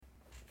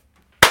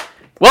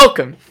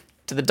Welcome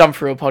to the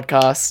Dumb4Real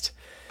podcast.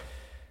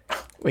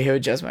 We're here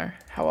with Jezmo.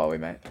 How are we,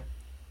 mate?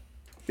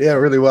 Yeah,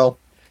 really well.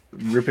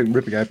 Ripping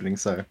opening.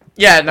 So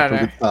yeah, no. I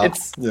think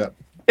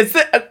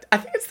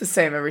it's the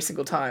same every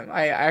single time.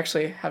 I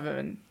actually haven't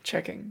been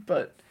checking,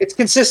 but it's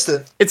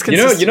consistent. It's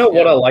consistent. You know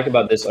what I like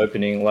about this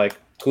opening? Like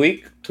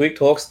Tweak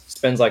Talks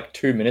spends like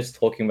 2 minutes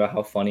talking about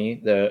how funny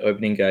the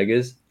opening gag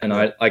is, and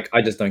I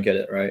just don't get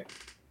it, right?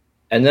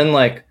 And then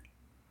like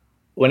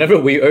whenever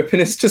we open,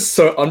 it's just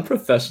so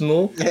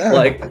unprofessional. Yeah.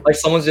 Like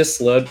someone's just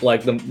slurred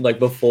like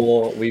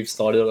before we've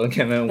started on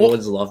camera, and we're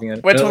just laughing at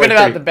it. We're talking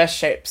about the best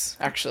shapes,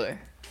 actually.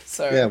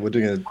 So yeah, we're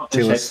doing a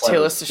tier list. Tier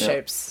list of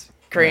shapes.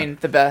 Green,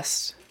 the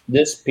best.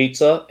 This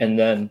pizza and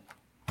then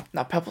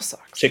purple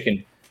socks.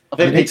 chicken. I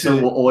think pizza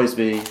will always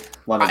be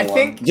one of the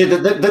think- one. Yeah,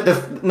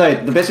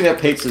 the best thing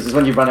about pizzas is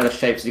when you run out of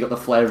shapes, you got the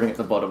flavouring at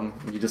the bottom.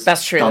 You just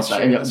That's true. dump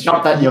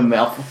that in your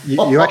mouth.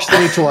 You actually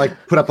need to like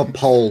put up a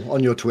poll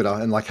on your Twitter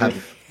and like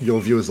have your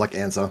viewers like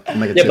answer and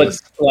make a Yeah, tier but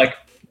list. like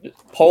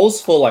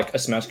polls for like a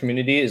Smash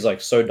community is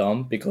like so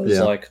dumb because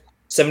like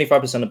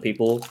 75% of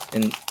people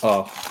in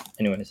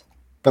anyways.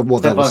 But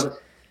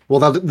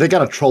they're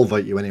gonna troll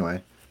vote you anyway.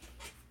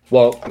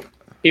 Well,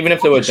 even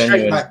if they were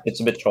genuine, mate. it's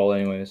a bit troll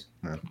anyways.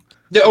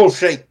 They're all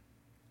shape.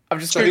 I've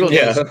just So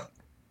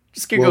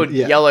googled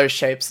yeah. yellow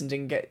shapes and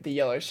didn't get the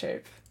yellow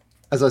shape.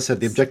 As I said,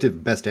 the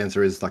objective best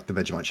answer is like the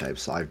Vegemite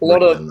shapes. I A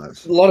lot recommend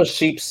those.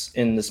 sheeps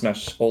in the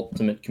Smash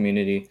Ultimate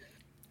community.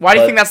 Why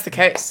do you think that's the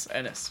case,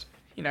 Ernest?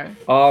 You know?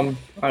 I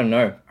don't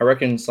know. I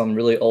reckon some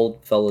really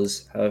old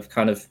fellas have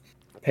kind of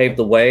paved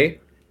the way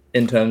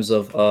in terms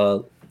of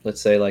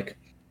let's say like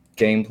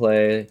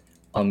gameplay,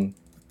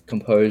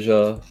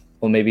 composure,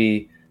 or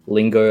maybe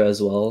lingo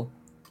as well.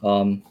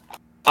 Fun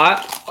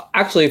fact.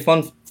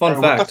 What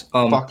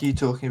the fuck are you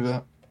talking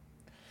about?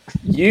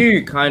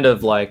 You kind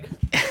of like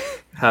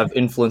have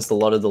influenced a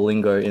lot of the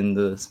lingo in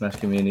the Smash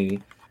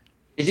community.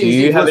 Do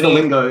you have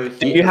any?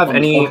 Do you have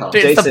any? Dude,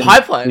 it's the Jason,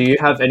 pipeline. do you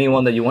have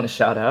anyone that you want to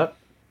shout out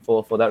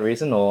for that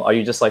reason, or are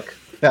you just like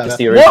Yeah,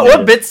 the What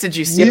originator? bits did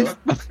you skip?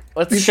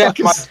 Let's Shout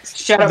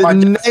out the my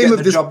name getting of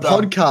the this job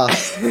done.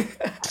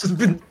 podcast has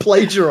been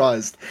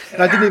plagiarized,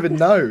 and I didn't even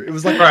know. It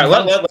was like All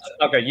right,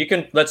 okay. You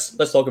can let's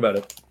talk about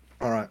it.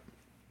 All right.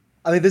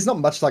 I mean, there's not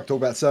much to like talk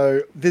about.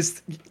 So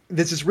there's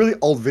this really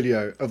old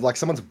video of like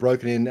someone's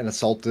broken in and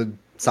assaulted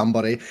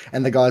somebody,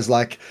 and the guy's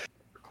like,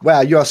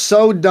 "Wow, you're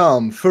so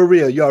dumb, for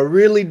real. You're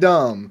really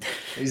dumb."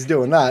 He's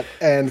doing that,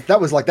 and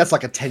that's like a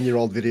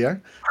 10-year-old video.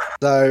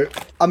 So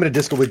I'm in a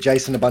Discord with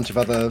Jason, and a bunch of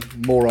other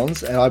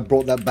morons, and I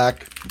brought that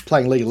back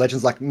playing League of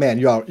Legends. Like, man,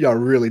 you're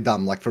really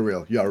dumb. Like for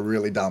real, you're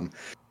really dumb.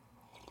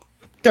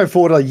 Go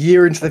forward a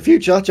year into the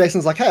future,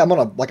 Jason's like, "Hey, I'm on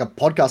a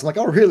podcast." I'm like,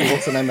 "Oh, really?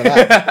 What's the name of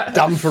that?"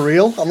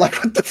 Dumb4Real. I'm like,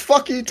 "What the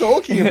fuck are you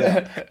talking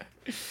about?"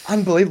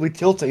 Unbelievably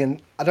tilting,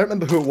 and I don't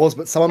remember who it was,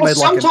 but someone made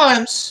like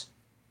sometimes,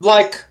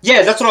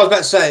 that's what I was about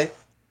to say.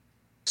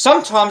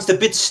 Sometimes the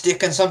bits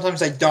stick and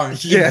sometimes they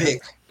don't. Yeah.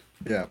 Vic.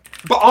 yeah.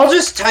 But I'll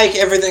just take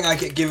everything I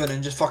get given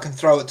and just fucking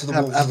throw it to the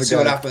Have wolves a and see go.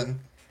 what happens.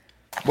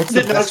 What's the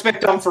Didn't best?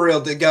 expect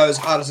Dumb4Real to go as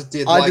hard as it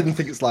did. I didn't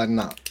think it's lighting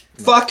up.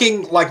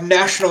 Fucking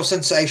national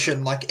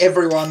sensation. Like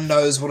everyone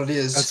knows what it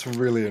is. That's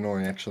really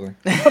annoying, actually.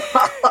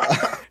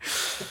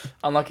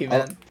 Unlucky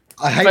man.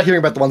 I hate hearing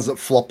about the ones that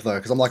flop though,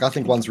 because I'm like, I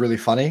think one's really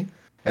funny,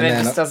 And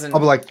then it just doesn't- I'll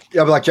be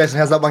like, Jason,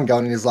 how's that one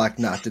going? And he's like,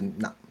 nah,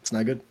 it's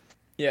no good.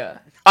 Yeah.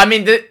 I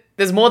mean,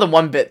 there's more than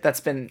one bit that's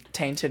been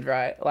tainted,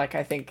 right? Like,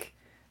 I think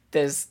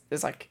there's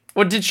like...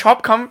 Well, did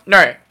Chop come...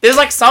 No. There's,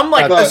 like, some,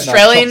 like, No,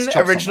 Australian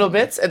Chop's original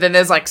something. bits, and then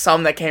there's, like,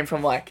 some that came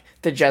from, like,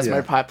 the Jezmo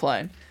Yeah.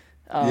 pipeline.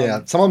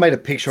 Yeah, someone made a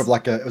picture of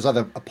it was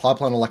either a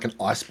pipeline or like an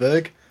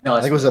iceberg. No,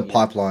 I think it was a yeah.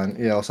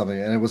 pipeline, or something.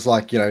 And it was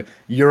like,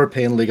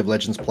 European League of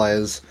Legends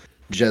players,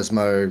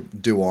 Jezmo,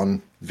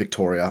 Duon,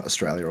 Victoria,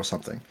 Australia or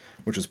something,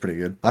 which was pretty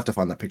good. I have to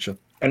find that picture.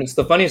 And it's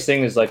the funniest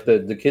thing is like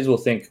the kids will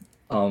think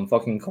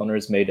fucking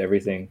Connor's made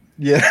everything.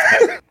 Yeah.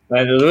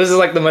 And this is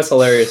like the most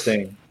hilarious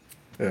thing.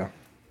 Yeah.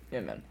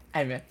 Yeah, man.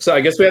 Hey, man. So I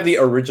guess we have the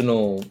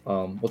original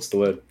what's the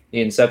word?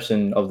 The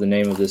inception of the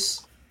name of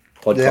this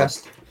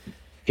podcast.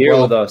 Here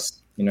Well- with us,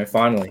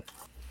 finally.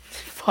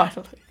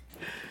 Finally.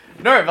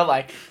 No, but,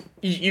 like,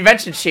 you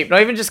mentioned sheep,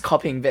 not even just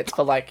copying bits,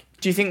 but, like,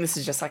 do you think this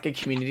is just, like, a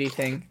community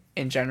thing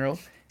in general?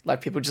 Like,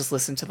 people just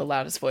listen to the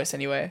loudest voice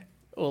anyway?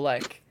 Or,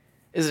 like,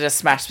 is it a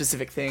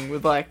Smash-specific thing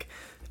with, like,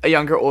 a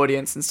younger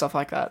audience and stuff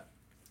like that?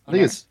 I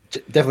think it's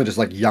definitely just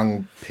like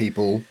young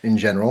people in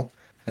general.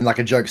 And like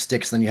a joke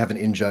sticks, then you have an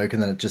in-joke,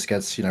 and then it just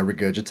gets,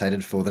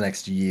 regurgitated for the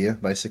next year,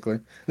 basically.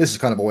 This has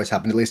kind of always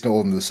happened, at least in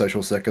all of the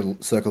social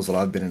circles that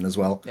I've been in as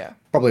well. Yeah.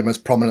 Probably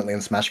most prominently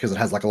in Smash, because it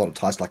has like a lot of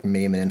ties to like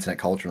meme and internet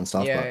culture and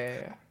stuff. Yeah, but yeah.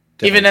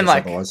 definitely Even in, just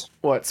like, otherwise.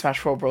 what, Smash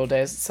 4 Brawl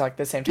days, it's, like,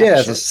 the same type Yeah, of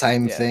it's shit. the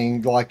same Yeah.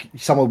 thing. Like,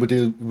 someone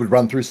would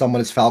run through someone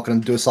as Falcon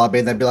and do a side B,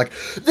 and they'd be like,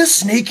 "The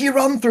sneaky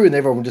run through," and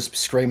everyone would just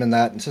scream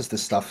that. It's just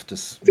this stuff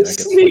just,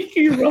 gets...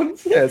 Sneaky run.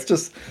 Yeah, it's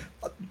just...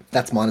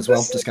 That's mine as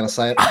well. Just gonna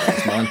say it.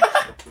 That's mine.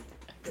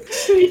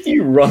 Sneaky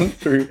run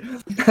through.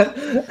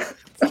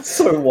 That's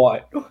so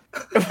white. Wait,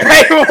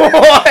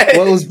 what?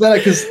 Well, it was better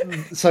because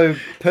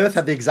Perth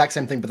had the exact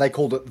same thing, but they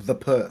called it the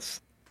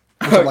Perth.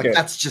 Which I'm like, Okay.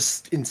 that's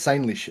just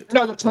insanely shit.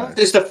 No, the Perth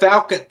is the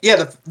Falcon.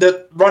 Yeah,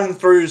 the run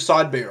through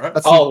side B, right?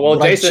 That's Oh well,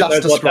 what I Jason just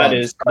knows what that described.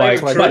 is by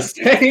That's what I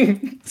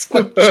saying.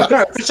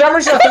 No, for some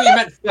reason I thought you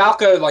meant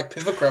Falco, like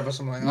pivot crab or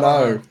something. I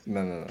don't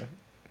know. No.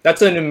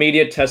 That's an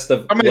immediate test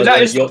of I mean, whether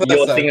that is your the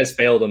Perth, thing though. has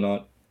failed or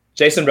not.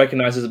 Jason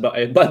recognizes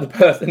by the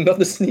Perth and not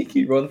the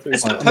sneaky run through.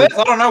 It's the Perth.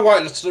 I don't know why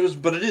it's,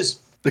 but it is.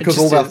 Because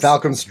It all just our is.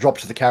 Falcons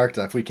dropped the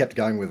character. If we kept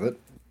going with it,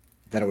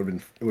 then it would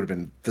have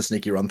been the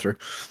sneaky run through.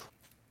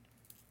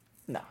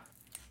 No.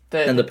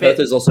 And the Perth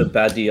is also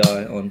bad DI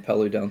on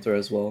Palu down throw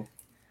as well.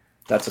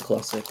 That's a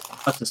classic.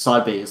 That's the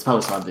side B. It's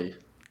Palu side B.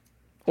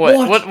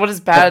 What is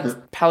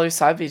bad Palu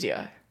side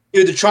VDI?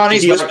 Dude, the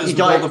Chinese You whispers.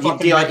 DI, with all the you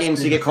fucking DI names. in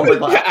so you get comboed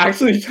by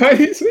Actually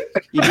Chinese.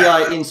 you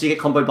DI in so you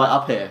get comboed by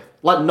up here.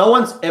 Like no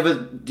one's ever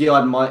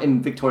DI'd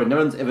in Victoria. No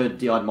one's ever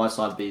DI'd my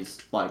side B's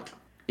like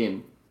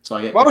in. So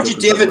I get. Why would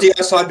you ever DI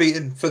side B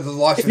in for the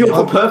life If of you're you?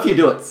 from Perth, you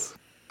do it.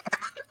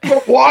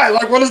 Why?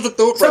 Like, what is the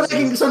thought So,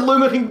 process? so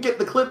Luma can get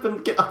the clip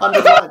and get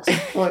 100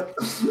 likes. Like,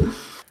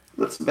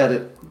 that's about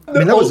it. I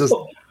mean, that was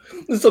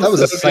Also, that was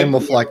the same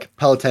with like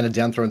Palutena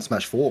down throw in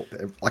Smash 4.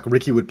 Like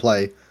Ricky would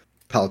play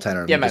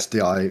Palutena and Yeah, just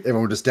DI.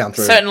 Everyone would just down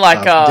throw. Certain,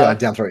 like, DI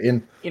down throw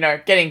in. You know,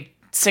 getting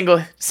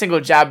single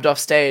jabbed off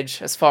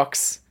stage as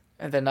Fox,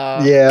 and then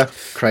Yeah,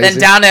 crazy. then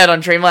down out on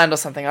Dreamland or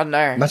something. I don't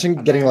know.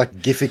 Imagine getting like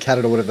Giphy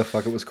catted or whatever the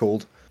fuck it was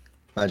called.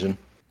 Imagine.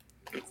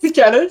 You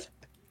get it?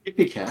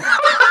 Gift cat.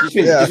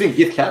 Yeah. You think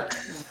gift cat?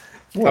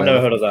 I've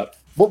never heard of that.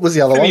 What was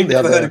the other Have one? you The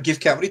never other... heard of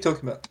gift cat? What are you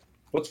talking about?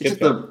 What's It's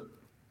gift just card? the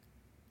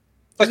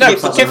It's like, No,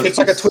 it's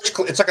like a Twitch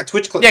clip. It's like a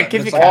Twitch clip. Yeah, man.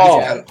 give It's you like cat. a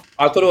Oh, gift cat.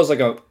 I thought it was like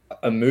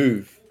a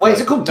move. Wait, is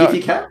it called No.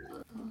 Giffy Cat?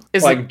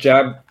 Is Like it?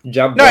 jab No,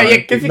 down, yeah,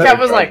 kick Giffy down, Cat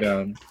was drive like-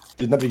 down.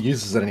 Nobody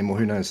uses it anymore.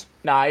 Who knows?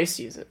 Nah, I used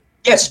to use it.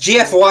 Yes,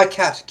 GFY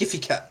cat, Giffy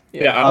cat.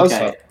 Yeah, I was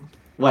Okay.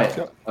 Wait.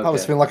 I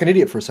was Okay. feeling like an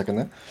idiot for a second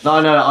there. No,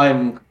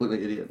 I'm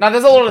completely idiot. No,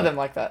 there's a lot of them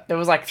like that. There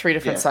was like 3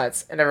 different Yeah.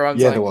 sites, and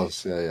everyone's Yeah, like, there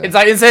was. Yeah. it's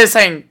like instead of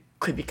saying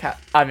Clippy Cat,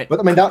 I mean, But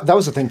I mean, that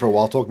was the thing for a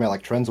while, talking about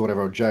like trends or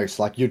whatever, or jokes.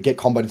 Like you'd get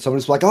comboed and someone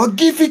was like, "Oh,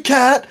 Giphy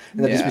cat,"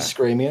 and they'd just Yeah. be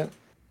screaming it.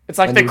 it's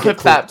like and they you would clipped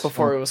get that clipped.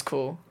 before it was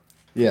cool.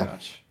 Yeah.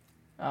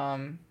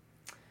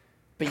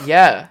 But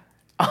yeah,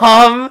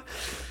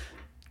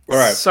 All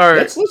right.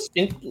 So-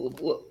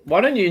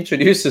 Why don't you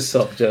introduce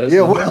yourself, Jez?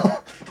 Yeah.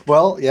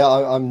 Well.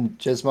 I'm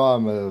Jezmo.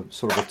 I'm a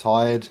sort of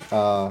retired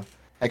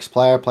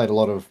ex-player. Played a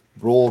lot of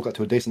Raw, got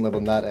to a decent level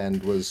in that,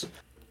 and was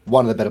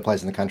one of the better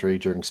players in the country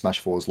during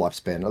Smash 4's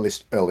lifespan, at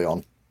least early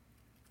on.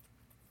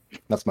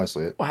 That's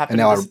mostly it. what happened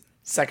And now in the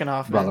second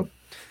half? I run Man?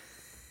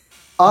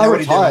 I Now what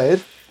do you do?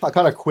 retired. I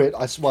kind of quit.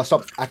 I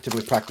stopped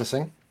actively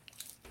practicing.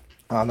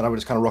 And then I would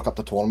just kind of rock up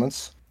the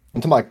tournaments.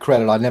 And to my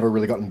credit, I never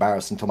really got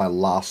embarrassed until my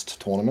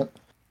last tournament.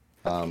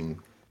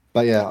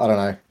 But yeah, I don't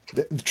know.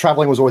 The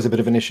traveling was always a bit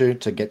of an issue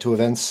to get to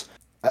events.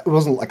 It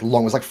wasn't like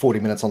long. It was like 40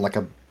 minutes on like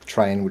a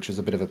train, which was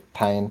a bit of a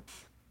pain.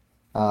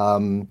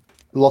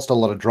 Lost a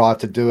lot of drive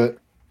to do it,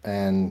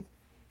 and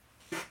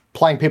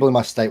playing people in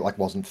my state like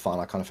wasn't fun.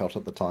 I kind of felt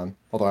at the time,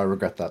 although I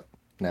regret that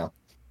now.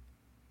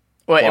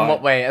 Wait, in Why?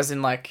 what way? As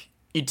in, like,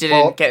 you didn't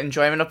Well- get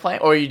enjoyment of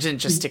playing, or you didn't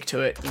just stick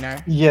to it? You know?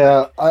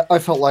 Yeah, I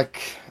felt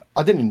like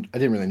I didn't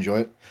really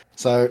enjoy it.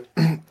 So,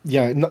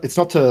 it's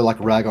not to like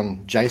rag on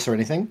Jace or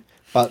anything,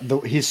 but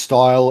his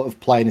style of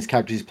play and his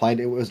characters he's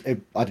played,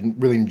 I didn't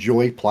really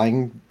enjoy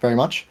playing very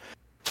much,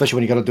 especially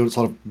when you got to do it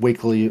sort of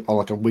weekly on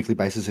like a weekly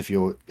basis if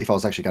I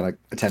was actually going to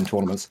attend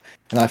tournaments.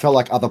 And I felt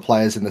like other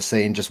players in the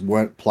scene just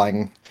weren't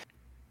playing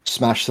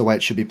Smash the way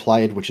it should be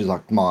played, which is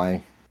like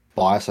my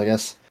bias, I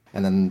guess.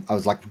 And then I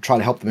was like trying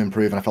to help them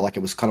improve, and I felt like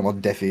it was kind of on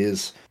deaf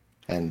ears,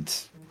 and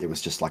it was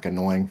just like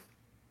annoying.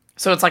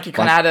 So it's like you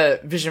kind of had a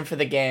vision for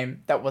the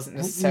game that wasn't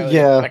necessarily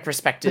Yeah. like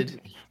respected.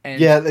 And,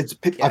 Yeah, I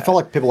Yeah. felt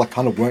like people like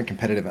kind of weren't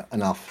competitive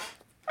enough.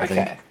 I think.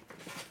 Okay.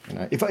 You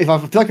know, if I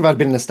feel like if I'd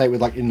been in a state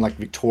with like in like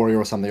Victoria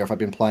or something, or if I'd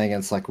been playing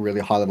against like really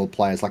high level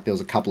players, like there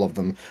was a couple of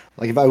them.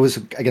 Like if I was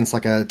against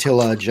like a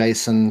Tilla,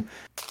 Jason,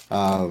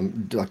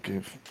 like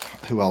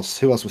who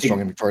else was strong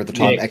in Victoria at the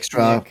time? Nick.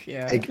 Extra, Nick,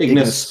 yeah.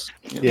 Ignis.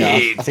 Yeah, I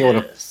think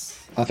Ignis.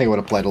 I would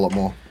have played a lot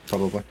more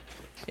probably.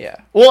 Yeah.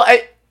 Well,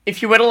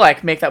 if you were to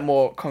like make that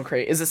more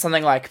concrete, is it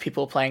something like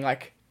people playing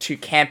like too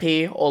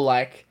campy or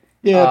like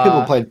Yeah,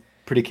 people played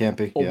pretty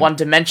campy. or Yeah.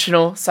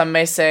 one-dimensional? Some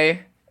may say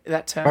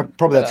that term.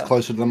 Probably But, that's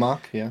closer to the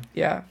mark. Yeah.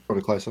 Yeah.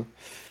 Probably closer.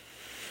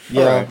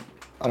 Yeah, Alright.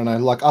 I don't know.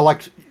 Like I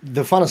liked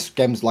the funnest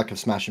games like of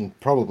Smash, and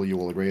probably you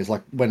all agree is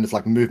like when it's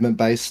like movement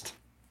based,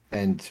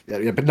 and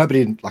but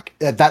nobody like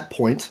at that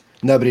point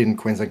nobody in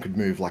Queensland could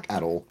move like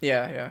at all.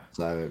 Yeah. Yeah.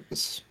 So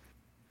it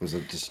was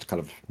just kind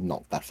of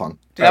not that fun.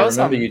 Dude, that I was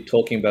remember you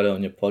talking about it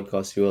on your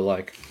podcast. You were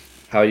like,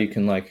 how you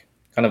can like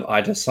kind of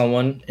eye test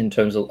someone in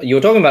terms of you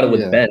were talking about it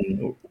with Yeah.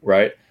 Ben,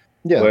 right?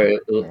 Yeah. Where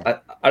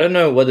I don't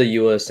know whether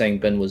you were saying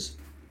Ben was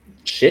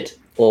shit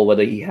or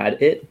whether he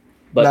had it,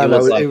 but no, it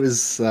was no, like it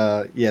was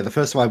yeah. The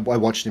first time I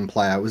watched him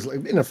play, I was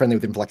like, in a friendly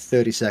with him for like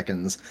 30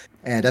 seconds,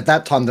 and at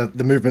that time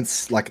the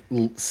movements like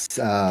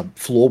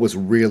floor was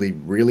really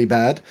really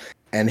bad,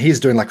 and he's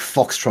doing like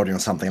foxtrotting or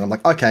something. And I'm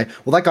like, okay,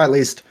 well that guy at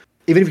least,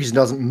 even if he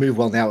doesn't move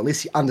well now, at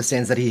least he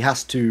understands that he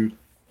has to.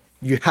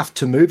 You have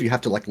to move. You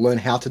have to like learn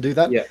how to do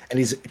that, Yeah. and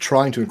he's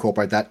trying to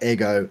incorporate that.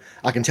 Ergo,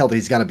 I can tell that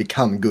he's going to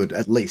become good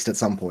at least at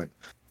some point.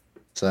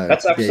 So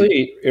that's yeah,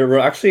 actually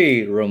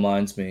actually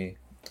reminds me.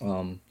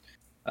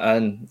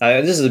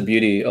 This is the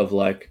beauty of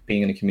like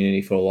being in a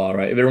community for a while,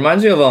 right? It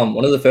reminds me of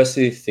one of the first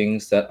few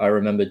things that I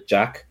remember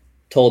Jack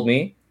told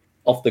me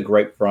off the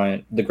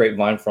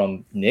grapevine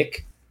from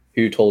Nick,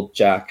 who told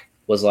Jack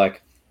was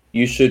like,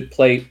 you should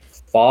play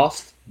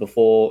fast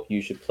before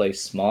you should play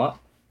smart,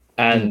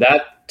 and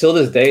that till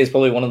this day is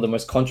probably one of the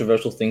most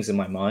controversial things in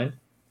my mind.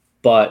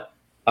 But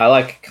I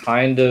like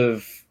kind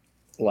of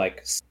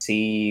like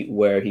see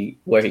where he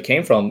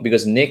came from,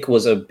 because Nick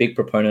was a big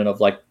proponent of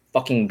like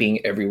fucking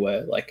being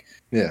everywhere,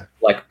 yeah,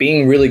 like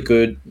being really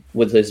good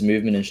with his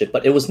movement and shit,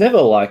 but it was never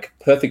like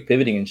perfect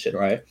pivoting and shit,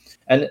 right?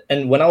 And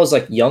when I was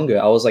like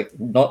younger, I was like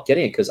not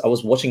getting it because I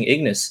was watching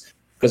Ignis,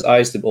 because I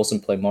used to also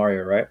play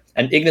Mario, right?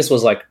 And Ignis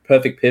was like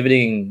perfect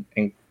pivoting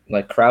and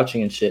like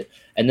crouching and shit,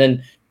 and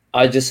then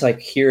I just like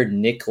hear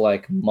Nick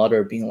like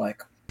mutter being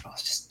like, oh,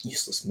 it's just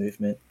useless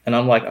movement, and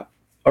I'm like,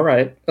 all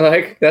right,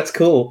 like that's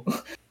cool.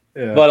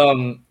 yeah. But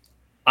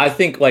I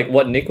think like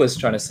what Nick was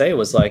trying to say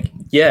was like,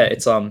 yeah,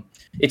 it's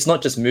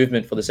not just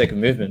movement for the sake of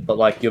movement, but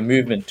like your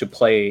movement to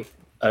play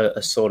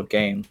a sort of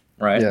game,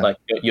 right? Yeah. Like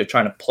you're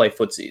trying to play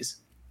footsies,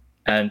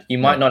 and you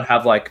might not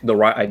have like the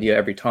right idea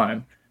every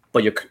time,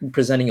 but you're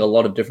presenting a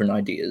lot of different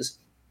ideas,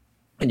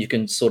 and you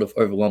can sort of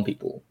overwhelm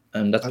people,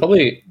 and that's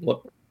probably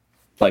what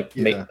like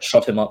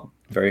shot him up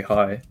very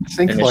high. I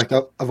think initially. like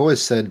I've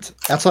always said,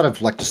 outside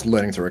of like just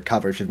learning to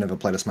recover if you've never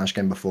played a Smash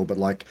game before, but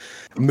like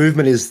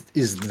movement is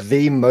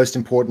the most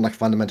important like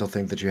fundamental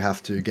thing that you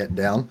have to get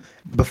down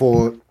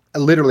before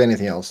literally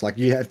anything else. Like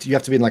you have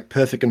to be in like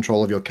perfect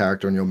control of your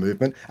character and your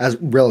movement, as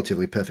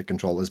relatively perfect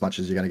control as much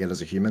as you're going to get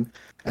as a human,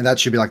 and that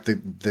should be like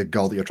the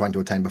goal that you're trying to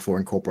attain before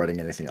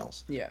incorporating anything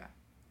else. Yeah.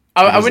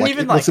 I Because, wouldn't like,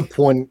 even what's like. the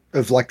point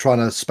of like trying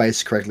to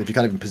space correctly if you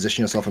can't even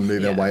position yourself and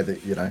move in a Yeah. way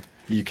that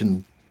you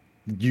can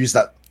use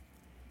that.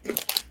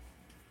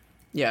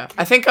 Yeah,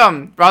 I think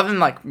rather than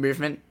like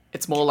movement,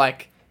 it's more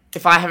like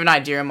if I have an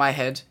idea in my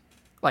head,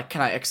 like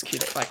can I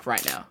execute it like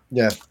right now?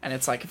 Yeah, And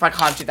it's like if I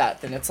can't do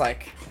that, then it's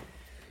like,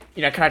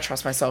 can I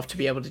trust myself to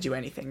be able to do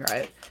anything,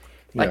 right?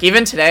 Like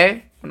even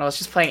today when I was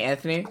just playing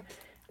Anthony,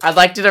 I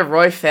like did a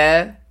Roy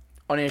Fair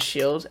on his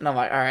shield, and I'm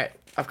like, all right,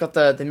 I've got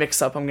the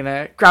mix up. I'm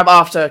gonna grab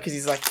after because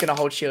he's like gonna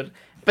hold shield,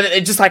 but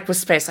it just like was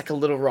spaced like a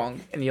little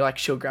wrong, and you like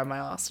shield grab my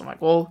ass. I'm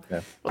like, well,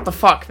 what the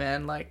fuck,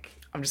 man? Like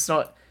I just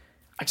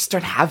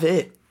don't have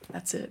it.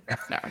 That's it.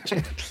 No,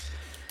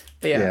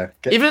 but yeah.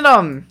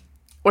 Even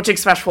watching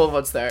Smash 4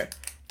 VODs though,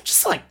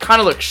 just like kind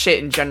of look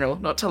shit in general.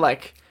 Not to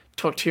like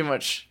talk too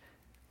much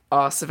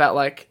ass about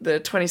like the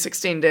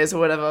 2016 days or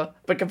whatever,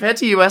 but compared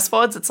to US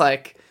VODs, it's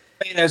like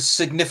it's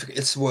significant.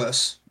 It's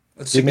worse.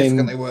 It's Do you mean-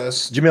 significantly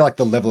worse. do you mean like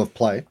the level of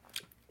play?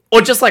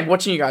 or just like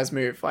watching you guys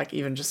move, like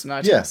even just an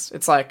eye test.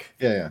 It's like,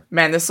 Yeah.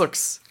 man, this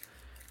looks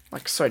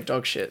like so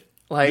dog shit.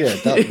 Like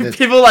that-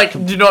 people like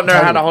do not know how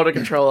to totally. hold a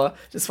controller,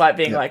 despite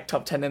being like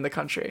top 10 in the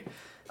country.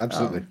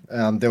 Absolutely.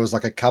 There was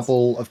like a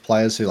couple of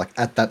players who, like,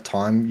 at that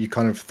time, you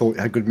kind of thought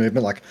had good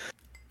movement. Like,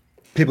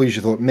 people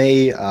usually thought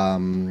me,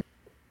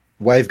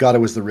 Waveguarder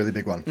was the really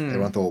big one.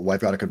 Everyone thought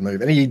Waveguarder could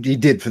move, and he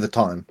did for the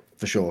time,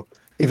 for sure.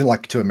 Even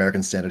like to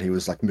American standard, he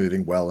was like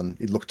moving well, and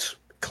he looked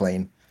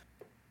clean,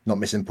 not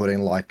misinputting.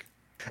 Like,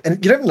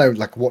 and you don't know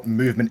like what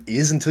movement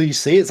is until you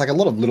see it. It's like a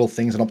lot of little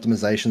things and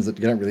optimizations that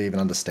you don't really even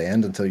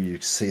understand until you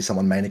see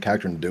someone main a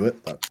character and do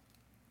it. But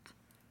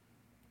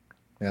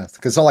yeah,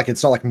 because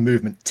it's not like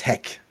movement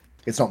tech.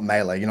 It's not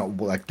melee. You're not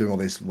like doing all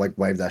these like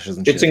wave dashes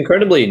and shit. It's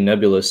incredibly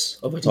nebulous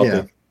of a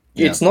topic.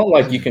 Yeah. It's not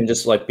like you can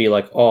just like be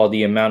like, oh,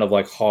 the amount of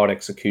like hard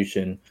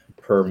execution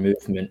per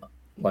movement,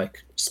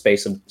 like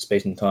space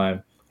and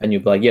time, and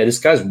you'll be like, yeah, this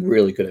guy's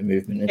really good at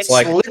movement. It's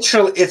like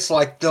literally, it's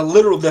like the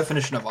literal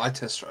definition of eye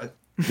test, right?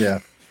 Yeah.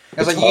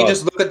 It's like you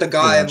just look at the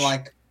guy and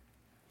like,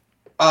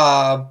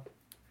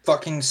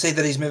 fucking see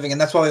that he's moving,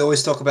 and that's why we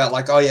always talk about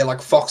like, oh yeah, like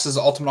Fox is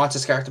the ultimate eye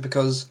test character,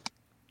 because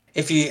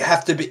if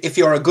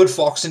you're a good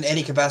Fox in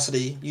any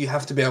capacity, you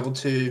have to be able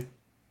to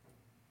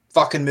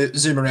fucking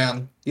zoom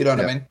around. You know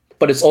what I mean?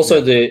 But it's also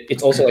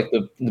like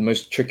the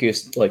most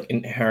trickiest like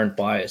inherent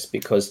bias,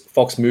 because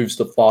Fox moves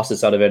the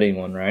fastest out of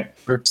anyone, right?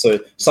 Sure. So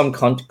some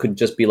cunt could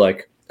just be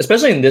like,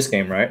 especially in this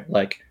game, right?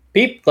 Like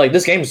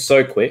this game is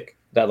so quick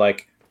that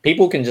like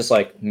people can just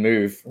like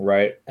move,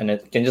 right, and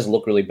it can just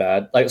look really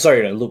bad. Like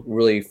look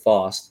really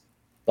fast,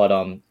 but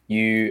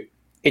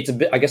it's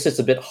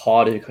a bit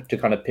harder to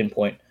kind of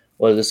pinpoint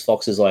whether this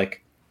Fox is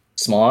like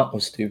smart or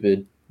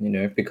stupid,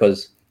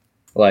 because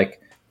like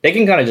they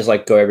can kind of just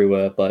like go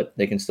everywhere, but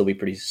they can still be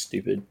pretty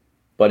stupid.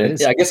 But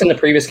I guess in the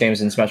previous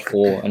games in Smash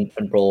 4 and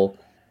Brawl,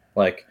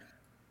 like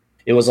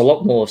it was a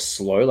lot more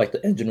slow. Like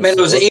the engine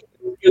was. Man,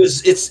 it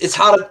it's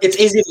hard. It's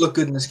easy to look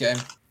good in this game.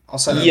 I'll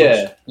say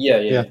that.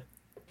 Yeah.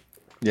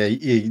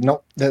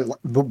 Not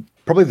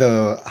probably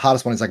the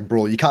hardest one is like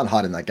Brawl. You can't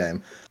hide in that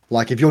game.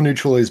 Like if your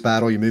neutral is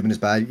bad or your movement is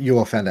bad, you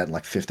are found out in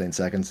like 15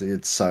 seconds.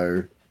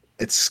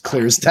 It's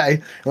clear as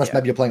day. Unless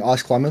maybe you're playing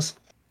Ice Climbers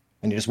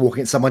and you're just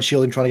walking at someone's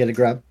shield and trying to get a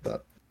grab.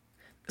 But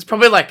It's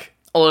probably like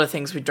a lot of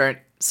things we don't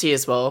see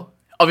as well.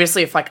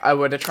 Obviously, if like I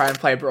were to try and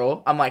play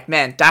Brawl, I'm like,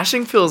 man,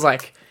 dashing feels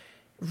like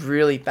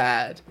really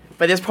bad.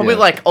 But there's probably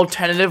like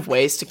alternative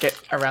ways to get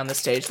around the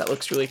stage that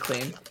looks really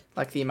clean.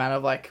 Like the amount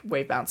of like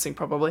wave bouncing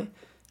probably.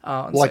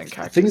 On like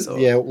things,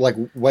 like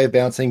wave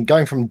bouncing,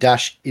 going from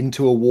dash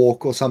into a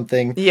walk or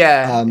something.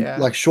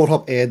 Like short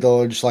hop, air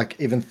dodge, like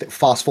even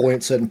fast falling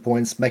at certain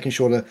points, making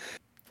sure to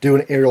do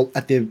an aerial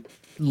at the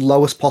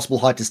lowest possible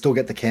height to still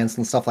get the cancel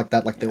and stuff like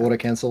that, like the auto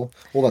cancel,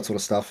 all that sort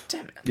of stuff.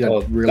 Damn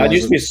it. That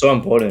used to be so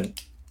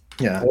important.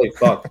 Yeah. Holy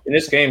fuck! In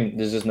this game,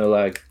 there's just no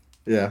lag.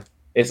 Yeah.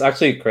 It's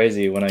actually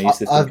crazy when I used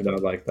to think about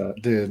it like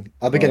that. Dude,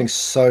 I've been getting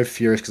so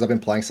furious because I've been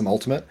playing some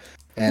Ultimate.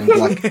 And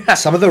like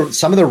some of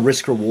the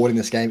risk reward in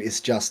this game is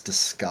just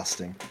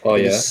disgusting.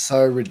 It's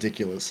so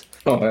ridiculous.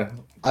 I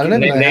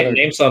don't even know.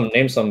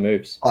 Name some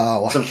moves.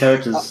 Some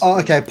characters.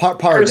 Okay,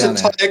 Pyro down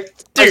there.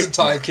 There's a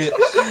tie kit.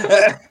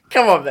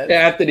 Come on, man.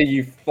 Anthony,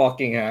 you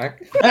fucking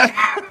hack.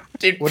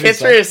 Dude,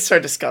 Pithra is so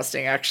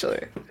disgusting,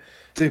 actually.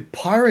 Dude,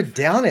 Pyro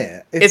down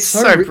air. It's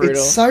so brutal.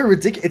 It's so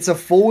ridiculous. It's a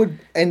forward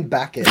and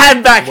back air.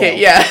 And back hit,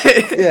 yeah.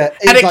 Yeah,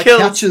 and it like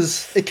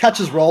kills. It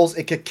catches rolls.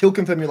 It can kill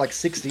confirm you like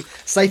 60.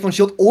 Safe on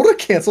shield. Auto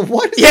cancel.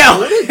 Why does it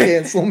auto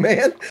cancel,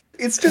 man?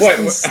 It's just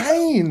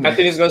insane.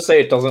 Anthony's gonna say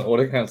it doesn't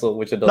auto cancel,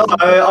 which it doesn't.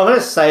 No, I'm gonna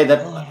say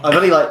that I've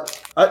only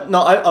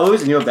I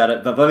always knew about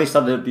it, but I've only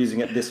started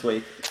abusing it this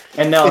week,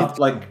 and now I've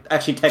like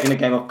actually taken a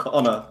game of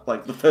Honor,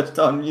 like the first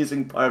time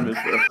using Pyro move,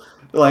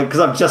 like because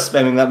I'm just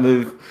spamming that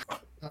move.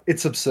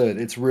 It's absurd.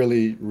 It's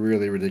really,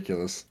 really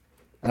ridiculous.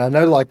 And I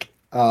know, like,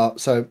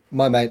 so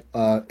my mate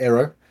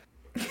Aero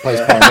plays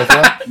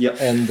Pyrometer. Yep.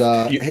 And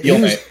your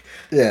mate.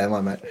 Yeah, my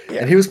mate.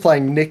 Yeah. And he was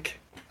playing Nick.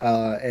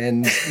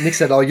 And Nick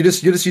said, "Oh, you're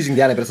just using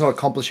down air, but it's not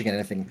accomplishing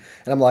anything."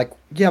 And I'm like,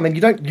 "Yeah, I mean,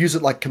 you don't use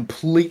it like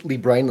completely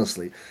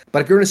brainlessly.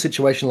 But if you're in a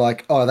situation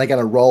like, oh, are they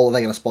going to roll? Are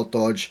they going to spot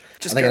dodge?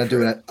 Are they going to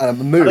do a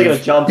move? Are they going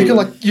to jump?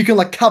 You can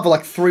cover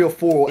like 3 or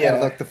 4 out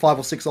of like the 5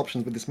 or 6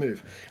 options with this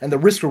move. And the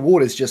risk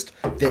reward is just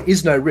there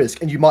is no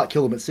risk, and you might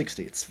kill them at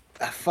 60. It's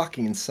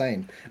fucking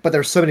insane. But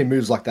there are so many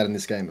moves like that in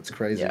this game. It's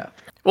crazy. Yeah.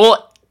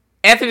 Well,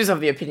 Anthony's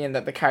of the opinion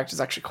that the character's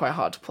actually quite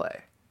hard to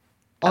play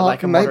at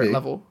like a moderate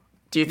level.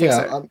 Do you think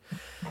so?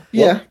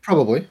 Yeah,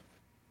 probably.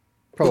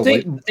 The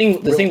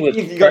thing with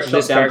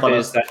this character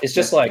is that it's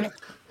just like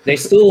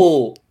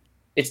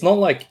it's not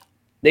like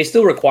they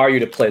still require you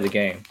to play the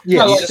game.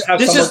 Yeah, you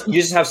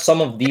just have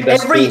some of the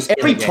best.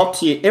 Every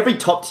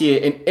top tier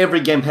in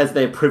every game has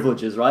their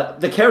privileges, right?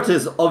 The character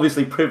is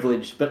obviously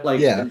privileged, but like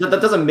that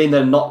doesn't mean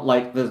they're not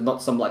like there's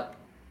not some like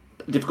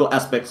difficult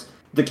aspects.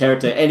 The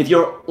character, and if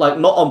you're like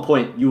not on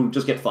point, you'll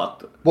just get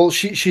fucked. Well,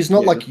 she's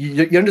not like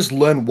you don't just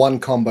learn one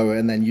combo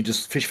and then you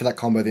just fish for that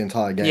combo the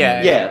entire game.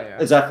 Yeah,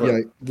 exactly. You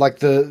know, like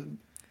the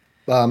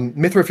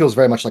Mithra feels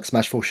very much like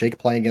Smash 4 Sheik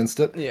playing against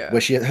it. Yeah,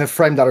 where her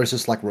frame data is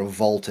just like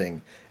revolting,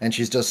 and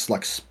she's just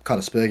like kind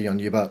of spurging on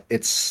you, but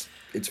it's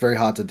very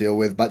hard to deal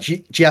with. But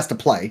she has to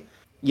play.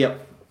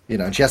 Yep. You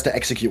know, and she has to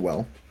execute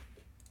well.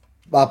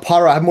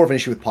 Pyro, I have more of an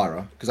issue with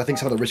Pyro because I think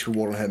some of the risk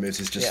reward on her moves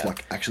is just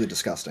like actually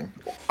disgusting.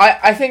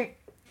 I think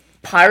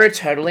Pyro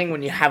turtling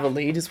when you have a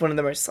lead is one of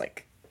the most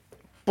like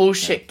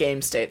bullshit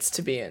game states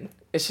to be in.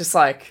 It's just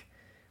like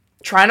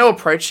trying to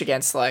approach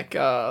against like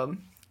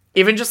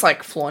even just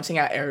like flaunting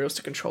out aerials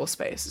to control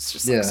space. It's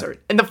just like so,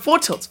 and the 4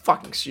 tilt's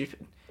fucking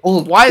stupid.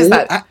 Why is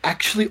that?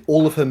 Actually,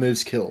 all of her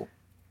moves kill.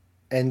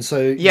 And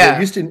so you're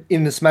used to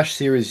in the Smash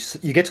series,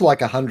 you get to like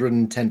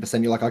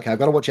 110%. You're like, okay, I've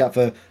got to watch out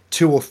for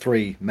 2 or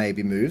 3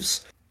 maybe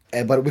moves.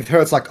 But with her,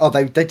 it's like, oh,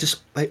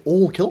 they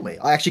all kill me.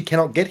 I actually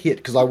cannot get hit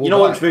because I will. You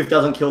know which move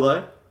doesn't kill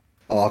though?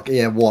 Oh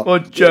yeah, what? Or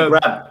jump.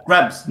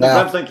 Grabs. The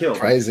grabs don't kill.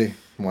 Crazy.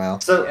 Wow.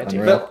 So,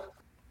 but,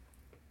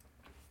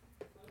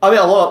 I mean,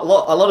 a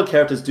lot of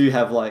characters do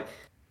have like,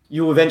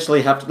 you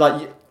eventually have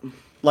to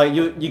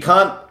you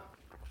can't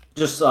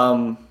just a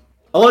lot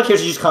of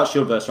characters you just can't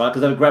shield burst, right?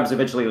 Because then grabs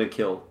eventually gonna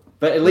kill.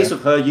 But at least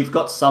with her, you've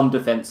got some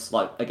defense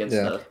like against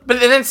her.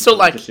 But then still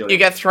like you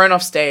get thrown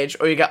off stage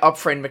or you get up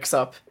frame mix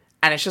up,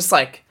 and it's just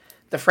like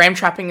the frame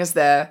trapping is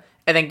there,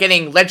 and then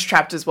getting ledge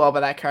trapped as well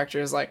by that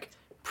character is like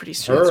pretty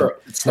strong.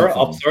 Her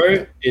up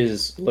throw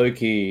is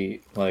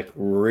low-key like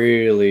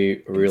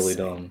really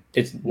dumb.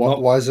 It's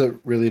why is it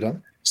really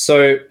dumb?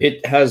 So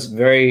it has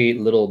very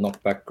little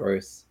knockback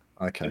growth.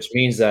 Okay. Which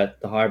means that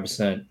the higher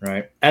percent,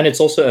 right? And it's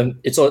also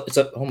it's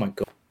a oh my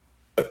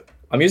god.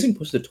 I'm using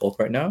push to talk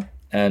right now,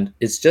 and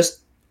it's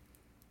just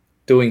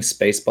doing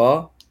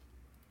spacebar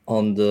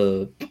on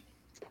the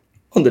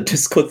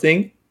Discord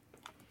thing.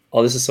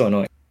 Oh, this is so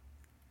annoying.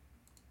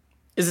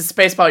 Is it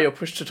spacebar your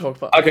push to talk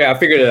bar? Okay, I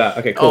figured it out.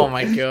 Okay, cool. Oh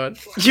my god.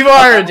 You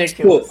are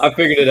ridiculous. Cool. I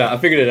figured it out.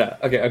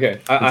 Okay.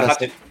 I have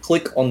to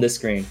click on this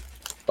screen.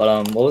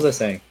 But what was I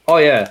saying? Oh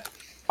yeah.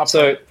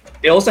 So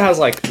it also has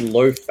like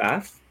low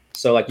faff,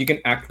 so like you can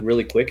act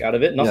really quick out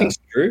of it. Nothing's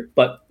true,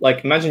 but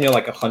like imagine you're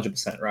like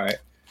 100%, right?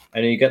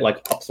 And then you get like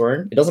up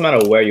thrown. It doesn't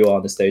matter where you are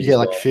on the stage. Yeah, as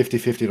like well.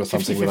 50-50 or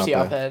something. 50-50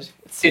 up up there.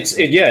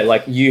 air. Yeah,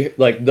 like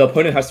the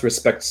opponent has to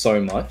respect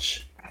so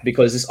much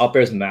because this up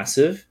air is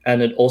massive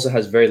and it also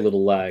has very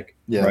little lag,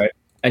 right?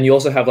 And you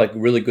also have like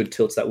really good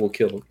tilts that will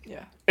kill.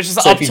 Yeah, it's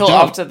just up tilt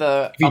after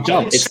the. If you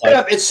jump,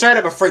 it's straight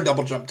up a free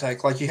double jump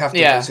take. Like you have to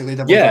basically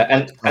double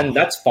jump. and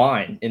that's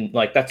fine. And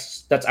like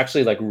that's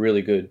actually like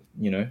really good,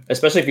 you know,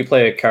 especially if you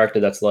play a character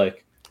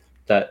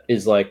that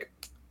is like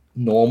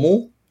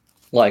normal,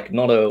 like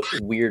not a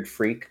weird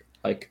freak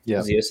like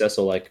ZSS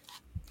or like.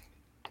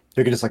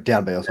 You can just like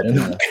down B or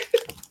something.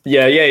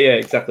 yeah,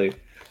 exactly.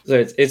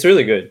 So it's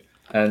really good,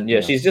 and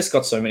she's just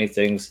got so many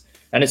things,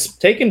 and it's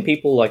taken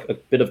people like a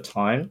bit of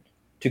time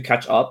to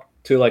catch up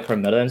to like her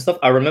meta and stuff.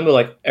 I remember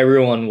like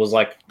everyone was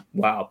like,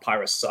 "Wow,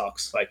 Pyra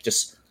sucks!" Like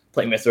just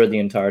play Mythra the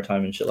entire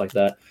time and shit like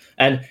that.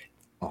 And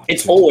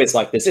it's always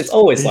like this. It's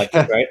always like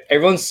this, right?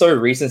 Everyone's so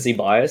recency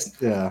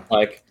biased. Yeah.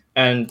 Like,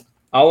 and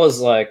I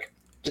was like,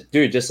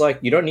 dude, just like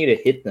you don't need to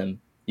hit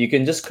them. You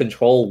can just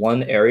control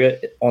one area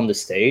on the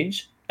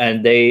stage,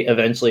 and they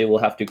eventually will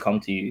have to come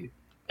to you.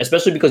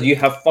 Especially because you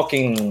have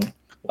fucking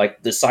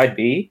like the side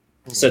B,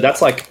 so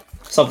that's like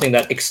something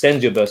that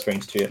extends your burst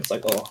range too. It's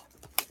like, oh,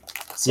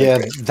 so yeah,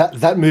 great.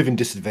 that move in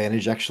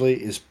disadvantage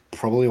actually is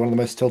probably one of the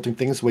most tilting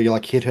things where you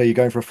like hit her, you're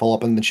going for a follow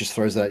up, and then she just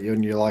throws it at you,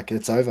 and you're like,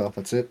 it's over,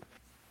 that's it.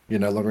 You're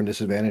no longer in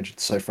disadvantage.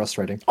 It's so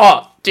frustrating.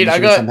 Oh, dude, I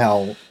got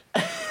somehow.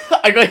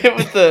 I got hit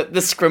with the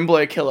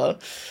Scrimblow killer,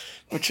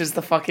 which is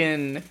the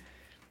fucking.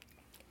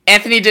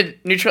 Anthony did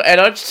neutral air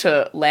dodge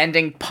to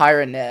landing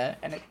Pyra Nair,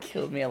 and it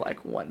killed me at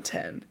like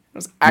 110. I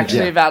was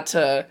actually about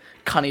to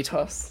cunny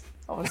toss.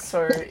 I was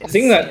so. The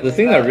thing that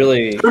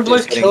really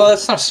Scrimblow killer.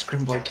 It's not a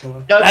Scrimblow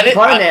killer. No,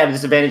 Pyra Nair at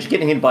disadvantage.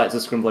 Getting hit by it's a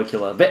Scrimblow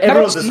killer, but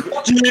everyone's dude,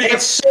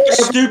 it's so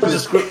stupid.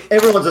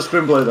 Everyone's a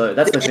Scrimblow though.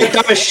 That's the thing.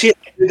 Dumb as shit.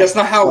 Dude, that's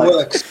not how it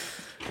works.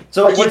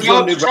 So like, you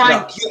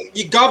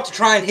go up to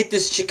try and hit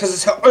this shit because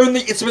it's her only.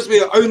 It's supposed to be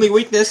her only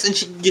weakness, and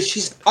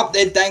she's up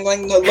there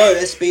dangling the low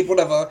speed,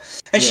 whatever,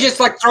 and she just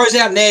like throws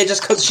out Nair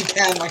just because she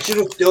can. Like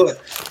she'll do it.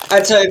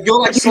 And so if you're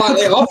like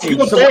slightly off,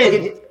 you're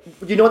dead.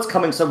 You know what's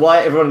coming, so why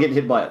everyone getting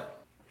hit by it?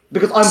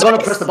 Because I'm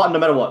gonna press the button no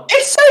matter what.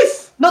 It's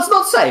safe. No, it's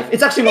not safe.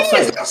 It's actually not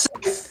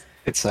safe.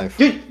 It's safe.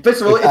 Dude,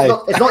 first of all,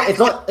 it's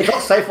not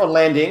safe on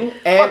landing,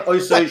 and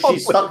also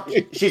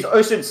she's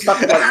also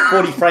stuck with like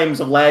 40 frames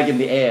of lag in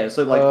the air.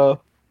 So like,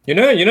 you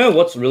know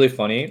what's really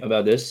funny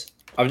about this?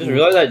 I've just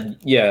realized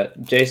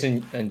that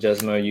Jason and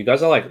Jezmo, you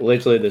guys are like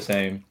literally the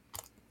same.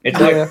 It's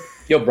like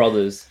your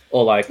brothers,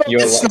 or like your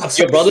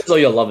brothers or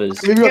your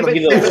lovers.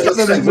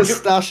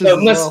 Moustache,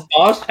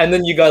 and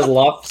then you guys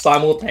laugh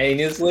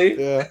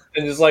simultaneously, and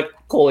just like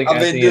calling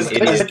Anthony an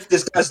idiot.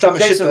 This guy's dumb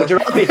as shit. Would you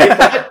rather be hit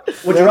by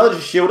it? Would you rather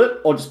just shield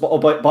it, or just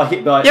by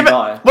hit by yeah,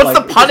 die? But what's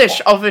the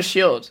punish of a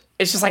shield?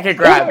 It's just like a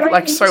grab.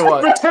 Like so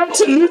what? Return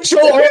to neutral.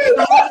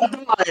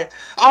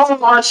 Oh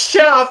my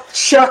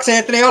shucks,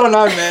 Anthony. I don't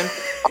know, man.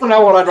 I don't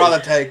know what I'd rather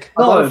take.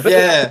 No, but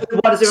yeah.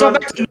 So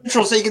back to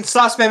neutral, so you can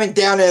start spamming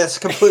down air. It's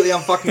completely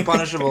unfucking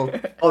punishable.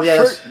 Oh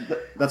yeah,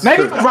 that's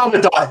maybe true. I'd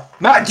rather die.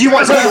 Matt, do you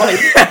want? Is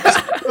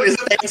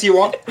that the answer you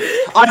want?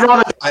 I'd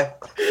rather die.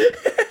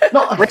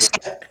 No,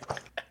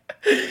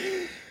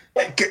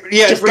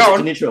 yeah, just reset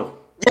to neutral.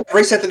 Yeah,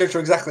 reset the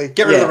neutral exactly.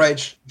 Get rid of the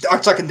rage.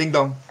 Act like a ding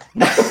dong.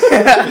 No,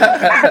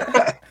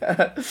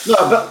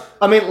 but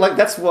I mean, like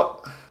that's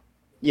what.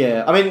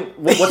 Yeah, I mean,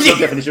 what's your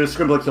definition of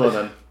Scrimbler killer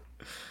then?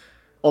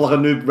 Or like a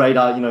noob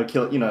radar,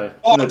 kill,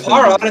 Oh,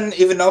 Pyra, I didn't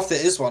even know if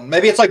there is one.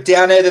 Maybe it's like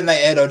down air, then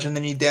they air dodge, and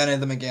then you down air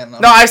them again.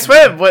 No, I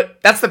swear,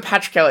 that's the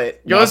Patrick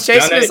Elliott. Yours,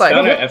 Jason, is like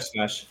down air F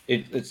smash.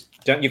 You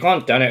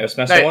can't down air F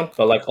smash that one,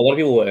 but like a lot of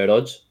people will air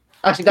dodge.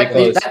 Actually,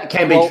 that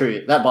can be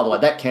true. That, by the way,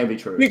 that can be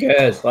true. Who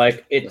cares?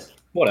 Like it's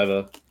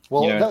whatever.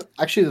 Well,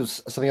 actually,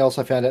 there's something else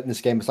I found out in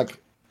this game. It's like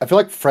I feel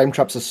like frame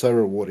traps are so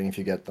rewarding if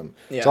you get them.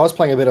 Yeah. So I was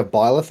playing a bit of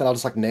Byleth, and I'll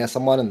just like nair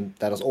someone, and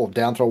that is all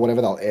down throw or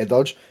whatever. They'll air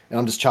dodge, and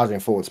I'm just charging a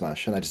forward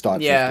smash, and they just die.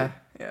 Yeah.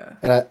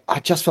 And I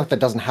just feel like that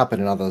doesn't happen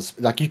in others.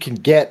 Like you can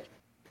get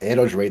air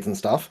dodge reads and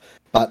stuff,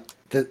 but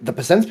the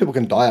percentage people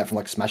can die at from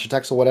like smash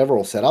attacks or whatever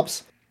or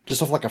setups,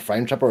 just off like a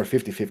frame trap or a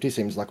 50-50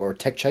 seems like, or a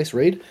tech chase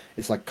read,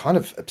 it's like kind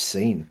of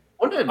obscene.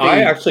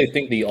 I actually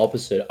think the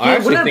opposite. I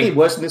actually wouldn't think it be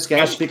worse in this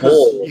game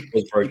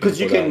because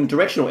you can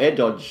directional air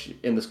dodge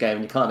in this game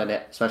and you can't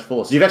smash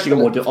 4, so you've actually got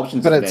more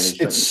options. But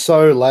it's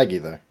so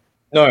laggy though.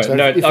 No.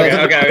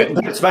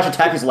 Okay. Smash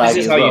attack is laggy.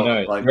 This is how you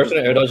know.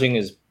 Directional air dodging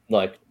is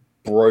like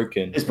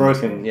broken. It's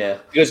broken, yeah.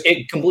 Because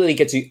it completely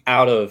gets you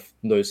out of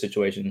those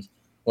situations.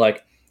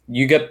 Like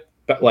you get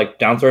like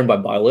down thrown by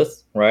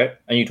Byleth, right?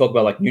 And you talk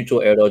about like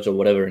neutral air dodge or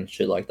whatever and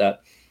shit like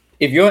that.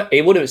 If you're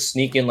able to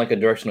sneak in like a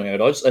directional air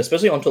dodge,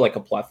 especially onto like a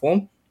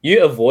platform,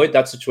 you avoid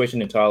that situation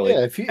entirely.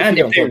 Yeah, if you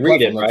they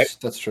read it, right?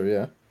 That's true,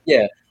 yeah.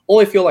 Yeah.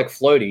 Or if you're like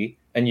floaty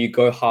and you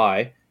go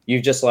high, you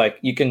just like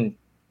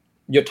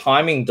your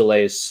timing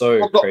delay is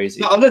so crazy.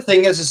 The other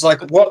thing is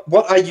like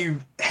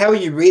how are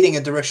you reading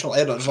a directional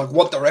air dodge? Like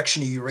what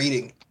direction are you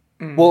reading?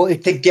 Well,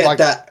 it to get like,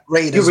 that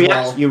read You as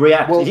react. well. You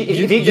react. Well, if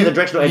you get the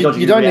directional air dodge,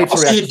 you don't need react. to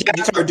Also, you react.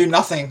 down throw, do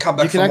nothing, and come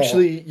back You can for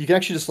more.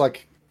 actually just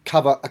like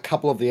cover a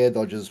couple of the air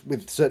dodges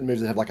with certain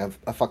moves that have like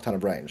a fuck ton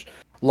of range.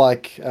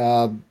 Like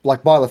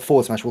Byleth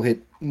forward smash will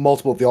hit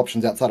multiple of the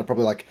options outside of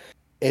probably like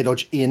air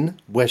dodge in,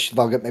 where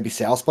they'll get maybe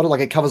south spotted.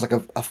 Like it covers like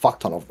a fuck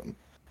ton of them.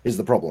 Is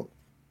the problem?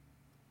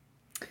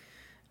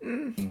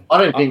 I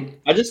don't think.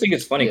 I just think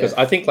it's funny because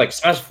I think like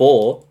Smash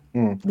 4,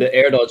 the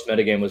air dodge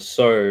metagame was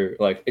so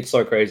like it's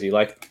so crazy.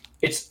 Like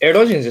it's air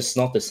dodging is just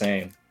not the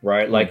same,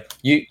 right? Like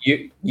you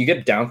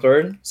get down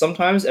thrown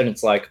sometimes and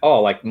it's like,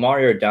 oh, like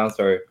Mario down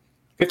throw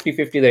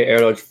 50-50 they air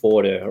dodge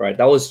forward air, right?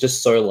 That was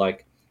just so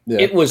like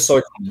it was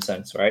so common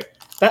sense, right?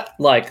 That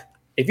like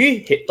if you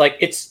hit like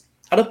it's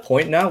at a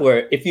point now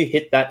where if you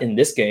hit that in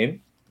this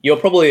game, you're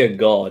probably a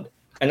god.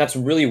 And that's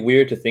really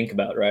weird to think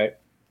about, right?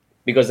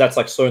 Because that's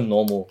like so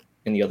normal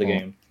in the other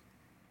game.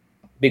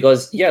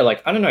 Because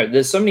like I don't know,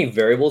 there's so many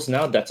variables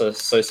now that's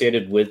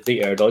associated with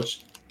the air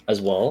dodge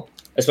as well.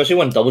 Especially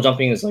when double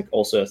jumping is like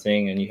also a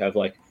thing and you have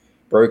like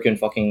broken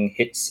fucking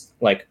hits,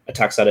 like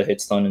attacks out of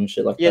hit stun and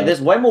shit like that. Yeah,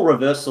 there's way more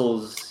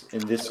reversals in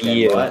this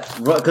game, right?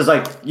 Because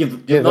like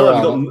you've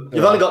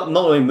only got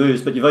not only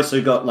moves, but you've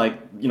also got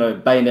like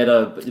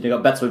Bayonetta, but you've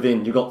got Bats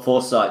Within, you've got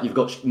Foresight, you've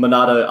got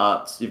Monado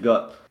Arts, you've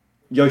got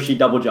Yoshi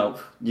double jump,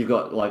 you've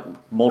got like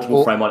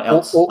multiple frame on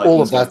outs. All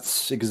of that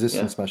exists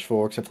in Smash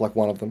 4, except for like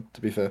one of them.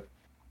 To be fair,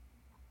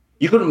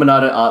 you couldn't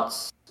Monado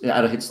Arts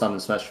out of hit stun in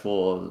Smash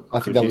 4. I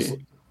think that was.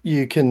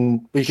 You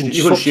can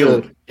swap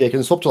shield. You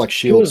can swap to like It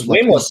shields. was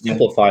way more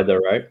simplified though,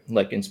 right?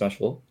 Like in Smash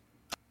 4.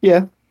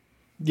 Yeah.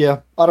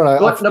 I don't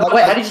know.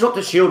 Wait, how do you swap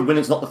to shield when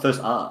it's not the first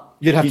art?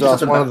 You'd have to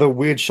ask one of the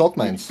weird shock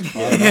mains.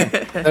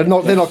 They're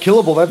not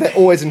killable. They're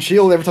always in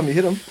shield every time you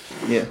hit them.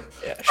 Yeah.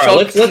 Shock,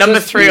 let's number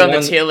 3 on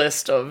the tier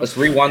list of. Let's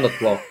rewind the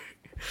clock.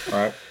 All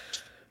right.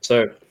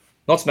 So,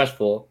 not Smash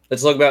 4.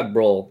 Let's talk about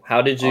Brawl.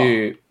 How did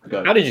you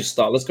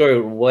start? Let's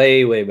go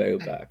way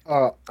back.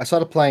 I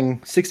started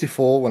playing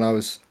 64 when I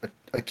was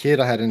a kid.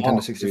 I had a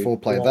Nintendo 64.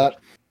 Played that.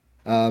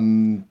 I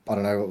don't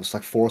know. It was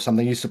like 4 or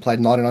something. Used to play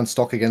 99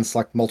 stock against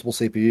like multiple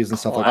CPUs and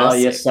stuff like that. Oh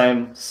yeah,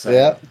 same.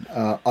 Yeah.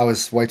 I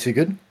was way too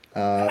good.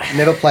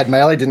 Never played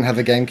Melee. Didn't have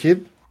a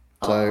GameCube,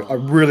 so I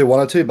really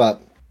wanted to,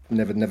 but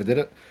never did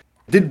it.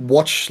 Did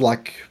watch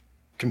like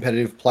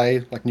competitive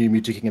play, like New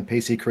Music King and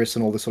PC Chris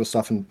and all this sort of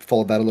stuff, and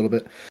followed that a little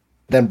bit.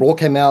 Then Brawl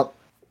came out,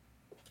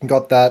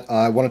 got that.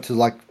 I wanted to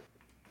like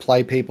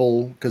play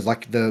people because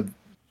like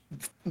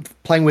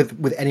playing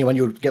with anyone,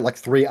 you would get like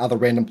 3 other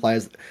random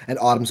players and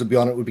items would be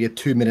on it. Would be a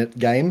 2-minute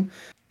game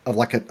of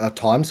like a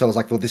time. So I was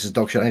like, well, this is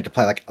dog shit. I need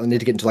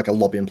to get into like a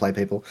lobby and play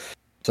people.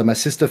 So my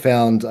sister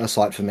found a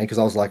site for me because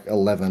I was like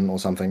 11 or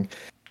something.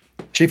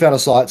 She found a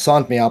site,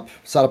 signed me up,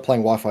 started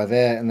playing Wi-Fi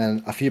there, and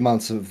then a few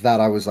months of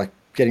that, I was like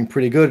getting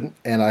pretty good,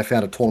 and I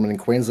found a tournament in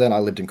Queensland. I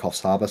lived in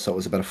Coffs Harbour, so it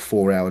was about a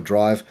 4-hour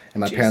drive,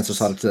 and my parents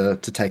decided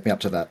to take me up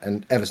to that.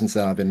 And ever since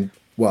then, I've been,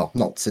 well,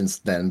 not since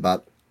then,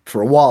 but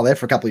for a while there,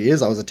 for a couple of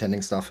years, I was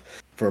attending stuff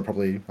for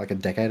probably like a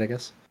decade, I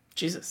guess.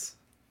 Jesus.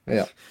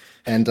 Yeah.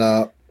 And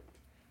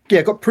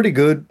got pretty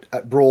good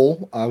at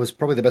Brawl. I was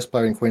probably the best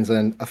player in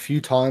Queensland a few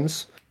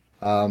times.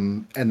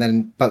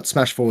 But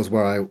Smash 4 was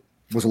where I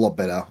was a lot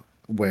better,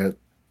 where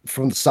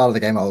from the start of the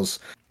game,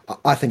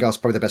 I think I was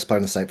probably the best player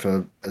in the state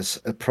for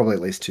probably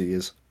at least 2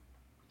 years.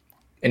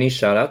 Any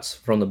shout-outs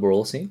from the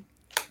Brawl scene?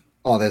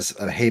 Oh, there's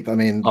a heap. I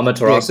mean...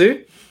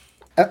 Amaterasu?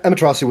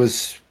 Amaterasu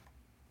was,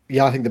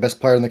 I think the best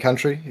player in the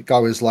country. The guy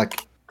was like...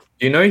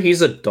 Do you know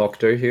he's a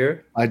doctor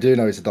here? I do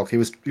know he's a doctor. He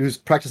was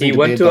practicing to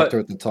be a doctor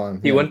at the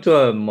time. He went to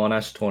a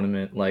Monash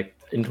tournament like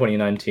in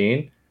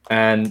 2019,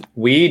 and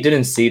we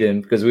didn't seed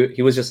him because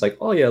he was just like,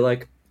 oh yeah,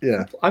 like...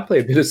 Yeah, I play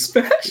a bit of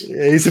Smash.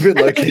 Yeah, he's a bit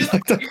like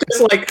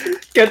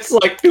that. Gets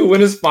like 2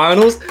 winners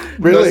finals.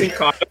 Really?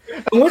 And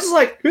we're just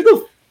like, who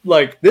the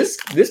this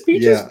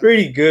Peach is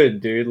pretty good,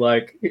 dude.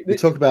 Like, you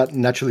talk about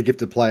naturally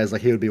gifted players,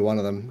 like he would be one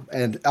of them.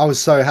 And I was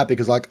so happy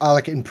because like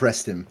I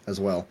impressed him as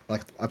well.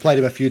 Like I played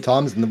him a few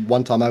times, and the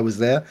one time I was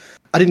there,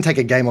 I didn't take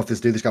a game off this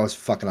dude. This guy was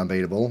fucking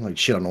unbeatable. Like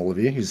shit on all of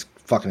you. He's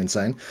fucking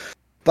insane.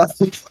 But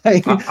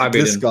playing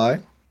this guy,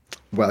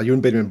 well, you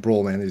wouldn't beat him in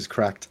Brawl, man. He's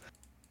cracked.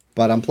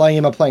 But I'm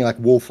playing like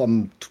Wolf.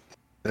 I'm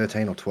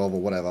 13 or 12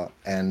 or whatever,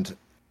 and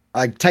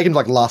I take him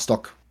like last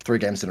stock 3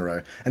 games in a row.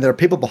 And there are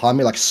people behind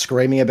me like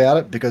screaming about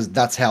it because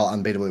that's how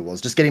unbeatable he was.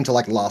 Just getting to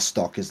like last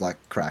stock is like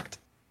cracked.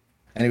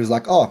 And he was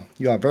like, "Oh,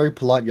 you are a very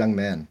polite young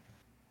man.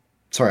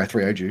 Sorry, I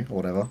 3-0'd you or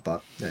whatever,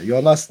 but yeah, you're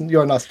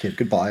a nice kid.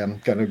 Goodbye. I'm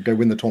gonna go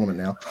win the tournament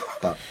now."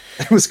 But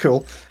it was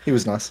cool. He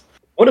was nice.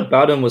 What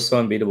about him was so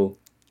unbeatable?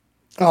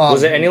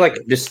 Was there any like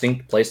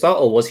distinct playstyle,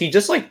 or was he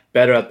just like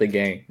better at the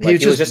game? Like,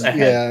 he was just ahead.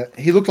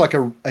 Yeah, he looked like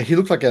a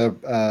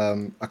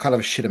kind of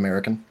a shit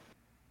American.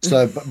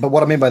 So, but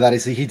what I mean by that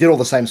is he did all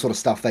the same sort of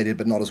stuff they did,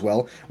 but not as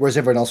well. Whereas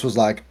everyone else was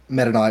like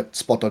Meta Knight,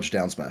 spot dodge,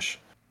 down smash,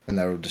 and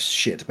they were just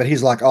shit. But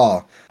he's like,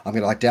 oh, I'm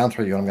gonna like down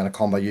throw you, and I'm gonna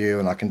combo you,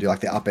 and I can do like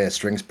the up air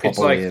strings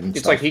properly.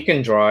 It's like he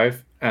can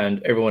drive,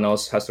 and everyone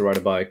else has to ride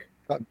a bike.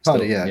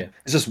 Yeah.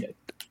 It's just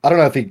I don't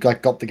know if he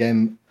like got the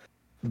game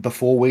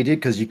before we did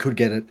because you could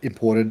get it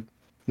imported.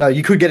 No,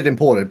 you could get it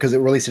imported because it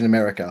released in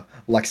America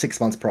like 6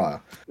 months prior.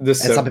 The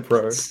And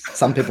Pro.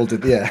 some people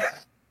did, yeah.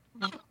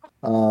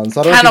 So I don't know if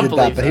Cannot he did that,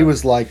 believe but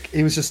that.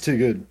 he was just too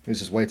good. He was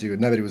just way too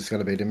good. Nobody was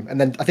going to beat him. And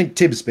then I think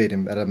Tibbs beat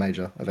him at a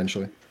major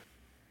eventually,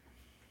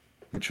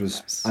 which was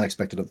Nice.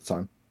 unexpected at the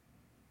time.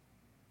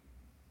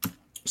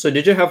 So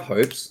did you have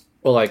hopes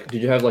or like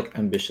did you have like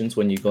ambitions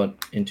when you got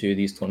into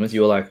these tournaments?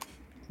 You were like,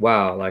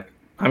 wow, like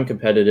I'm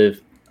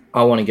competitive.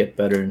 I want to get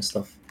better and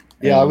stuff.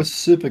 Yeah, I And- was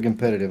super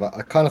competitive.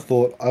 I kind of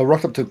thought I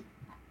rocked up to,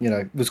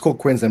 it was called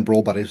Queensland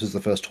Brawl Buddies. This was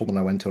the first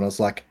tournament I went to, and I was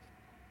like,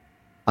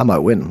 I might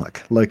win.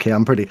 Like low key,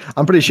 I'm pretty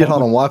shit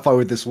hot on Wi-Fi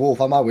with this wolf.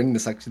 I might win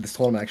this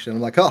tournament actually. And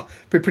I'm like, oh,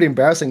 pretty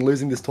embarrassing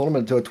losing this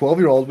tournament to a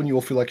 12-year-old when you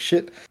all feel like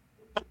shit.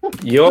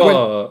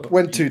 You're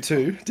Went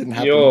 2-2, didn't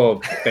happen. you're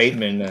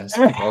Bateman-ness.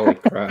 Holy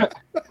crap.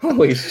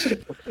 Holy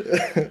shit.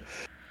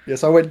 Yeah,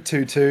 so I went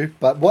 2-2.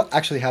 But what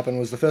actually happened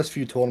was the first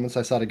few tournaments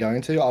I started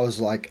going to, I was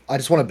like, I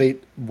just want to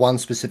beat one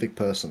specific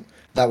person.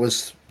 That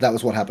was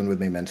what happened with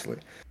me mentally.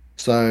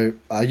 So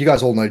you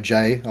guys all know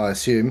Jay, I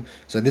assume.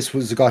 So this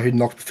was the guy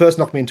who first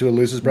knocked me into a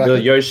losers bracket.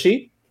 The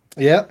Yoshi?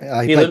 Yeah,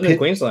 He played lived in Pit.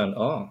 Queensland.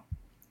 Oh.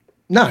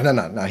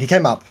 No. He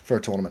came up for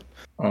a tournament.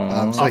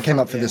 So he came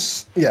up for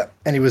this,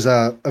 and he was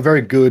a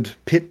very good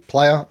pit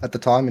player at the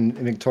time in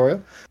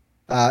Victoria,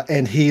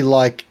 and he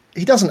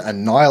doesn't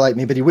annihilate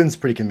me, but he wins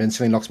pretty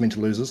convincingly, knocks me into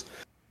losers,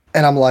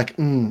 and I'm like,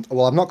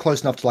 well, I'm not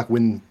close enough to like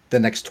win the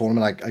next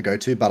tournament I go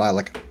to, but I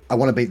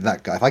want to beat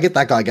that guy. If I get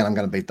that guy again, I'm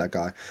going to beat that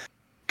guy.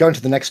 Going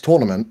to the next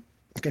tournament,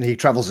 and he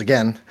travels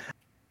again.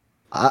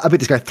 I beat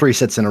this guy 3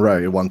 sets in a row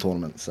in one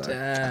tournament. So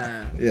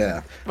Damn.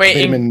 yeah. Wait,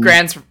 Beat him in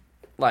Grand's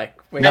wait.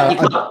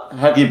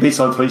 Have you beat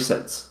someone 3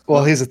 sets?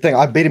 Well, here's the thing.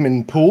 I beat him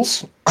in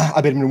pools,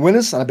 I beat him in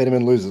winners, and I beat him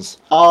in losers.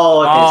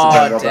 Oh, okay. Oh, so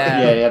round robin.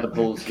 damn. Yeah, the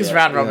Bulls. Because Yeah.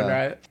 round robin, Yeah.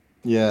 right?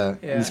 Yeah.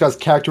 Yeah. And this guy's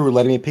character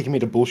roulette me, picking me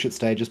to bullshit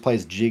stages,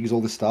 plays jigs, all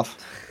this stuff.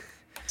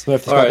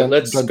 Smurf, All right,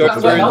 let's go How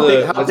through big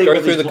the How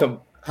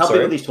big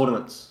sorry? are these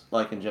tournaments,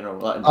 like in general?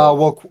 Like,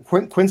 Well,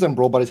 Queensland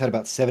Brawl Buddies had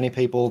about 70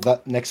 people.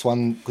 That next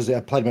one, because I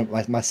played him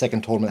at my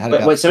second tournament, had Wait,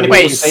 about wait, 70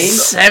 Wait, people seen?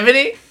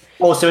 70?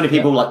 Or 70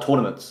 people like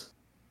tournaments?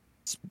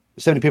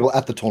 70 people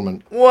at the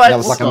tournament. What? That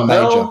was like a What the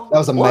major. hell? That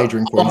was a What? major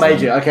in Oh, Queensland.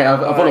 major. Okay, I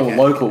thought it was okay.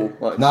 local.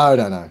 Like,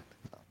 No.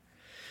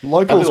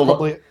 Local was people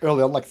probably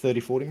early on, like 30,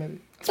 40 maybe.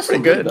 That's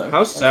pretty good. though.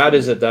 How sad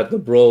is it that the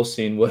brawl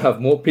scene will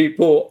have more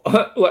people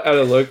at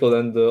a local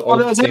than the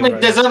Well, old scene right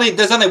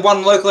there's only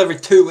one local every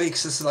 2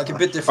 weeks. It's like a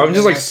bit different. I'm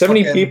just like isn't it?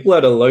 70 Fucking- people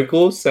at a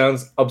local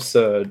sounds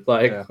absurd.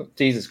 Like Yeah.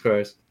 Jesus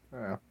Christ.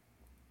 Yeah.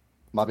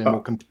 Might be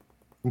more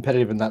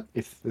competitive in that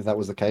if that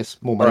was the case.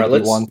 More money All right,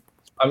 to be won.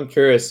 I'm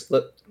curious.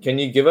 Can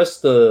you give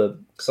us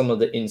some of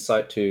the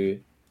insight to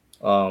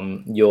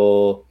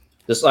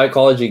the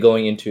psychology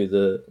going into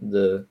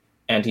the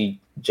anti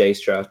J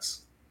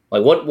strats?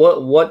 Like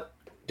what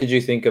did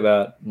you think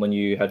about when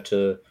you had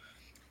to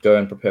go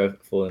and prepare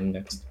for them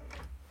next?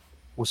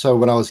 Well, so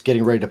when I was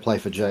getting ready to play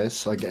for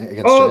Jace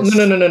against Oh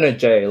Jace. no,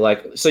 Jay.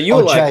 Like so you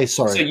were like Jay,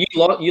 sorry. so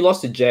you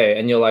lost to Jay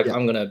and you're like Yeah.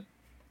 I'm gonna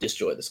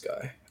destroy this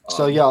guy.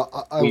 So yeah,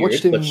 I Weird,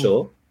 watched him. but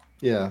sure.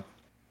 Yeah.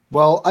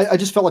 Well, I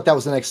just felt like that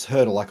was the next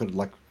hurdle I could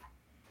like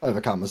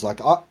overcome. It was like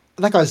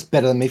that guy's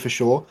better than me for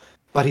sure,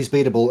 but he's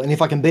beatable. And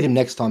if I can beat him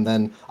next time,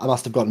 then I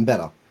must have gotten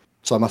better.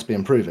 So I must be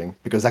improving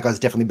because that guy's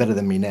definitely better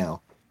than me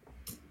now.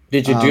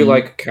 Did you do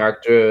like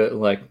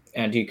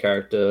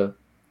anti-character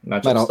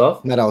matchup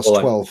stuff? Mate, I was Or,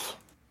 like- 12.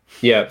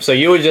 Yeah. So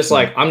you were just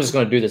like I'm just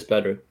gonna do this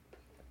better.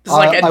 It's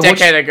like a I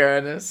decade ago,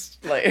 and it's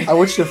like I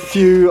watched a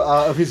few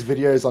of his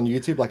videos on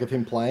YouTube, like of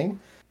him playing.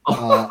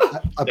 I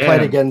played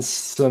Damn.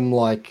 against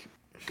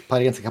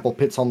a couple of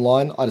pits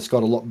online. I just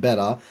got a lot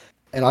better,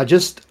 and I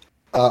just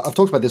I've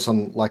talked about this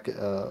on like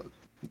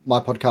my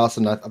podcast,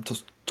 and I've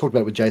just talked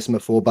about it with Jason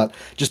before. But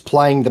just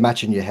playing the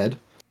match in your head,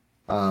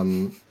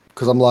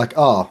 because I'm like,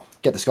 oh,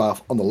 get this guy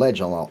off on the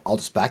ledge. I'll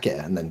just back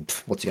air, and then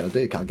what's he gonna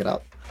do? Can't get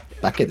up.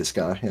 Back air this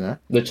guy, you know.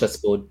 The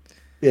chessboard.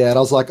 Yeah, and I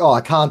was like, oh,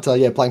 I can't.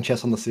 Playing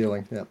chess on the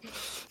ceiling. Yeah,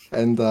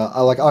 and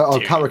I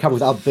can't recover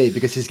with upbeat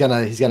because he's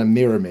gonna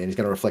mirror me and he's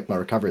gonna reflect my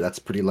recovery. That's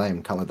pretty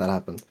lame. Can't let that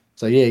happen.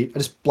 So yeah, I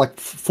just like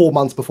 4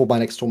 months before my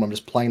next tournament, I'm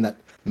just playing that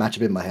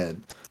matchup in my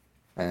head,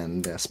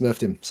 and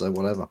smurfed him. So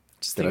whatever.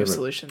 just Get think of over it.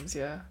 solutions.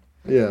 Yeah.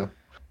 Yeah.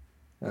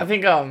 I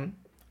think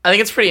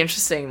it's pretty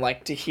interesting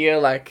like to hear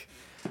like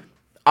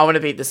I want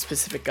to beat this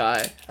specific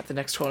guy at the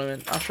next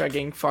tournament after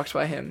getting fucked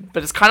by him.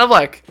 But it's kind of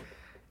like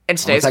in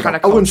today's kind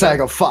of I wouldn't say I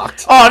got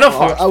fucked. Oh, not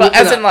fucked, I but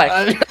as in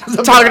wouldn't-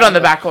 like target on the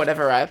back or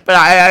whatever, right? But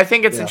I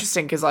think it's Yeah.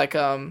 interesting because like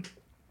I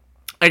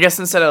guess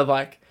instead of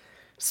like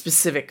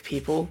specific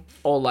people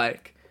or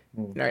like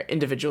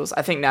individuals,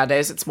 I think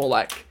nowadays it's more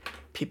like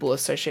people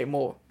associate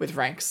more with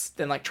ranks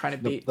than like trying to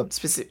beat the-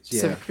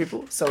 specific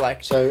people. So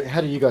like So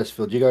how do you guys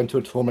feel? Do you go into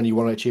a tournament you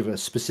want to achieve a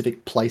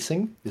specific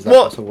placing? Is that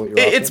well, sort of what you're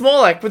it's after? more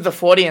like with the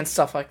 40 and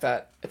stuff like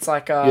that. It's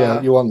like you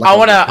want, like, I a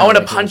want to power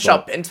ranking punch as well.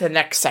 up into the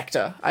next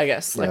sector, I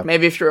guess. Like Yeah.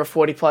 maybe if you're a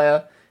 40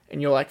 player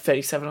and you're like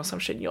 37 or some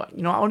shit, and you're like,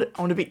 I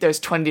want to beat those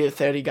 20 to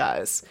 30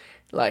 guys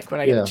like when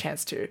I get Yeah. a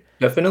chance to.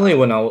 Definitely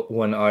when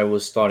I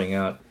was starting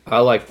out, I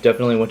like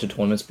definitely went to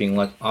tournaments being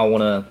like, I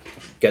want to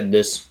get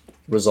this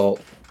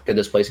result, get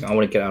this placing. I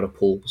want to get out of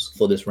pools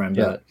for this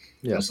Rambat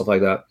Yeah. and stuff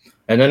like that.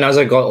 And then as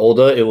I got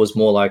older, it was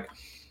more like,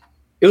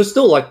 it was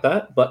still like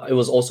that, but it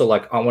was also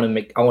like I want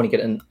to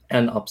get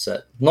an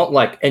upset, not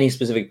like any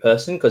specific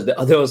person, because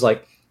there was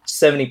like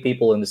 70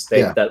 people in the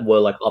state that were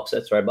like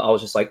upsets, right? But I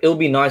was just like, it would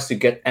be nice to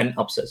get an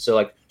upset, so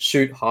like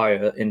shoot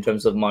higher in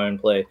terms of my own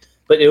play.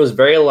 But it was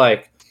very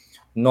like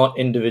not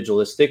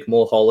individualistic,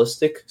 more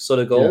holistic sort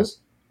of goals.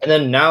 And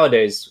then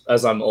nowadays,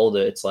 as I'm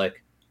older, it's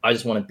like I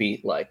just want to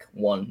beat like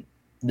one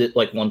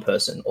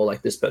person or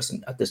like this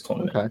person at this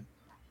tournament. Okay.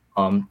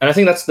 And I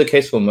think that's the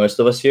case for most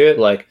of us here.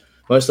 Like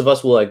most of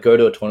us will like go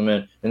to a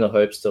tournament in the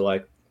hopes to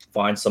like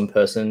find some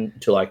person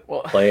to like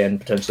play and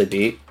potentially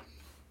beat.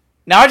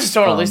 Now I just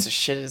don't want to lose to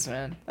shitters,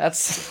 man.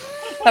 That's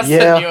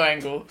the new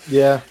angle.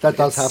 Yeah, that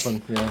does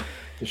happen. Yeah,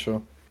 for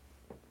sure.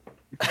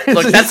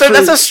 Look, that's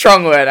a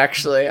strong word,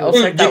 actually. I'll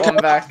take that one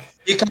back.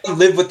 You can't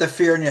live with the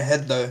fear in your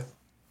head, though.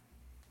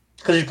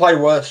 Because you play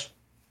worse.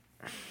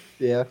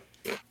 Yeah.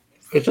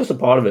 It's just a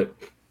part of it.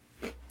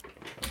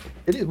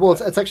 It is, well,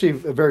 it's actually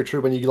very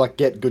true. When you like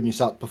get good and you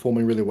start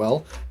performing really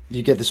well,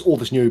 you get all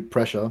this new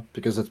pressure,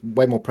 because it's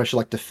way more pressure,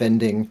 like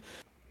defending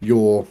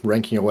your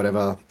ranking or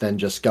whatever, than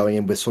just going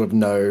in with sort of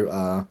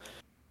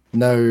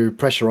no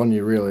pressure on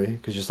you, really,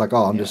 because you're just like,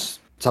 oh, I'm just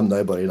some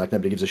nobody, like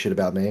nobody gives a shit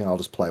about me. I'll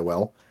just play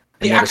well.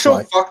 And The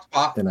actual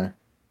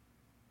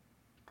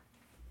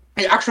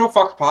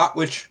fucked part,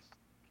 which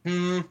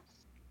I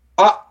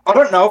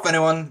don't know if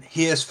anyone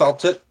here has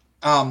felt it.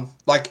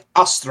 Like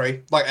us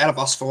three, like out of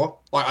us four,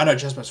 like I know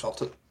Jezmo's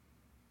felt it,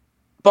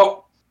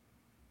 but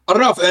I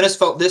don't know if Ernest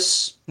felt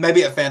this,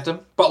 maybe at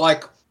Phantom, but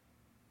like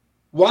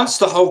once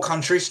the whole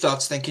country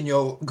starts thinking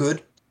you're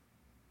good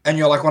and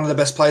you're like one of the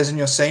best players in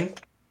your scene,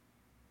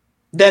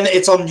 then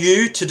it's on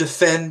you to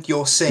defend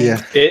your scene.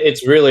 Yeah.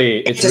 It's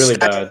really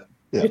bad.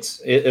 Yeah.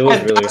 It was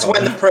really that's hard.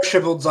 when the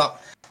pressure builds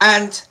up.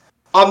 And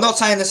I'm not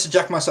saying this to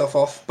jack myself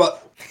off,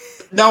 but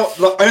no,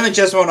 look, only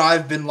Jezmo and I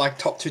have been like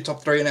top 2,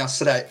 top 3 in our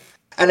state.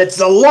 And it's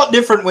a lot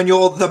different when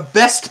you're the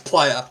best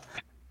player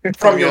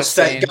from your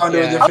state going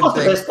to a I different was the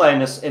thing. best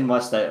player in my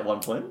state at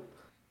one point.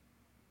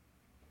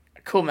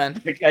 Cool,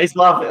 man. Okay, he's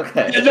laughing.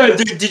 Okay. No,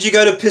 did you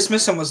go to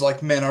Pissmas and was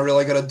like, man, I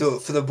really got to do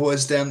it for the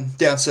boys down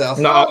south?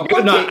 No,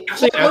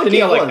 actually,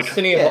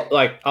 Anthony, Yeah.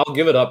 like I'll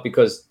give it up,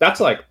 because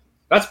that's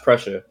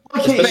pressure,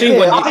 Okay, especially yeah,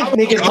 when I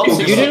think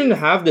you didn't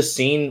have the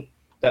scene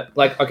that,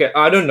 like, okay,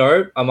 I don't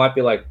know, I might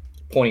be like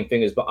pointing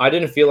fingers, but I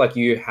didn't feel like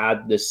you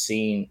had the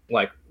scene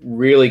like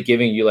really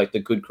giving you like the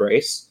good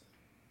grace,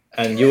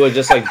 and you were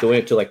just like doing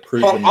it to like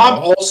prove them I'm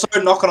wrong. also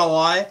not going to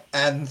lie,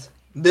 and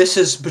this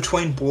is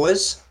between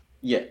boys.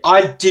 Yeah.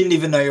 I didn't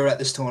even know you were at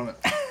this tournament.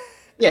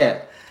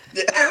 Yeah.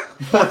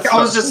 Like, I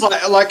was just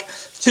like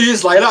 2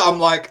 years later, I'm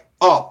like,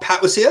 oh,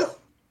 Pat was here?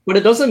 But it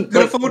doesn't.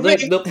 Good Like, for me.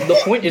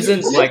 the point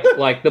isn't like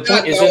the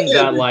point isn't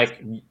that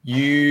like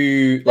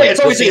you. Like, Yeah, it's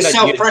obviously the thing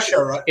that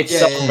self-pressure, right? It's Yeah,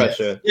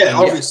 self-pressure. Yeah, And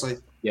obviously.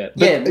 Yeah.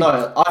 Yeah,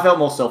 no, I felt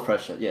more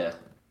self-pressure, yeah.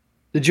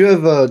 Did you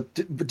ever?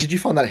 Did you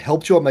find that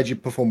helped you or made you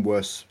perform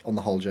worse on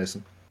the whole,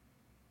 Jason?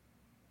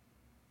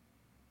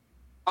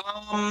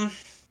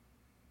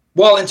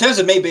 Well, in terms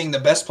of me being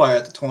the best player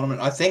at the tournament,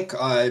 I think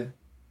I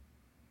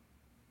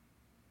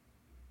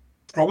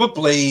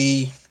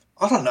probably,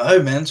 I don't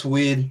know, man, it's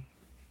weird.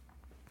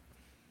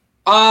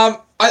 I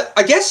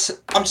guess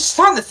I'm just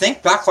starting to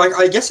think back. Like,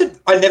 I guess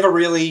I never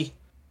really.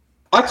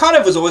 I kind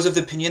of was always of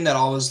the opinion that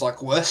I was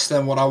like worse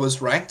than what I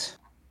was ranked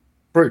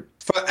True.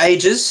 for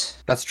ages.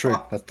 That's true.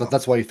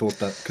 That's why you thought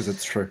that, because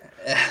it's true.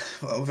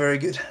 Well, very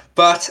good.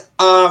 But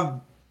I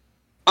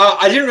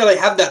didn't really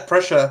have that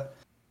pressure.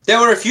 There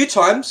were a few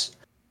times.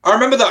 I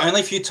remember the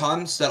only few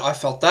times that I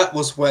felt that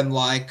was when,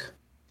 like,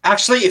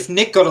 actually, if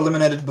Nick got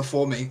eliminated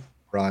before me,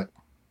 Right.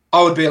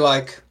 I would be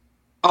like,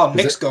 oh,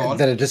 Nick's gone.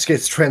 Then it just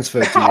gets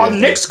transferred to you. Oh,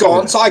 Nick's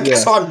gone, so I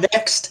guess I'm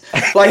next.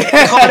 Like,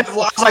 kind of, I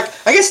was like,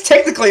 I guess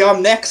technically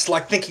I'm next.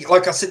 Like, thinking,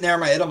 like, I sit there in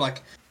my head, I'm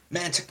like,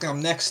 man, technically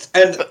I'm next.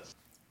 And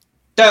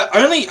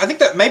I think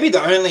that maybe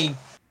the only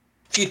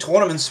few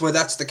tournaments where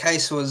that's the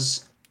case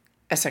was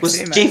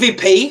SXC, man.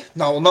 GVP.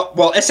 No, not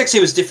well.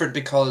 SXC was different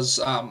because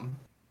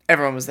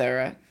Everyone was there,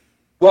 right?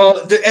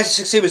 well, the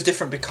SXC was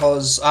different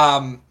because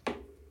I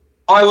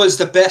was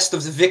the best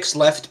of the Vics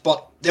left,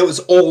 but it was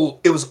all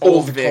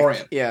Vic,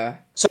 Victorian. Yeah.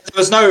 So there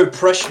was no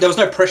pressure. There was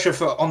no pressure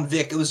on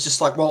Vic. It was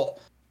just like, well,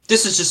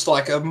 this is just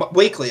like a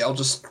weekly. I'll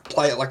just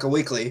play it like a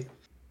weekly.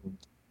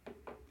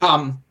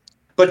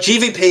 But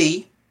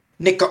GVP,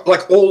 Nick got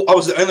like I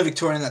was the only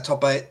Victorian in that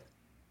top 8,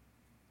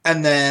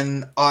 and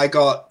then I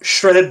got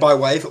shredded by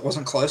Wave. It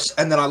wasn't close,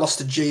 and then I lost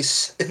to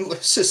Geese in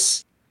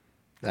Lucis.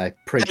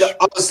 Preach. And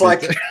I was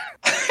like,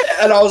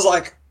 and I was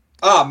like,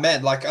 oh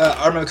man, like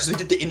I remember because we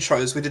did the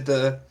intros. We did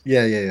the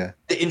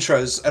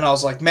intros, and I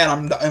was like, man,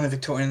 I'm the only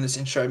Victorian in this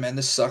intro, man.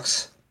 This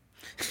sucks.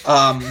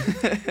 And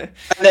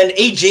then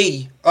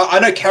EG, I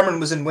know Cameron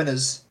was in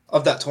winners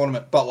of that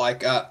tournament, but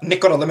like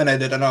Nick got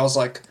eliminated, and I was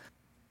like,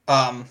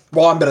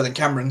 well, I'm better than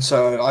Cameron,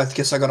 so I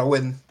guess I got to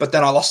win. But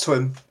then I lost to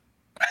him.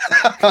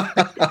 And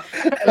I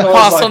was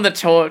Pass like, on the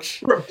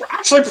torch.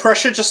 actually,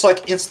 pressure just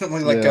like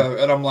instantly let go,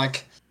 and I'm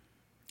like,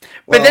 But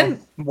well, then-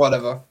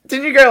 whatever.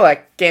 Didn't you go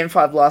like game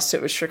 5 last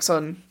hit with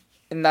Strixon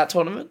in that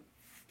tournament?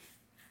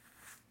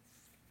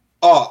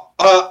 Oh,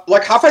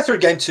 like halfway through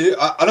game 2,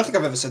 I don't think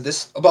I've ever said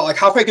this, but like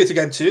halfway through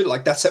game 2,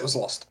 like that set was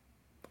lost.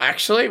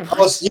 Actually,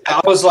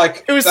 I was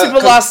like, it was super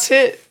last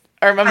hit.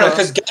 I remember.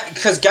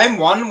 Because game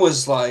 1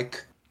 was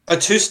like a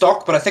 2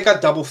 stock, but I think I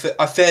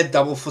fared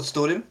double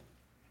footstooled him,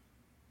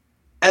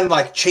 and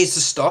like cheesed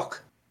the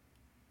stock,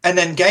 and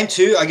then game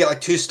 2 I get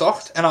like 2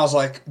 stocked, and I was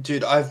like,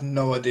 dude, I have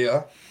no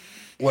idea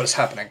what is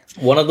happening.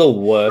 One of the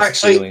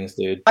worst feelings,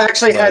 dude. I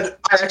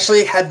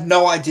actually had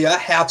no idea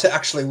how to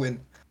actually win.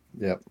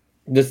 Yep.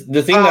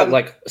 The thing that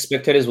like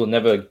spectators will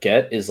never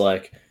get is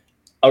like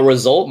a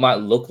result might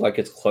look like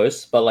it's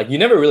close, but like you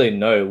never really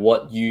know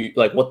what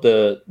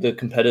the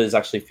competitor is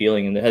actually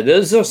feeling in their head.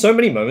 There's so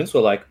many moments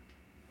where like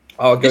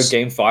I'll go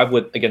game 5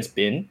 against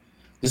Bin.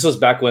 This was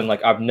back when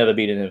like I've never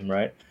beaten him,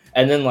 right?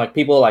 And then like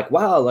people are like,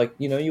 wow, like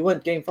you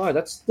went game 5.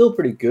 That's still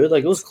pretty good.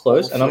 Like it was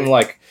close, and I'm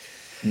like,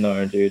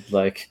 no, dude,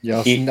 like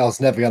Yeah, I was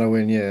never gonna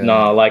win. Yeah.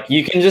 No, like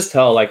you can just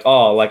tell, like,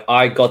 oh, like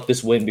I got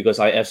this win because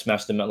I F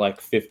smashed him at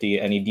like 50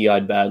 and he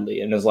DI'd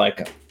badly, and it's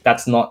like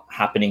that's not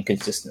happening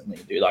consistently,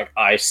 dude. Like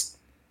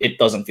it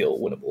doesn't feel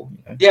winnable. You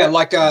know? Yeah,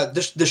 like the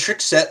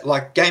Shrek set,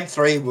 like game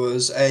 3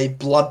 was a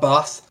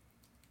bloodbath,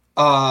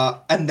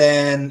 and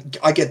then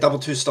I get double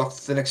 2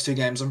 stocked the next 2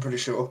 games. I'm pretty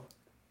sure.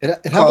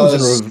 It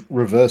happens in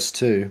reverse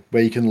too,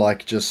 where you can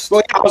like just.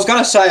 Well, yeah, I was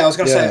gonna say.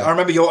 I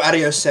remember your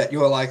Adios set. You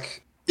were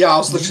like, yeah, I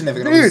was literally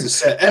never gonna lose this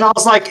set, and I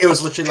was like, it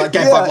was literally like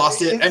game 5 last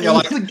year, and you're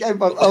like, game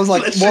 5. I was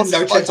like,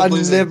 no chance of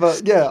losing.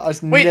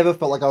 never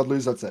felt like I would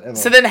lose that set ever.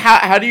 So then,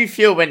 how do you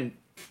feel when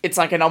it's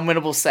like an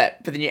unwinnable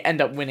set, but then you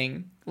end up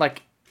winning?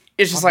 Like,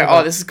 it's just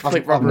this is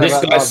complete robbery.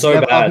 This guy's so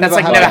bad. That's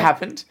like never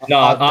happened. No,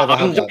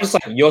 I'm just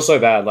like, you're so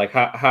bad. Like,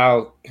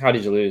 how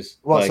did you lose?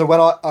 Right, like, so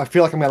when I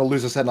feel like I'm going to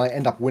lose a set and I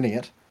end up winning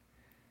it,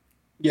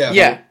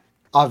 Yeah.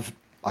 I can't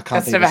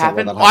That's think never of a set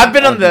where happened. that I've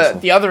been on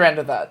happened. the other end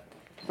of that.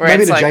 Where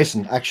Maybe it's to like,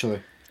 Jason, actually.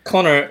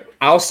 Connor,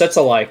 our sets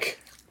are like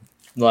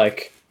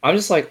I'm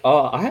just like,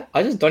 oh,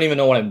 I just don't even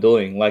know what I'm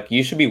doing. Like,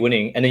 you should be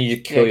winning, and then you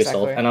just kill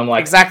yourself, and I'm like,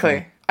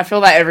 exactly. I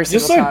feel that every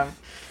single time.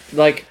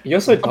 Like,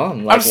 you're so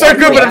dumb. Like, I'm so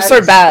good, but I'm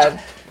so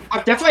bad.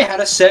 I've definitely had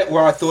a set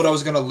where I thought I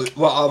was gonna lose.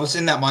 Well, I was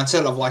in that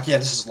mindset of like, yeah,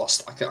 this is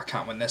lost. I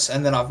can't win this,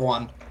 and then I've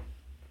won.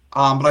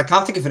 But I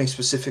can't think of any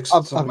specifics.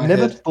 I've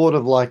never thought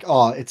of like,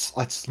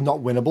 it's not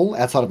winnable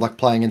outside of like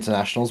playing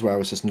internationals where I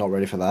was just not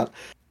ready for that.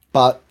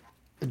 But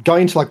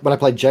going to like when I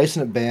played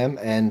Jason at BAM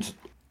and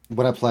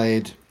when I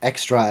played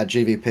Extra at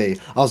GVP,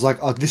 I was like,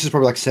 this is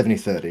probably like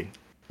 70-30.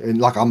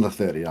 Like I'm the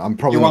 30. I'm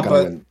probably not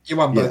going to win. You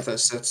won both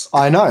those sets.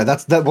 I know.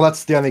 That's the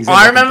only example.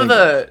 I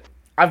remember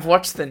I've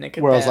watched the Nick.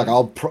 Where I was like,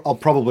 I'll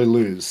probably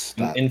lose.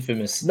 That.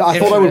 Infamous. No, I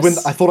thought I would win.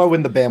 I thought I would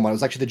win the BAM one. It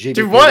was actually the GVP.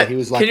 Dude, what? He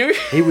was like,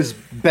 he was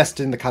best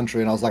in the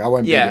country, and I was like, I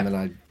won't beat him.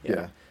 And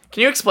yeah.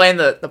 Can you explain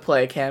the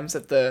player cams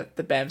at the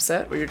BAM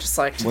set where you're just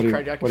like, what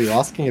are you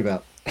asking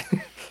about?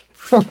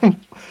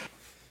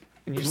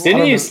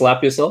 Didn't you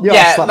slap yourself? Yeah,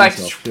 I slapped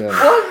myself.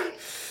 Yeah.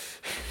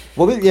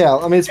 Well, yeah.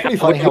 I mean, it's pretty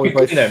funny how we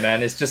both. No,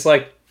 man. It's just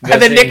like.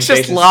 And then Nick's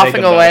just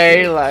laughing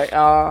away, like,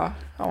 I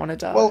want to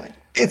die. Well,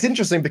 it's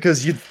interesting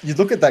because you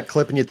look at that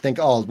clip and you'd think,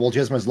 oh, well,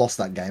 Jezmo's lost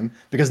that game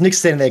because Nick's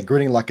standing there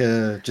grinning like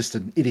just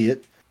an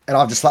idiot, and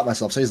I've just slapped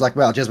myself. So he's like,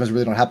 wow, Jezmo's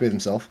really not happy with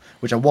himself,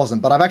 which I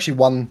wasn't. But I've actually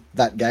won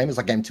that game. It's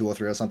like game 2 or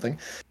 3 or something,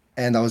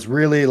 and I was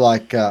really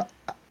like.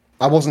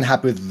 I wasn't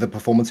happy with the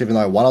performance, even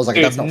though I won. I was like,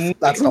 Dude,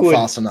 that's not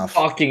fast enough.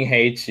 Fucking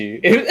hate you.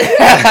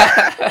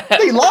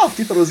 He laughed.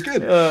 He thought it was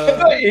good.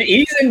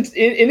 He's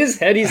in his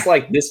head. He's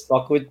like, this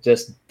fuckwit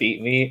just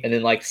beat me, and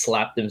then like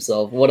slapped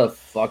himself. What a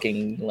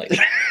fucking like.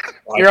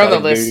 You're on the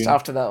list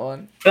after that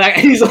one. Like,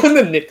 he's on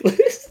the Nick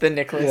list. The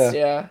Nick list,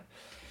 yeah.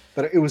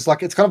 But it was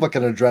like it's kind of like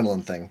an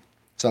adrenaline thing.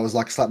 So I was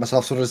like, slap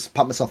myself, sort of just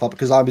pump myself up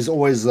because I was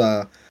always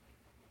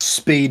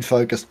speed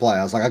focused player.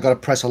 I was like, I got to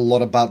press a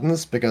lot of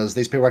buttons because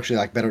these people are actually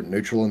like better at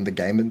neutral in the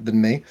game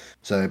than me.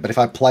 So, but if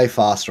I play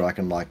faster, I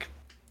can kind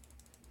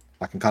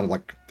of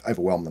like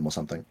overwhelm them or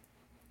something.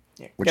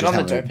 Yeah. Which Get is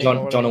on the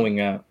doping. John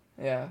wing out.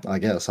 Yeah. I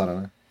guess I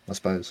don't know. I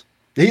suppose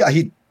he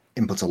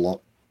inputs a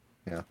lot.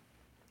 Yeah.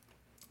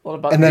 A lot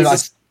of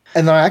buttons.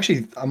 And then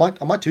I might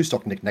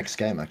 2-stock Nick next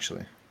game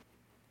actually.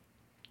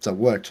 So it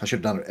worked. I should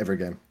have done it every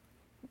game.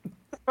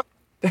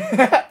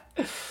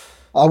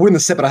 I'll win the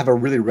set, but I have a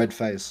really red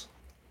face.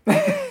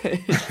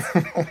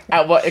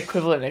 At what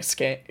equivalent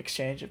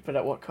exchange, but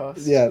at what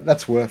cost? Yeah,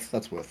 that's worth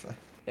that.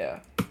 Yeah.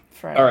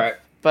 All right,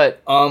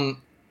 but I'm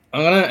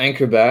gonna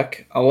anchor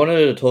back. I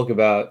wanted to talk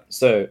about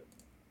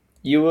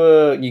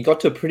you got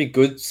to a pretty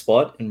good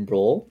spot in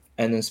Brawl,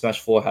 and then Smash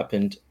 4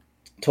 happened.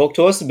 Talk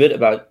to us a bit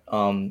about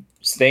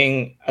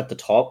staying at the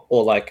top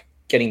or like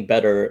getting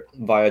better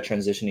via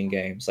transitioning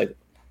games. Like,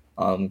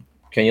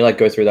 can you like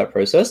go through that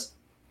process?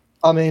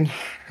 I mean,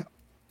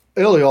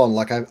 early on,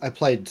 like I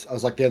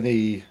was like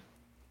the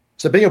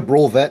So being a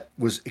Brawl vet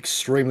was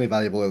extremely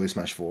valuable early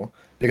Smash 4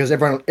 because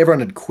everyone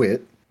had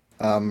quit.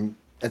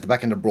 At the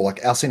back end of Brawl,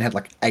 like our scene had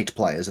like 8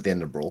 players at the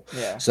end of Brawl.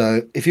 Yeah.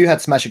 So if you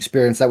had Smash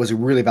experience, that was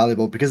really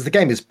valuable because the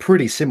game is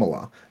pretty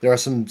similar. There are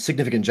some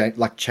significant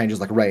changes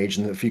like Rage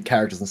and a few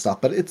characters and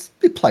stuff, but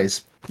it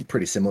plays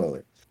pretty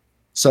similarly.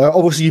 So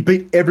obviously you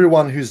beat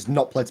everyone who's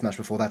not played Smash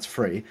before. That's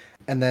free,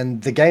 and then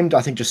the game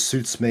I think just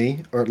suits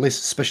me, or at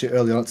least especially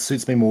early on, it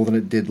suits me more than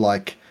it did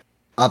like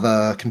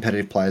other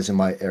competitive players in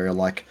my area,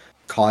 like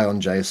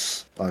Kion,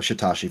 Jace,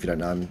 Shitashi, if you don't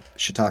know him,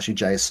 Shitashi,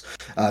 Jace,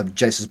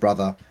 Jace's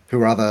brother, who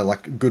are other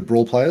like good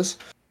Brawl players.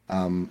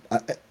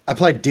 I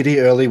played Diddy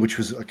early, which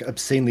was like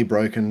obscenely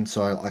broken.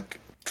 So I, like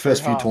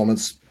first few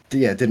tournaments,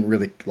 didn't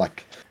really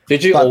like.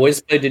 Did you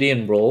always play Diddy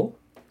in Brawl?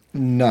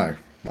 No,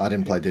 I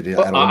didn't play Diddy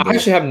Well, at all. I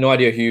actually have no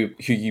idea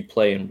who you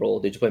play in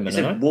Brawl. Did you play Meta Is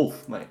Knight? it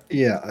Wolf, mate?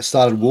 Yeah, I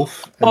started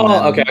Wolf. And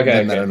Okay.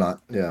 then Meta Knight.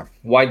 Yeah.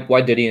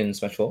 Why Diddy in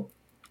Smash 4?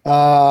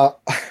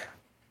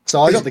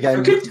 So I got the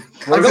game.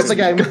 I got the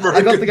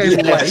game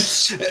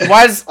late.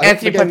 Why does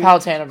Anthony play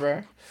Palutena,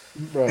 bro?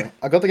 Bro,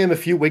 I got the game a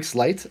few weeks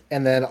late,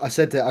 and then I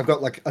said I've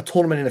got like a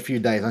tournament in a few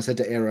days. And I said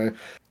to Aero,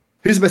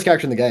 "Who's the best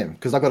character in the game?"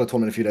 Because I've got a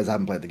tournament in a few days. I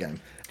haven't played the game.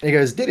 And he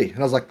goes, "Diddy," and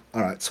I was like,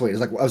 "All right, sweet."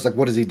 I was like,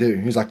 "What does he do?"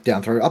 He's like,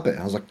 "Down throw, up it."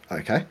 I was like,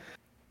 "Okay."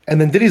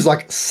 And then Diddy's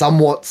like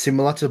somewhat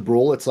similar to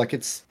Brawl. It's like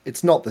it's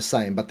not the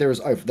same, but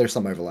there's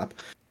some overlap.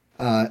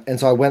 And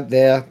so I went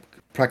there,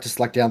 practiced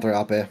like down throw,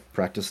 up air,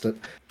 practiced it,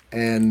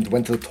 and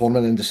went to the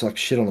tournament and just like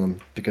shit on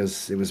them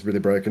because it was really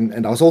broken.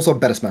 And I was also a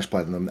better Smash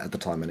player than them at the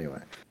time anyway.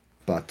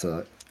 But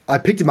I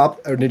picked him up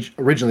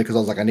originally because I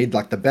was like, I need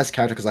like the best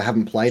character because I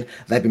haven't played.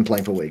 They've been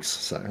playing for weeks,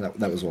 so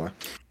that was why.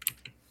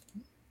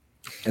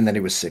 And then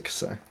he was sick,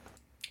 so.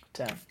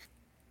 Damn.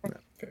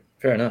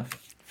 Fair enough.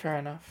 Fair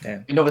enough.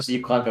 Yeah. And obviously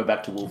you can't go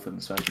back to Wolf in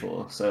Smash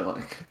 4, so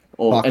like...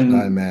 Fuck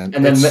no, man.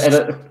 And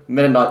then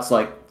Meta Knight's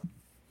like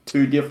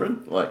too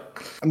different, like...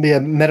 Yeah,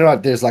 Meta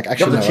Knight, there's like You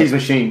actually got the cheese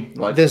machine,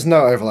 like... there's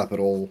no overlap at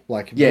all.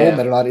 Like, Yeah. Brawl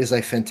Meta Knight is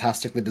a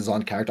fantastically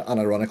designed character,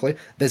 unironically.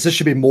 There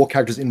should be more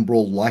characters in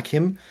Brawl like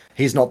him.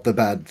 He's not the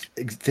bad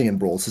thing in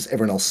Brawl, it's just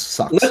everyone else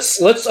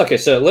sucks.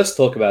 Let's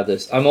talk about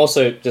this. I'm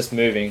also just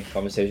moving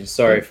conversation.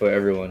 Sorry for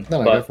everyone.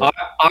 No, but go for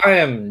it. I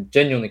am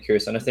genuinely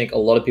curious, and I think a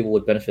lot of people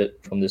would benefit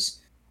from this.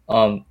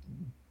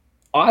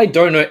 I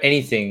don't know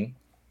anything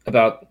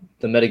about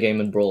the metagame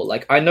in Brawl.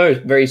 Like, I know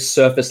very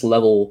surface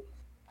level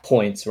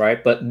points,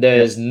 right? But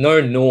there's no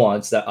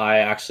nuance that I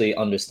actually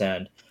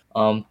understand.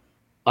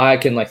 I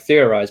can like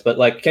theorize, but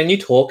like, can you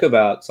talk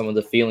about some of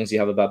the feelings you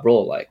have about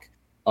Brawl? Like,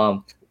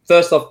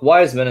 first off,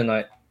 why is Meta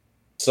Knight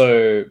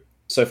so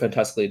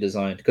fantastically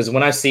designed? Because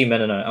when I see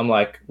Meta Knight, I'm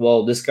like,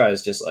 well, this guy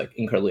is just like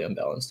incredibly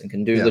unbalanced and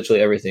can do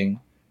literally everything.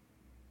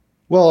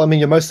 Well, I mean,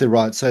 you're mostly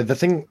right. So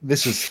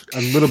this is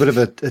a little bit of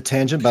a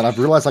tangent, but I've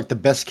realized like the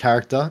best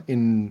character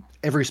in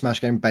every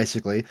Smash game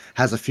basically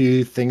has a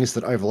few things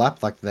that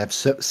overlap. Like they have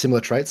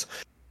similar traits.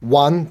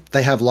 One,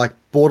 they have like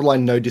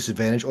borderline no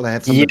disadvantage, or they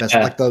have some of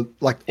the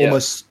best,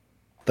 almost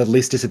the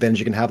least disadvantage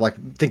you can have. Like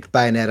think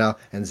Bayonetta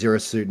and Zero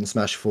Suit in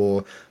Smash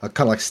 4, kind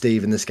of like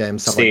Steve in this game,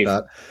 stuff like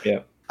that. Yeah.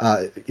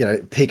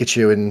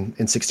 Pikachu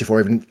in 64,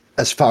 even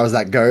as far as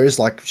that goes,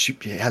 like she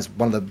has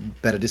one of the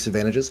better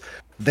disadvantages.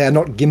 They're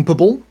not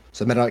gimpable,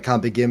 so Meta Knight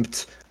can't be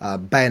gimped.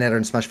 Bayonetta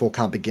in Smash 4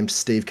 can't be gimped.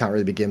 Steve can't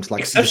really be gimped. Like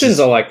exceptions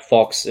are like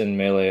Fox in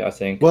Melee, I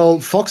think. Well,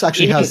 Fox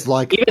actually has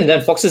like even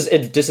then Fox is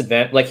at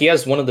disadvantage. Like he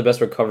has one of the best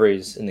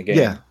recoveries in the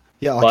game.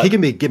 Yeah, like he can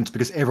be gimped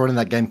because everyone in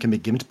that game can be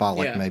gimped by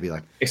like maybe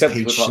like except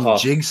Peach and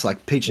Jigs,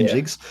 like Peach and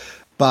Jigs.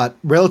 But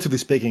relatively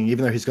speaking,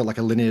 even though he's got like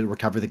a linear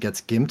recovery that gets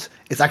gimped,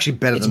 it's actually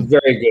better than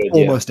very good,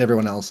 almost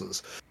everyone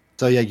else's.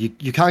 So yeah, you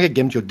can't get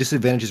gimped. Your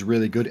disadvantage is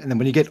really good, and then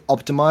when you get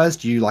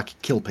optimized, you like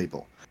kill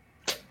people.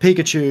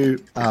 Pikachu,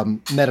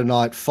 Meta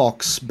Knight,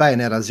 Fox,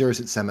 Bayonetta, Zero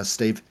Suit Samus,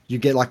 Steve, you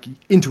get like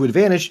into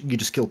advantage, you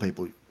just kill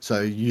people.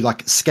 So you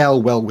like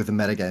scale well with the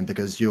metagame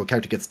because your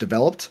character gets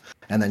developed,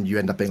 and then you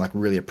end up being like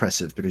really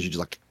oppressive because you just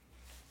like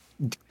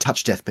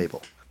touch death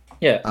people.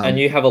 Yeah, and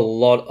you have a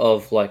lot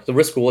of like the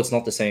risk reward's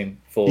not the same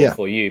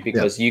for you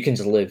because you can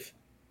just live.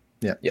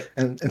 Yeah.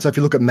 And so if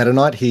you look at Meta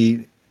Knight,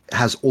 he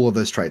has all of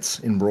those traits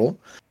in Brawl.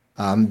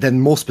 Then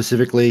more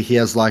specifically, he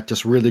has like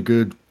just really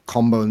good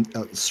combo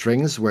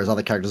strings, whereas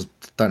other characters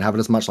don't have it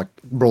as much. Like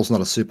Brawl's not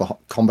a super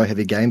combo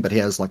heavy game, but he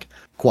has like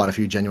quite a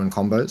few genuine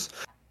combos.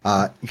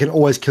 He can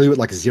always kill you at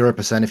like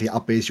 0% if he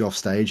up-Bs you off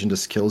stage and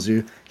just kills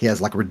you. He has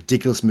like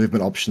ridiculous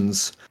movement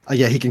options.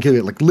 He can kill you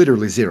at like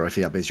literally 0 if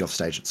he up-Bs you off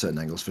stage at certain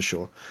angles for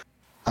sure.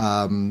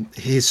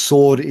 His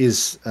sword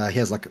is he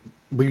has like,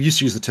 we used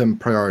to use the term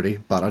priority,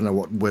 but I don't know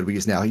what word we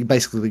use now. He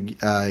basically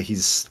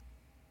he's,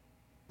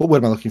 what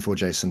word am I looking for,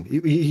 Jason?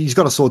 He's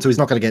got a sword, so he's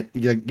not going to get,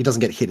 he doesn't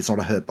get hit. It's not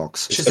a hurt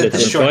box. It's just a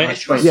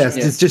disjoint. Yeah,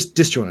 it's just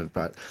disjointed,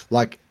 but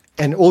like,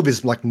 and all of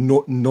his like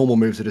normal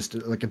moves are just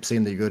like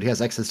obscenely good. He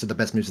has access to the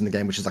best moves in the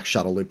game, which is like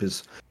Shuttle Loop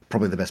is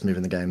probably the best move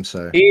in the game.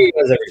 So he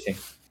does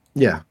everything.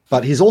 Yeah,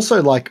 but he's also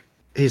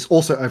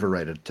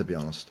overrated, to be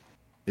honest.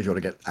 If you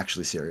want to get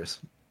actually serious.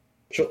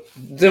 Sure.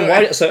 Then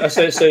why? So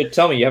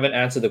tell me, you haven't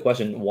answered the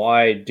question.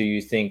 Why do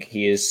you think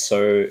he is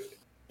so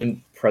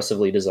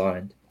impressively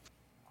designed.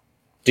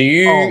 Do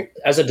you,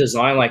 as a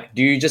design, like,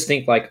 do you just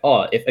think like,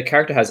 oh, if a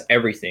character has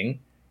everything,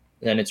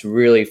 then it's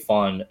really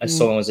fun as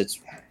long as it's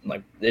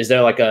like, is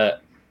there like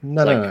a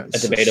No. a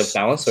debate of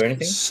balance or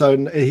anything?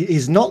 So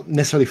he's not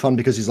necessarily fun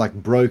because he's like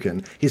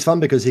broken. He's fun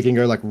because he can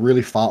go like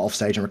really far off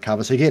stage and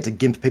recover. So you get to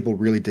gimp people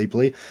really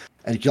deeply,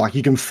 and like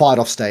you can fight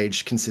off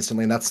stage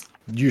consistently, and that's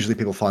usually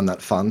people find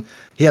that fun.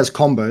 He has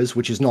combos,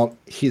 which is not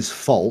his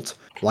fault.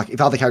 Like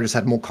if other characters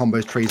had more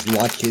combo trees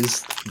like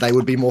his, they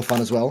would be more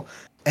fun as well.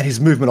 And his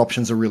movement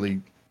options are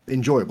really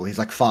enjoyable. He's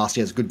like fast.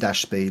 He has good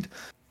dash speed.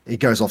 He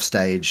goes off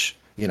stage.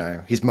 You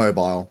know, he's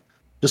mobile,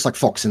 just like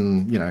Fox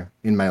in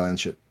in Melee and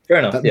shit. Fair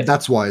enough.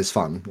 That's why it's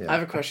fun. Yeah. I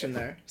have a question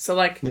though. So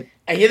like,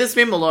 I hear this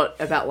meme a lot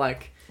about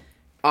like,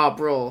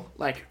 Brawl,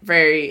 like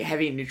very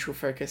heavy neutral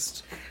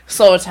focused,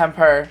 slower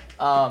tempo,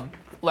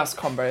 less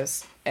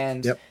combos,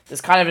 and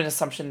there's kind of an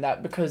assumption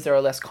that because there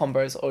are less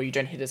combos or you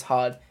don't hit as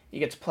hard, you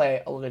get to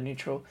play a lot of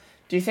neutral.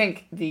 Do you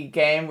think the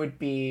game would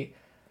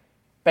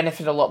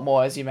benefit a lot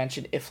more, as you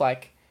mentioned, if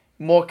like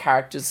more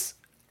characters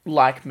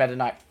like Meta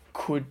Knight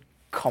could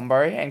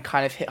combo and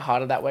kind of hit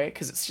harder that way?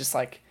 Because it's just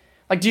like,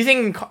 do you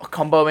think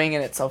comboing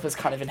in itself is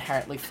kind of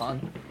inherently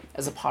fun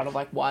as a part of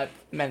like why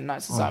Meta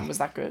Knight's design was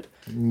that good?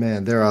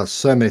 Man, there are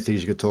so many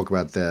things you could talk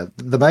about there.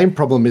 The main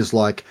problem is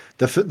like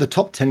the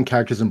top 10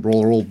 characters in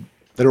Brawl are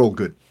all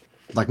good.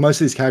 Like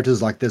most of these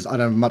characters, like I don't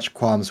have much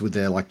qualms with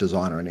their like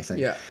design or anything.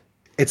 Yeah.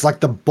 It's like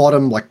the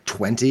bottom like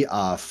 20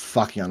 are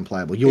fucking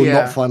unplayable. You will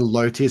not find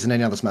low tiers in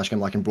any other Smash game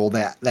like in Brawl.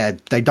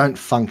 They don't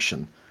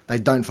function. They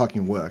don't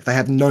fucking work. They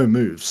have no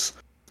moves.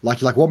 Like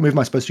what move am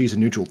I supposed to use in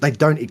neutral? They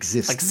don't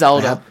exist. Like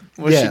Zelda.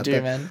 What's she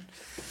do, man?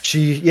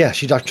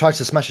 She tries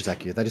to smash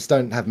attack you. They just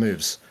don't have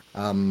moves.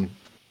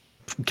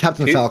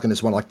 Captain Falcon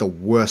is one of like the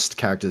worst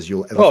characters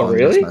you'll ever find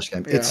in a Smash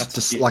game. Yeah. It's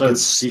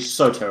just he's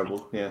so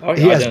terrible. Yeah. Oh,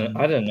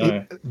 I don't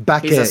know.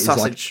 Back air is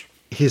like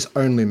his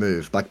only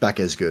move. Like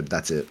back air is good.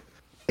 That's it.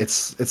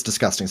 It's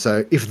disgusting.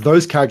 So if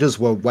those characters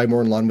were way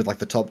more in line with like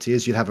the top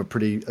tiers, you'd have a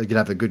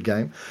good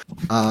game.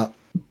 I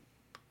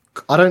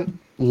don't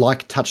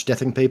like touch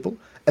deathing people.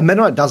 And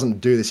Meta Knight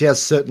doesn't do this. He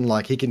has certain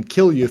like he can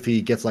kill you if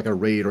he gets like a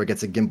read or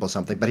gets a gimp or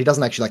something, but he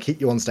doesn't actually like hit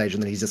you on stage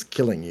and then he's just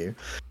killing you.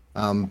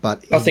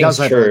 But he does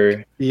have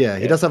true. He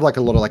does have like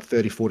a lot of like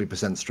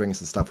 30-40% strings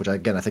and stuff, which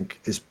again I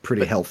think is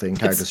pretty healthy, and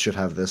characters should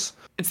have this.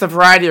 It's the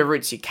variety of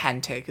routes you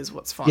can take is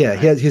what's fun.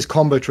 Yeah, right? his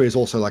combo tree is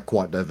also like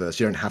quite diverse.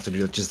 You don't have to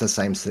do just the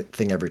same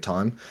thing every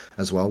time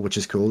as well, which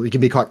is cool. You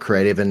can be quite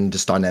creative and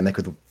just dynamic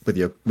with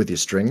your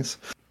strings.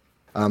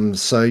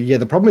 So yeah,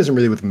 the problem isn't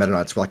really with Meta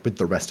Knights, like with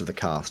the rest of the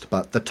cast,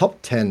 but the top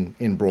 10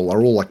 in Brawl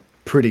are all like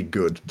pretty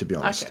good, to be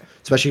honest. Okay.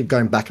 Especially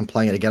going back and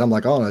playing it again, I'm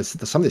like, oh no,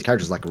 some of these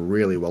characters like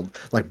really well,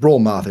 like Brawl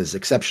Marth is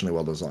exceptionally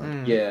well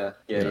designed. Yeah.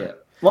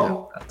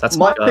 Well, that's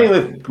my thing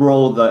with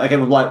Brawl though,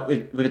 again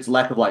with its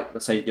lack of like,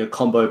 let's say your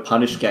combo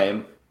punish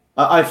game.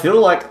 I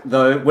feel like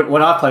though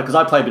when I play, because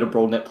I play a bit of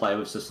Brawl net play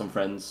with just some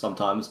friends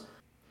sometimes,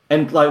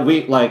 and like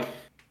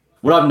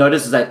what I've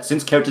noticed is that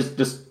since characters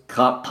just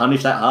can't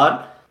punish that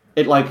hard,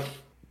 it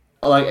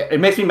it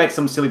makes me make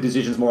some silly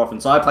decisions more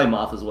often. So I play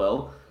Marth as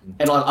well,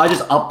 and I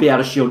just up B out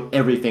of shield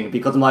everything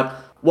because I'm like,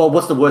 well,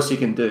 what's the worst you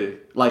can do?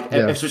 Like,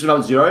 especially if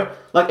I'm 0.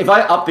 Like, if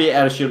I up B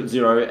out of shield at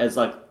 0 as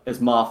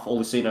Marth or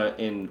Lucina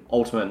in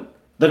Ultimate,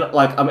 then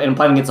like I'm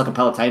playing against like a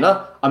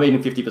Palutena, I'm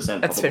eating 50%.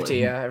 That's probably.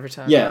 50, every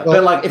time. Yeah,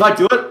 but like if I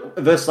do it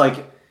versus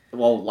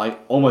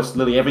almost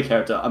literally every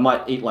character, I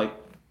might eat like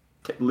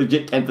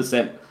legit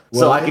 10%.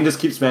 So I can just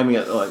keep spamming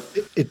it. Like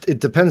it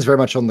depends very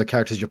much on the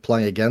characters you're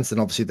playing against and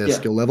obviously their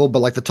skill level. But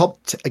like the top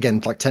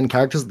 10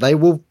 characters, they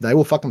will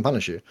fucking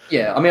punish you.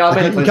 Yeah, I mean,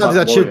 you can't do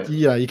that shit.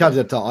 Yeah, you can't do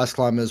that to Ice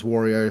Climbers,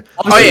 Wario.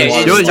 Oh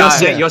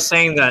yeah, you're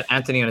saying that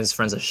Anthony and his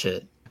friends are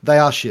shit. They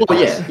are shit. Oh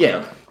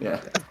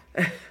yeah.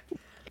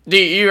 Do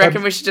you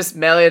reckon we should just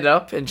melee it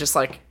up and just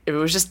like if it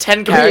was just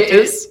 10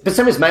 characters? But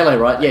same as melee,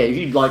 right? Yeah,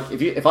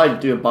 if I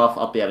do a buff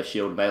up the out of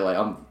shield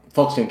melee,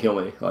 Fox can kill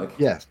me. Like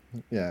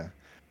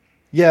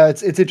Yeah,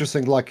 it's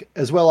interesting. Like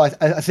as well, I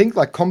think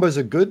like combos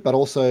are good, but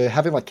also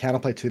having like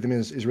counterplay to them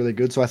is really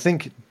good. So I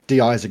think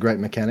DI is a great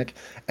mechanic,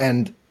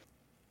 and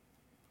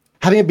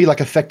having it be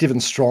like effective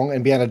and strong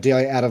and be able to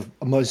DI out of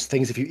most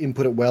things if you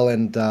input it well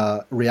and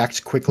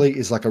react quickly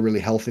is like a really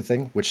healthy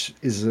thing. Which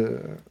is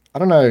I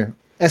don't know.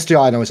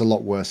 SDI I know is a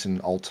lot worse in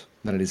alt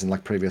than it is in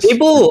like previous.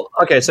 People,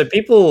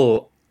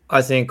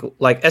 I think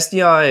like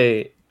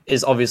SDI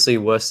is obviously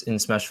worse in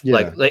Smash,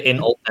 like in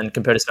alt and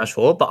compared to Smash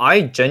 4, but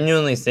I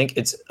genuinely think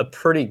it's a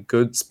pretty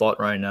good spot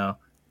right now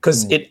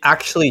because it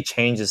actually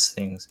changes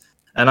things,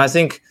 and I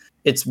think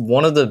it's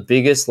one of the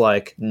biggest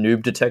like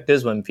noob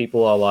detectors when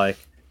people are like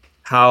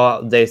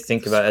how they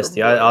think about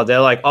SDI.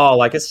 They're like, oh,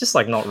 like it's just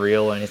like not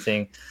real or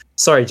anything.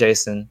 Sorry,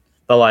 Jason.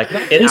 But like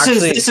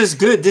this is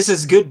good. This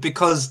is good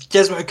because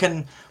Jezmo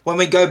can, when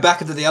we go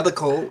back into the other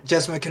call,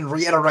 Jezmo can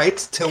reiterate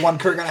to one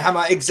Kurgan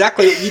Hammer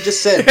exactly what you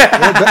just said.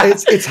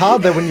 But it's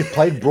hard though when you've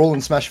played Brawl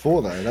and Smash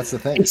 4 though. That's the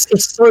thing.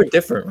 It's so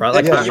different, right?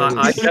 Like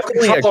I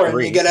definitely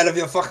agree. You get out of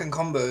your fucking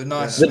combo.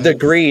 Nice. The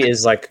degree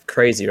is like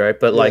crazy, right?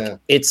 But like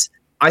it's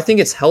I think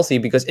it's healthy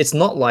because it's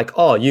not like,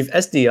 oh, you've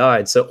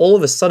SDI'd, so all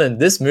of a sudden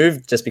this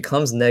move just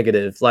becomes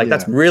negative. Like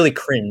that's really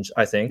cringe,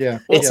 I think. Yeah.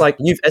 It's like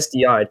you've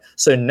SDI'd,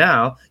 so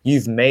now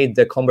you've made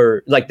the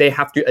combo, like they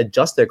have to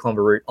adjust their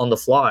combo route on the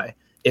fly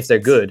if they're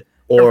good.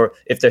 Or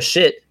if they're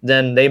shit,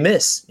 then they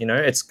miss. You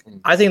know,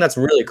 I think that's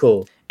really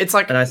cool. It's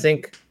like, and I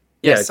think,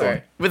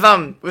 sorry.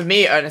 With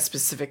me, Ernest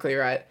specifically,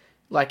 right?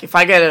 Like if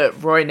I get a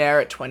Roy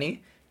Nair at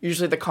 20,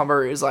 usually the combo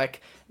route is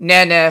like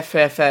Nair Nair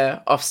fair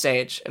fair off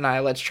stage, and I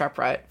ledge trap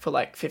right for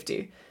like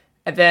 50,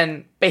 and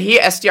then but he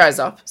SDIs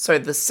up. So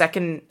the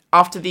second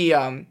after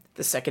the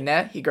second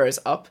Nair, he goes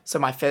up. So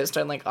my fairs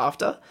don't link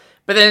after.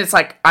 But then it's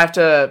like I have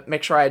to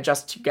make sure I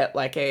adjust to get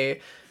like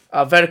a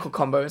vertical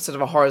combo instead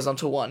of a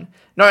horizontal one.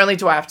 Not only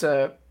do I have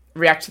to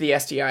react to the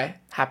SDI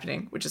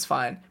happening, which is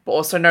fine, but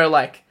also know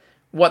like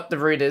what the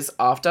route is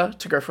after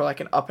to go for like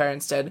an up air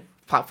instead.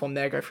 Platform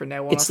there, go for a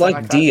Nair one. It's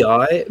like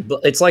DI,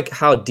 but it's like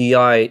how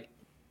DI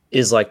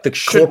is like the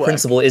core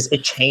principle is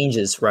it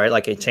changes, right?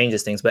 Like it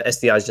changes things, but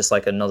SDI is just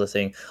like another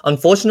thing.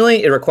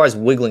 Unfortunately, it requires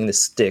wiggling the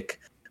stick,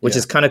 which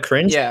is kind of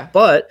cringe. Yeah.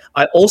 But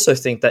I also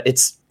think that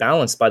it's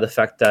balanced by the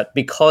fact that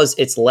because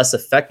it's less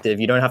effective,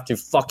 you don't have to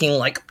fucking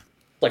like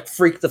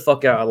freak the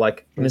fuck out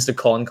like Mr.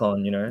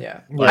 Con, you know?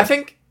 Yeah. I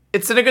think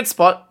it's in a good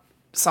spot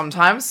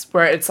sometimes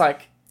where it's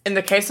like, in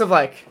the case of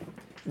like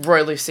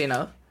Roy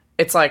Lucina,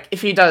 it's like,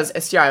 if he does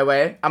SDI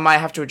away, I might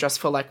have to adjust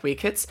for like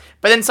weak hits.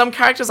 But then some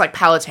characters like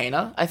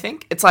Palutena, I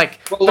think, it's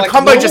like, the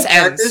combo just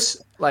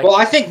ends. Like,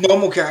 I think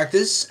normal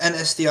characters and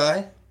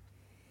SDI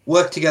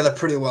work together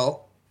pretty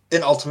well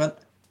in Ultimate.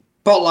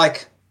 But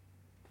like,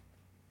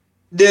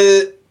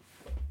 there's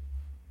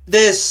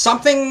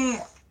something...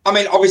 I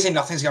mean, obviously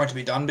nothing's going to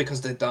be done because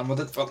they're done with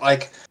it, but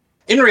like,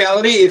 in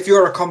reality, if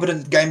you're a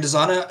competent game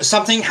designer,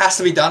 something has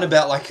to be done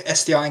about like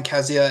SDI and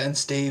Kazuya and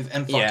Steve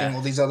and fucking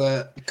all these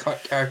other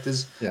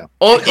characters. Yeah.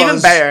 Or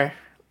even Bayer.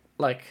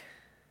 Like...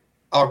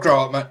 Oh,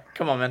 grow up, mate.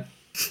 Come on, man.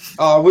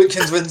 Oh,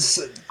 Wilkins wins.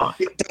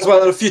 Does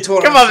well at a few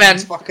tournaments. Come on, man.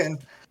 Fucking...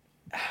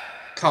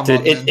 Come Dude,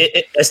 on, man.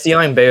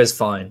 SDI and Bayer is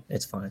fine.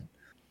 It's fine.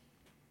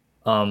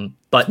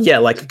 But yeah,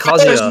 like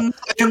Kazuya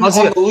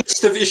on the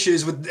list of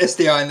issues with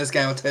SDI in this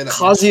game, I'll tell you that.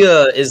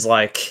 Kazuya is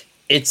like,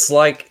 it's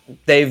like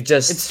they've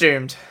just... It's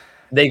doomed.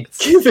 They've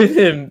given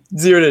him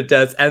 0 to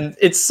death, and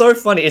it's so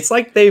funny. It's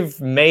like they've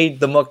made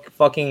the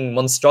fucking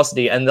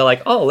monstrosity, and they're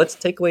like, oh, let's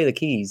take away the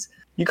keys.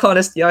 You can't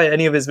SDI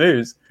any of his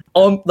moves.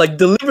 Like,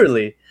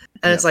 deliberately.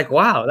 And it's like,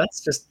 wow, that's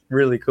just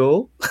really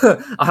cool.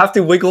 I have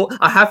to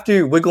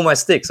wiggle my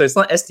stick, so it's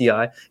not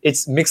SDI,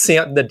 it's mixing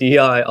up the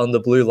DI on the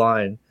blue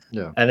line.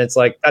 Yeah. And it's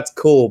like, that's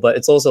cool, but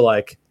it's also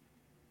like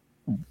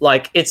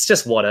it's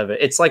just whatever.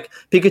 It's like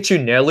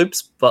Pikachu Nair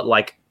loops, but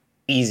like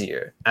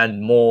easier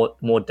and more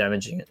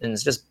damaging, and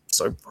it's just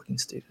so fucking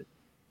stupid.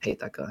 Hate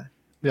that guy.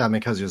 Yeah, I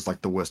mean, Kazuya's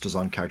like the worst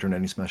designed character in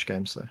any Smash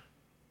game, so.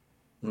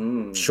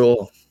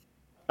 Sure.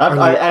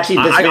 I actually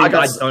I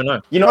don't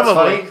know. You know what's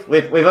funny?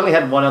 We've only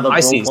had one other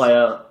Ices. brawl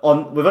player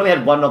on. We've only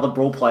had one other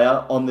brawl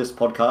player on this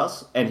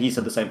podcast, and he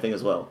said the same thing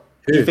as well.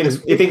 Who? He thinks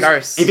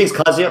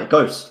Kazuya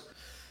Ghost.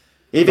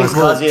 He thinks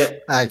Kazuya.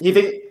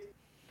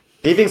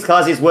 He thinks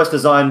Kazuya is worse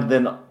designed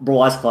than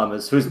Brawl Ice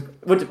Climbers, which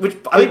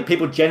I think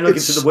people generally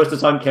consider the worst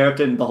designed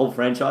character in the whole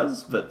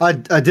franchise. But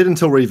I did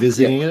until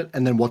revisiting it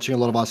and then watching a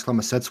lot of Ice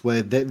Climber sets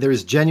where there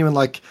is genuine,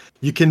 like,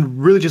 you can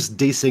really just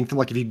desync them.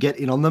 Like, if you get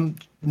in on them,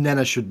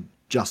 Nana should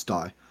just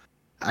die.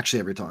 Actually,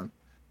 every time.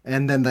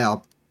 And then they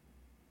are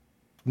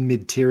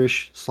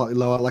mid-tierish, slightly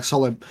lower. Like,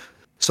 Solo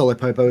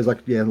Popo is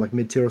like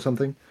mid-tier or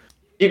something.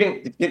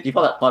 do you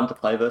find that fun to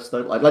play versus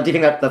though? Like, do you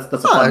think that's a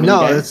fun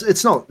no, game?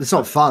 it's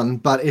not fun,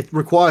 but it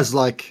requires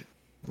like,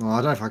 well, I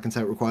don't know if I can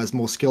say it requires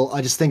more skill.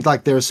 I just think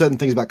like there are certain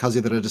things about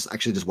Kazuya that are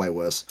just way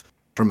worse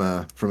from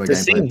a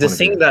gameplay. The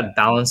thing that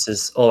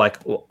balances, or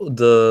like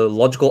the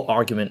logical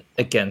argument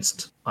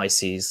against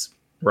ICs,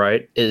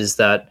 right, is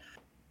that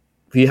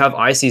you have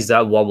ICs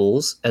that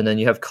wobbles, and then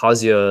you have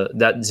Kazuya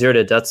that 0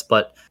 to deaths,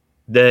 but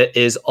there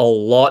is a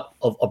lot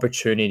of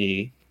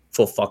opportunity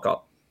for fuck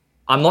up.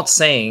 I'm not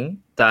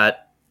saying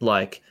that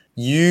like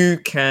you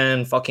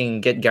can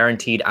fucking get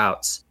guaranteed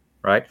outs,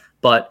 right?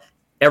 But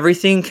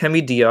everything can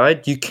be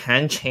DI'd. You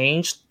can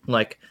change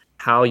like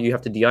how you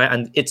have to DI,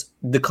 and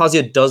the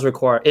Kazuya does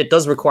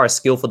require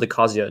skill for the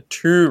Kazuya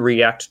to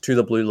react to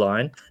the blue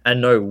line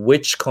and know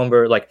which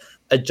combo, like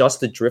adjust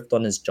the drift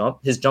on his jump.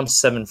 His jump's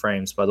 7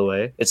 frames, by the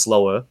way. It's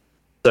lower.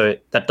 So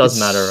that does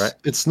matter, right?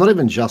 It's not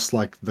even just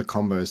like the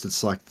combos.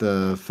 It's like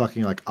the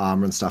fucking like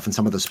armor and stuff, and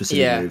some of the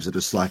specific moves are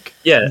just like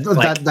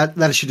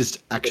that shit is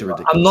actually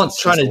ridiculous. I'm not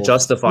trying to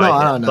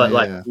justify it,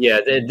 but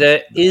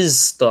there is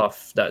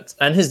stuff that,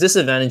 and his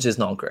disadvantage is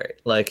not great.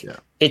 Like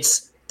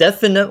it's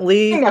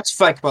definitely. I think that's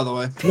fake, by the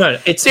way. No,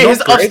 it's See, not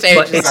his great. offstage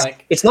But is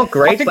like... It's not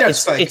great, but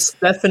fake. it's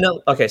definitely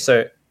okay.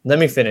 So let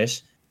me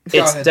finish.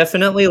 Go It's ahead.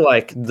 definitely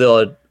like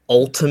the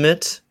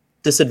ultimate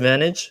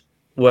disadvantage.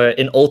 Where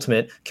in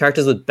Ultimate,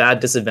 characters with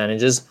bad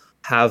disadvantages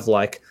have,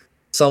 like,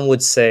 some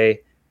would say,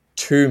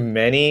 too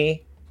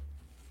many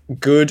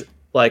good,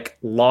 like,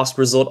 last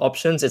resort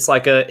options. It's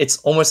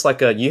almost like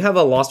you have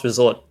a last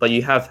resort, but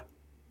you have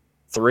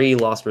 3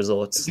 last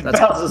resorts. That's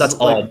Bowser's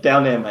like odd.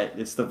 down there, mate.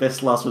 It's the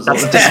best last resort.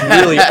 That's just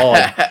really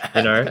odd,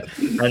 you know.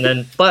 And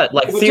then, but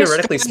like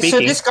theoretically speaking, so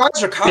this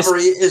guy's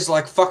recovery is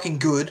like fucking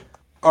good.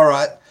 All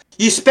right,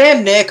 you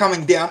spam Nair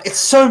coming down. It's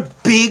so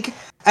big,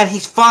 and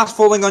he's fast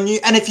falling on you.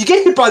 And if you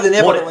get hit by the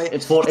Nair, by the way,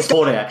 it's 40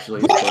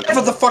 actually.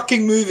 whatever the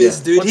fucking move is,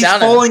 dude, Well, he's down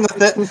falling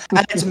with it,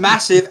 and it's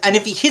massive. And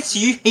if he hits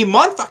you, he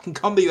might fucking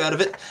combo you out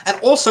of it. And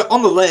also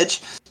on the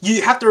ledge,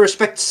 you have to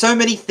respect so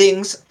many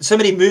things, so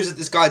many moves that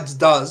this guy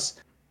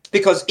does,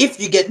 because if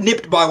you get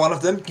nipped by one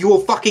of them, you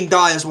will fucking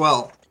die as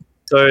well.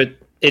 so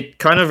it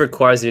kind of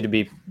requires you to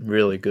be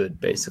really good.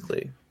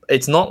 Basically,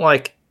 it's not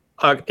like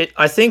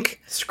I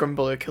think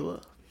Scrimble killer.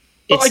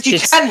 But like you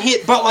can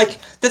hit, but like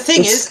the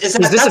thing is that his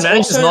that's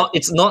disadvantage also...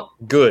 it's not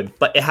good,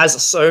 but it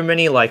has so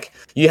many like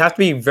you have to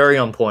be very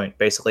on point.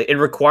 Basically, it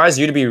requires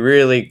you to be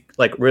really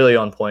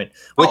on point.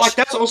 But like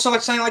that's also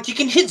like saying like you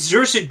can hit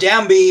Zero Suit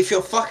down B if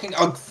you're fucking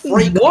a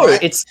freak. No,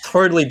 right? it's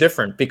totally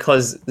different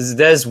because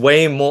there's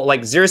way more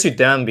like Zero Suit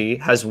Down B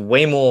has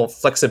way more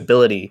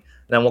flexibility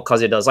than what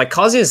Kazuya does. Like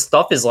Kazuya's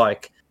stuff is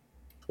like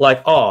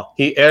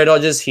he air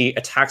dodges, he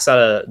attacks out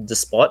of the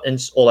spot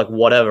or like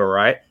whatever,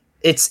 right?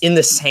 It's in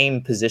the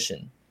same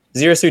position.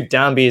 Zero Suit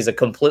Down B is a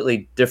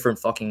completely different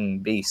fucking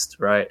beast,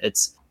 right?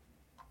 It's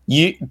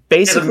you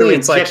basically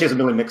it's like there's a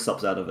million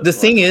mix-ups out of it. The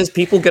thing is,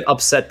 people get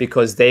upset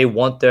because they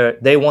want their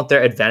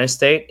advantage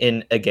state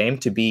in a game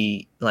to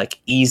be like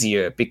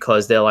easier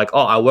because they're like,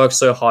 oh, I worked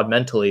so hard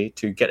mentally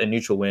to get a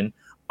neutral win.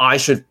 I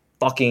should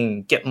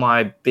fucking get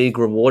my big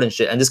reward and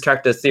shit. And this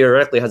character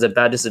theoretically has a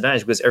bad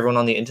disadvantage because everyone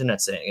on the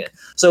internet's saying it.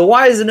 So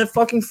why isn't it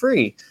fucking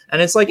free?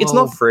 And it's like it's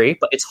not free,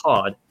 but it's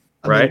hard.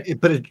 Right, I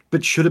mean,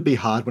 but should it be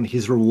hard when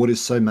his reward is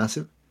so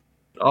massive?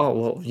 Oh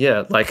well,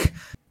 yeah. Like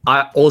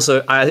I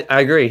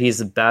agree. He's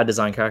a bad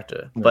design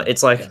character, but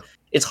it's like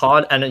it's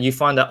hard, and you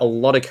find that a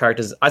lot of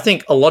characters. I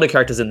think a lot of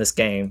characters in this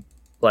game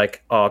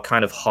like are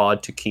kind of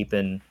hard to keep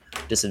in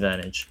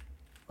disadvantage,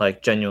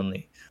 like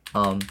genuinely.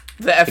 The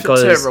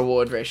effort to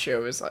reward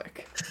ratio is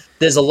like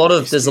there's a lot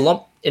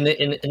in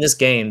this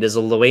game. There's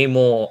a way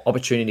more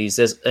opportunities.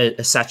 There's a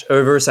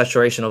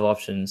oversaturation of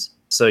options.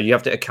 So you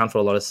have to account for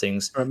a lot of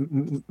things.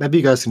 Maybe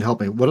you guys can help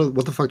me.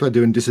 What the fuck do I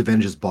do in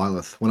disadvantages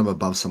Byleth when I'm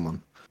above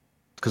someone?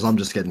 Because I'm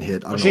just getting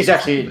hit. She's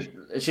actually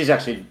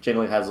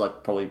generally has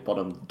like probably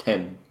bottom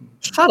 10.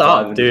 Shut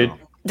up, dude.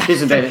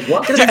 Disadvantage.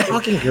 What? Get a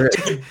fucking grip.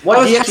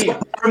 What do you actually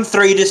bottom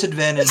 3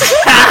 disadvantage?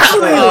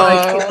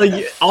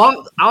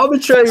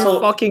 Arbitrary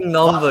fucking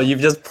number you've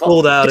just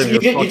pulled out of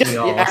your fucking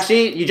arse.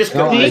 You just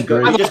got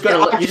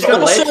to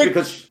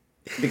ledge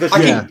because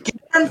I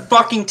can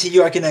fucking to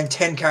you. I can name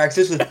 10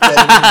 characters with better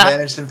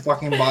disadvantage than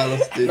fucking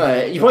Byleth, dude.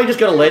 No, you probably just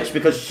got a ledge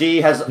because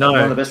she has one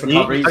of the best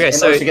recoveries. Okay,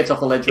 so she gets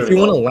off the ledge. If you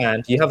want to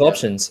land, you have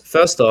options.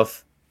 First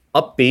off,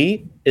 up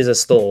B is a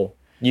stall.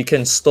 You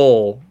can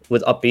stall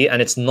with up B, and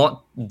it's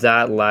not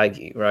that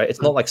laggy, right?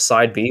 It's not like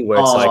side B where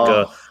it's like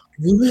a.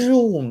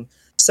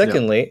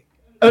 Secondly,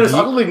 I've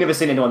literally never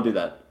seen anyone do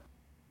that.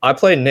 I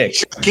played Nick.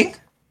 Shocking.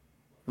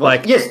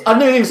 Like yes, I've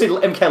never even seen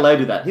MKLeo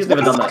do that. He's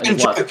never done that in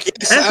his life.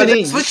 Yes,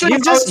 Anthony,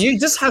 you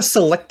just have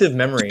selective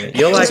memory.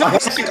 You're like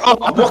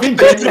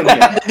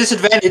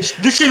disadvantage.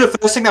 Literally, the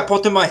first thing that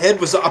popped in my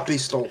head was the up B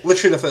stall.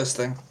 Literally, the first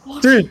thing.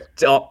 Dude,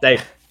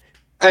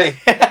 hey.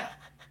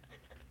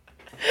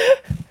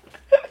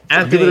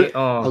 Anthony,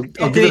 I'll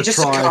give it a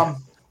try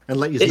and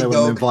let you know when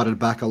I'm invited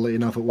back. I'll let you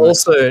know if it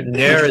works. Also,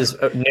 Nair is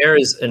an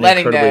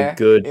incredibly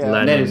good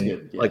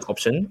landing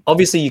option.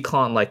 Obviously, you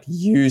can't like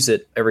use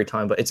it every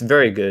time, but it's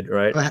very good,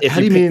 right? How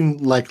do you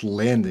mean like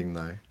landing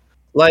though?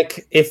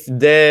 Like if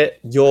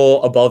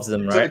you're above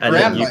them, right? And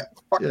then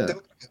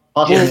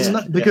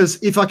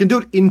because if I can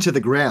do it into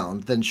the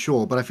ground, then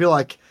sure. But I feel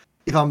like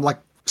if I'm like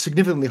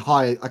significantly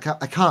high, I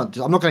can't.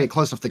 I'm not going to get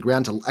close enough to the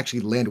ground to actually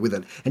land with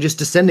it. And just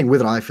descending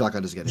with it, I feel like I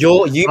just get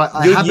it.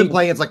 I have been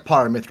playing it like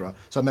Pyramithra,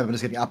 so I'm never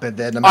just getting up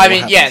there. No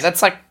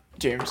that's like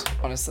doomed,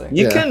 honestly.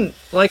 You can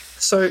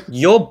so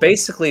you're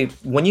basically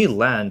when you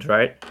land,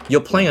 right?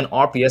 You're playing an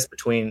RPS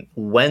between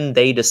when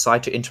they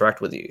decide to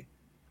interact with you.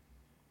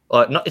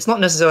 It's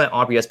not necessarily an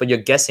RPS, but you're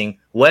guessing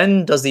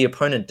when does the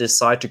opponent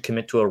decide to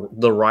commit to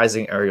the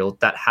rising aerial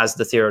that has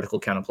the theoretical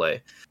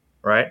counterplay,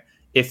 right?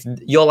 If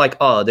you're like,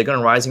 oh, they're going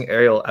to rising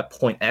aerial at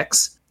point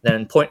X,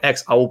 then point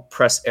X, I will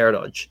press air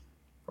dodge,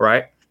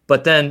 right?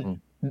 But then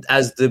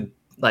as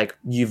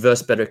you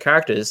verse better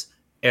characters,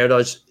 air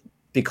dodge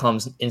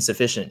becomes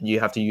insufficient. You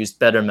have to use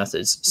better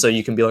methods. So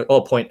you can be like,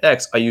 oh, point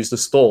X, I use the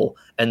stall,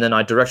 and then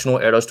I directional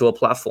air dodge to a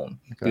platform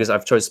because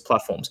I've chosen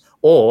platforms.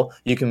 Or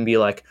you can be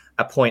like,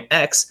 at point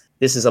X,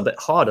 this is a bit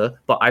harder,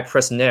 but I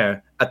press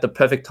Nair at the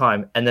perfect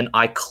time, and then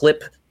I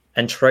clip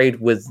and trade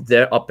with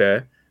their up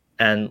air,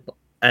 and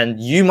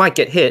you might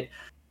get hit,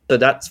 so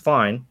that's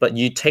fine, but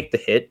you take the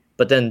hit,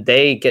 but then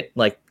they get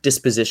like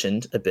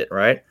dispositioned a bit,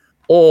 right?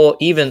 Or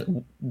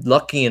even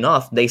lucky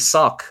enough, they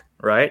suck,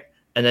 right?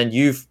 and then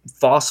you've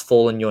fast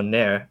fallen your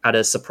nair at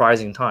a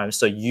surprising time,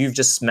 so you've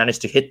just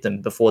managed to hit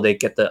them before they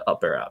get the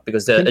up air out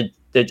because they're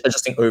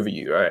adjusting over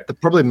you, right? The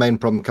probably main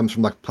problem comes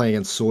from like playing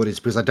against swordies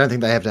because I don't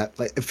think they have that.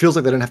 Like, it feels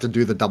like they don't have to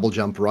do the double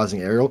jump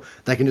rising aerial.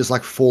 They can just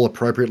like fall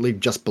appropriately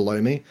just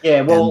below me.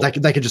 Yeah, well,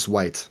 and they can just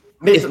wait.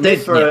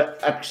 Mithra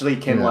actually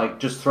can like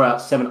just throw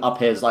out 7 up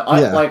airs. Like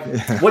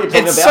what you're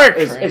talking It's about so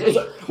is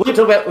what you're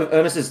talking about with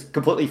Ernest is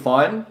completely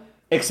fine,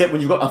 except when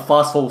you've got a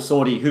fast fall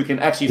swordie who can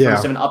actually throw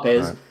 7 up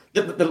airs. Right.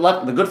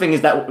 The good thing is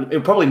that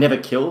it'll probably never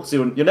kill, so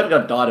you're never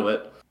going to die to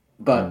it.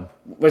 But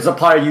whereas a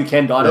pyro, you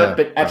can die to it,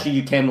 but actually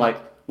you can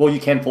you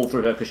can fall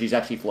through her because she's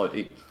actually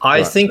floaty.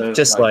 I think so,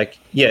 just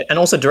and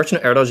also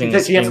directional air dodging.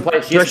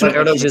 Directional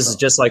air dodge is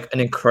just like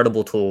an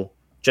incredible tool,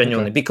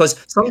 genuinely,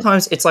 because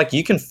sometimes it's like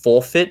you can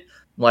forfeit.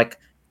 Like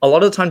a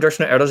lot of the time,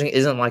 directional air dodging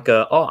isn't like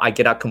I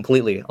get out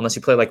completely unless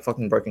you play like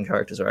fucking broken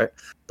characters, right?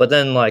 But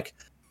then like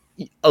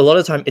a lot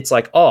of the time, it's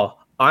like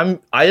I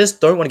just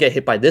don't want to get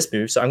hit by this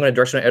move, so I'm going to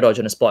directional air dodge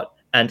in a spot.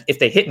 And if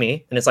they hit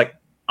me, and it's like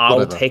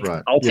I'll take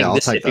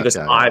this hit because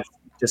I've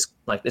just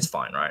like it's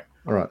fine, right?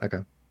 All right, okay.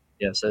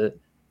 Yeah. So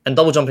and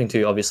double jumping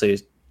too, obviously,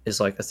 is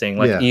like a thing.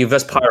 Like you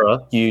versus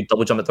Pyra, you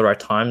double jump at the right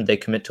time. They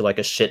commit to like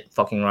a shit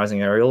fucking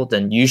rising aerial,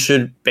 then you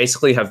should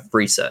basically have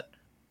reset.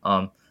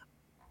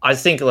 I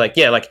think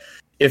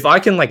if I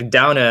can like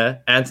down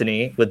air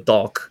Anthony with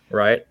Doc,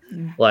 right?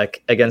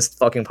 Like against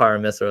fucking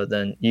Pyramithra,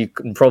 then you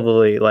can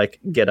probably like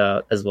get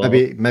out as well.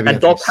 Maybe and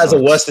Doc has a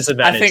worse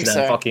disadvantage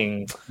than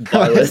fucking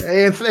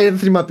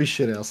Anthony might be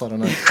shit else, I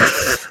don't know.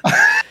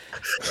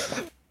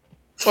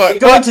 We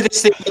got into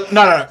this thing.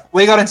 No.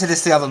 We got into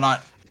this the other night.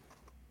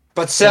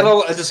 But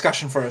settle a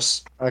discussion for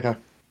us. Okay.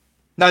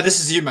 No, this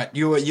is you, mate.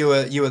 You were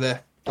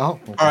there. Oh.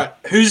 Okay. All right.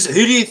 Who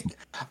do you?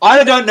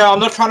 I don't know. I'm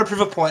not trying to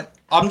prove a point.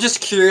 I'm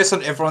just curious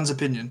on everyone's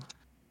opinion.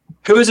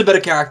 Who is a better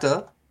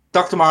character,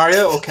 Dr.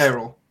 Mario or K.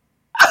 Rool?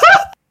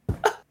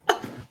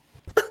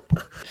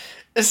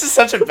 This is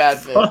such a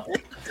bad bit.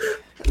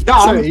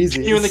 No, so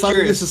easy. Curious.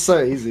 This is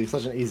so easy.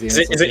 Such an easy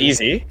answer. Is it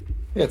easy?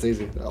 Yeah, it's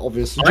easy.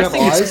 Obviously. Do you have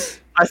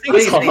eyes? I think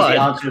it's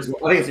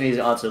an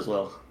easy answer as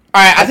well.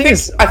 All right, I think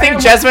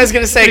Jezmo is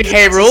gonna say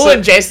K. Rool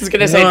and Jason's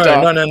gonna say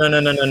Doc. No.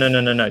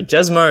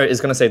 Jezmo is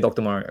gonna say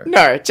Dr. Mario.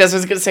 No,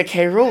 Jezmo's gonna say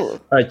K. Rool. All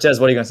right, Jez,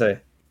 what are you gonna say?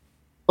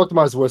 Dr.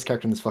 Mario's the worst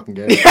character in this fucking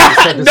game.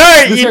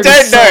 No, you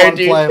don't know,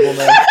 dude. Unplayable,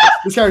 man.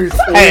 This guy is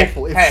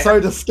awful. It's so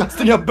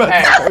disgusting how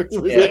bad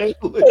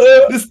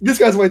this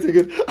guy's way too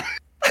good.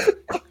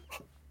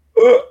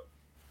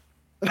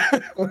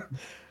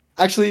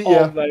 Actually,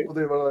 we'll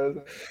do one of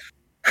those.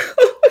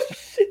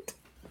 Shit.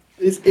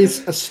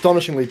 It's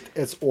astonishingly,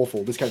 it's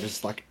awful. This character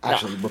is like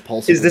actually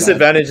repulsive. His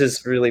disadvantage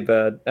is really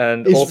bad,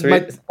 and all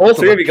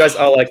three of you guys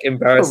are like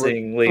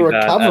embarrassingly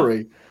bad.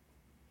 Recovery.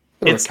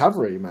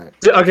 Recovery, mate.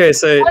 Okay,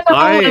 so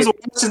I was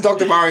worse than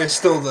Dr. Mario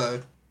still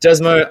though.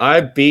 Jezmo,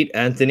 I beat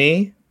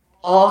Anthony.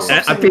 Oh,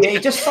 stop saying me.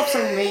 Just stop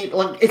saying me.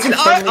 Like it's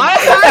insanely.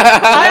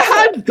 I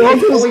had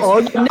goggles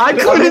on. I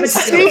couldn't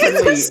see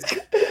this.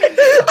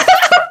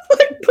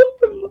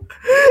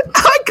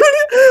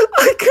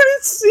 I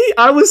couldn't see.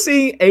 I was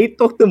seeing 8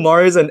 Dr.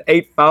 Marios and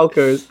 8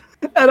 Falcos,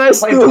 and I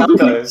still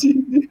beat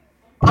you.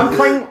 I'm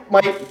playing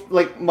my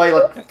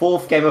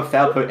 4th game of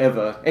Falco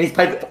ever, and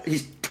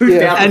he's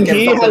 2,000 and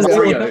he has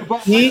through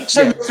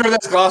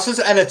those glasses,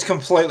 and it's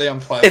completely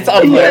unplayable. It's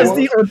unplayable. He has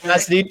the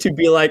audacity to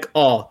be like,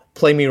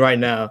 play me right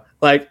now.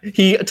 Like,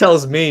 he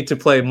tells me to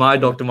play my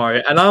Dr.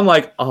 Mario, and I'm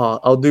like,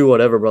 I'll do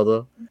whatever,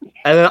 brother.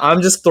 And then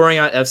I'm just throwing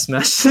out F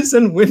smashes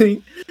and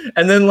winning.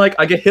 And then, like,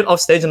 I get hit off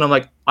stage, and I'm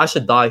like, I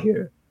should die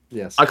here.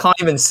 Yes. I can't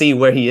even see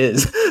where he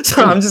is.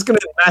 So I'm just going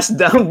to mash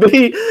down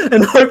B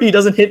and hope he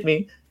doesn't hit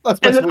me.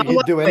 That's what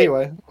you do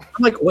anyway.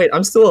 I'm like, wait,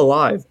 I'm still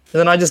alive. And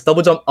then I just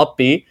double jump up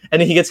B,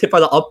 and then he gets hit by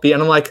the up B,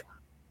 and I'm like,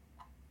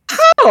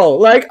 how?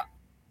 Like,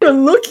 they're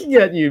looking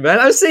at you, man.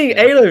 I'm seeing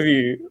 8 of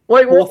you.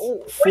 Like,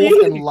 fourth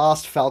and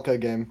last Falco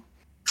game.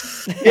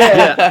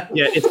 Yeah,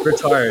 it's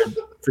retired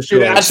for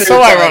sure. Yeah, that's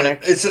so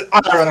ironic. It's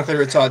ironically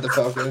retired the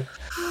Falco.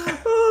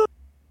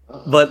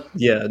 But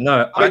yeah,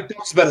 no, I think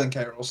Doc's better than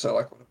K. Rool, so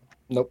like.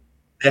 Nope.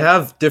 They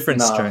have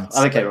different strengths.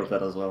 I think K. Rool's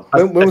better as well.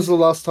 When was the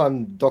last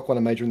time Doc won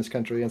a major in this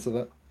country? Answer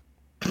that.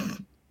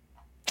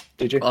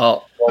 Did you?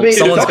 Oh, I mean,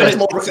 Doc has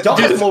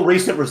a more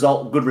recent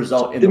good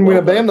result. Didn't win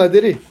a BAM though,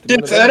 did he?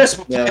 Dude, if Ernest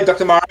played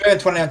Dr. Mario in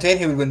 2019,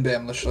 he would win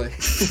BAM, literally.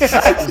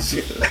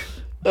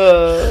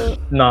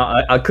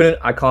 No, I couldn't.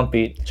 I can't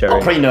beat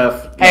Cherry.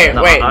 Pre-nerf. Hey,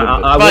 No, wait.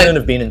 I wouldn't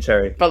have been in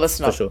Cherry. But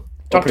listen up. For sure.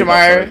 Dr.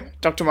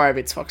 Mario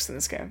beats Fox in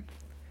this game.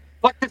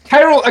 Like, K.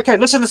 Rool, okay,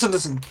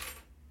 listen.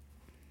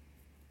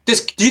 Do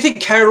you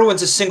think K. Rool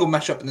wins a single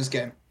matchup in this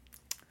game?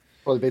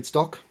 Probably beats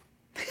Doc.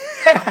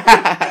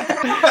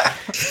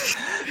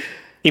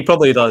 He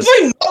probably does.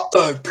 Probably not,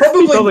 though.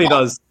 Probably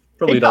does.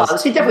 Probably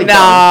does. He definitely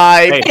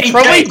does. He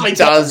Probably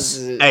does.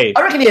 Hey,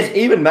 I reckon he has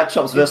even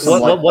matchups versus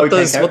what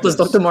does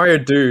Dr. Mario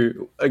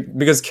do?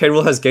 Because K.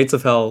 Rool has Gates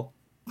of Hell.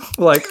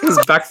 Like his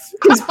back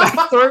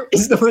throw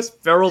is the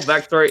most feral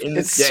back throw in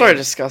this game. It's so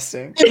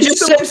disgusting.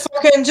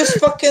 just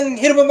fucking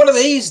hit him with one of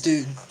these,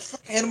 dude.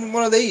 Fucking hit him with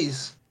one of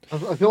these.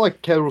 I feel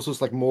like K. Rool's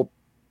just like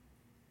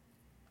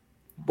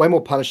way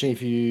more punishing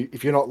if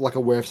you're not like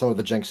aware of some of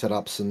the jank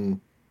setups and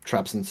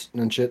traps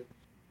and shit.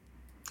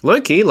 Low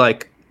key,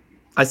 like,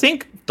 I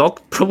think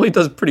Doc probably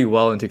does pretty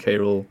well into K.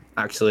 Rool,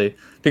 actually,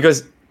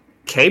 because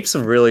capes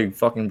are really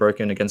fucking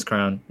broken against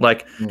Crown.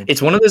 Like,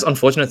 it's one of those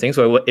unfortunate things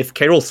where if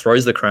K. Rool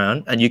throws the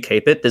Crown and you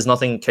cape it, there's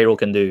nothing K. Rool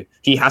can do.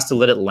 He has to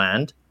let it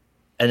land,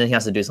 and then he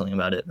has to do something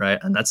about it, right?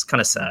 And that's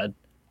kind of sad.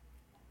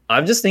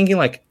 I'm just thinking,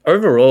 like,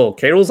 overall,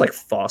 K. Rool's, like,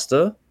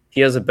 faster.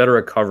 He has a better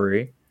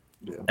recovery.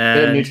 Yeah.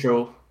 They're And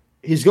neutral.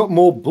 He's got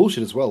more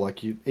bullshit as well,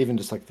 like even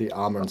just like the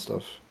armor and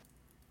stuff.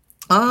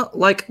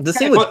 like, the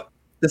thing but-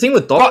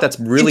 with Doc But that's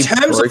really in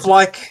terms broken. of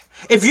like,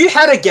 if you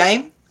had a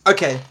game,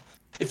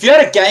 if you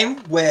had a game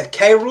where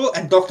K. Rool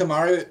and Dr.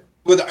 Mario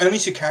were the only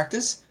two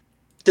characters,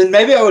 then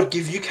maybe I would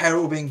give you K.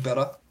 Rool being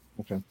better.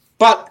 Okay.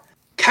 But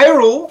K.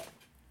 Rool,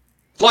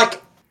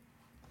 like,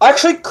 I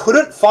actually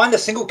couldn't find a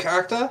single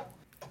character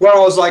where I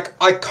was like,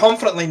 I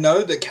confidently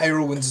know that K.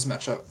 Rool wins this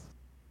matchup.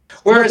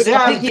 Whereas No,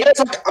 but I now, think there's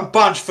like a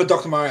bunch for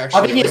Dr. Mario, actually.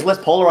 I think he has less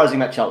polarizing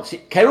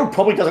matchups. K.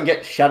 probably doesn't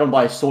get shadowed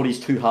by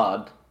swordies too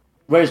hard,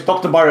 whereas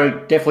Dr. Mario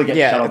definitely gets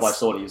Yeah, shadowed by it's-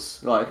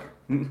 swordies. Like,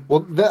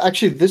 Well,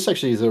 this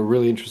actually is a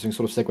really interesting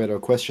sort of segue to a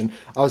question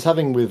I was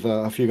having with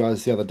a few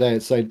guys the other day.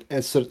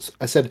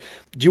 I said,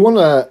 do you want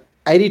a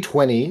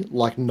 80-20,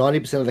 like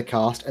 90% of the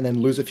cast, and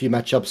then lose a few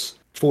matchups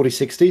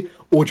 40-60,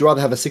 or would you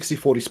rather have a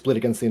 60-40 split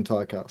against the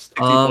entire cast?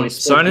 Sorry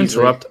to easily.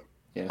 interrupt.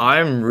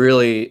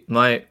 Yeah.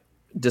 My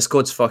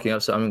Discord's fucking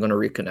up, so I'm gonna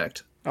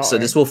reconnect. Oh, So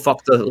okay. this will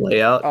fuck the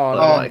layout. Oh,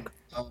 but, no. like,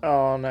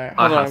 Oh no. I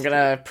Hold on, I'm have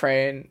gonna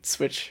pray and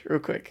switch real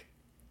quick.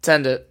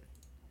 Send it.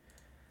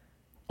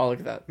 Oh, look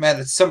at that. Man,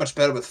 it's so much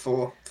better with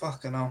 4.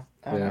 Fucking hell.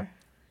 Oh, Yeah. no.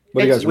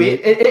 What do you it's guys weird.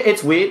 really-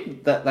 It's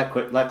weird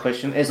that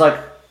question. It's like,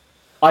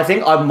 I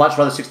think I'd much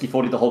rather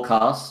 60-40 the whole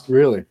cast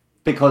Really?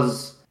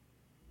 because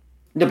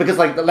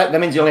like that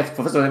means you only have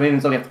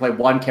to play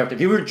one character.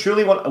 If you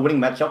truly want a winning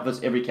matchup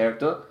versus every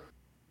character,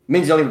 it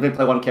means you only have to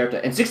play one character.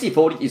 And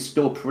 60-40 is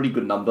still a pretty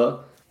good number.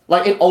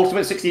 Like in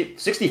Ultimate,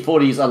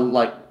 60-40s are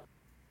like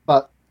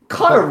But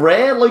kind of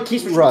rare, low key,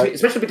 Right.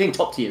 especially between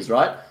top tiers,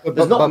 right? But-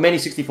 There's not but- many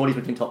 60-40s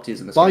between top tiers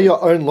in this by game.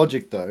 your own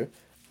logic, though,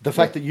 the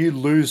fact that you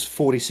lose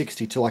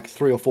 40-60 to like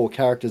 3 or 4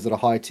 characters that are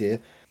high tier,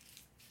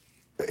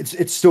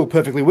 it's still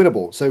perfectly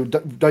winnable. So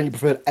don't you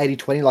prefer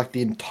 80-20 like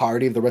the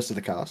entirety of the rest of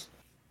the cast?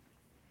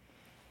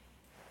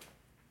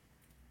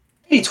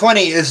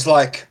 80-20 is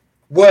like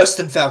worse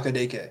than Falco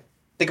DK.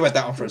 Think about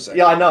that one for a second.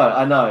 Yeah,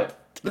 I know.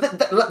 But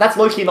that's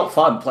low key not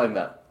fun playing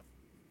that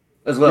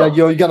as well. Yeah,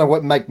 you're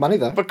gonna make money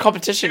though. But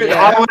competition, Dude,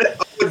 yeah. I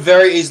would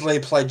very easily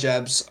play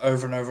jabs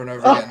over and over and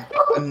over again.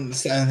 And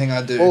it's the only thing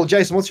I do. Well,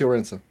 Jason, what's your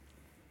answer?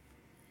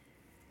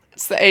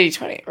 It's the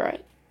 80-20,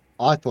 right?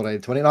 I thought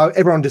 80-20. No,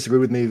 everyone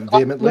disagreed with me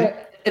vehemently.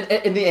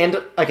 In the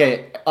end,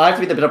 okay, I have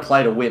to be the better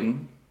player to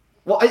win.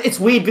 Well, it's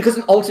weird because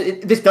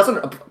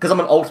because I'm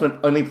an ultimate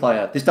only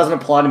player. This doesn't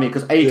apply to me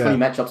because 80-20 Yeah.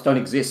 matchups don't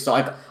exist. So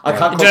I can't You don't know what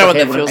comprehend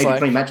that what an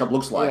feels 80-20 like. matchup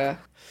looks like. Yeah.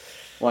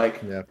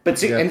 Like, Yeah.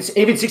 but Yeah. and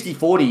even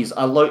 60-40s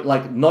are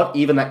like not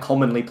even that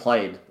commonly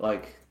played.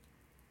 Like,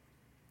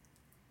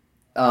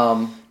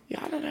 Yeah,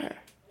 I don't know.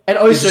 and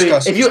also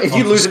discussed if you this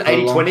lose an for so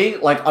long.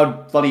 80-20, like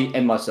I'd bloody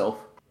end myself.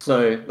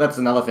 So that's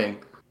another thing.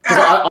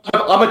 Because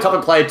I'm a type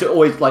of player to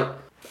always like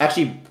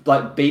actually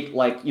like beat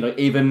like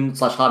even /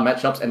 hard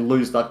matchups and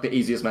lose like the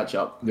easiest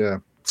matchup. Yeah.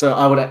 So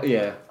I would I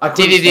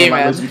couldn't DDD, stand, like,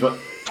 man. losing to it.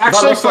 If I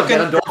Actually, lost to fucking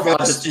Ganondorf, I'd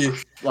reversed just, you.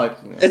 like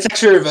It's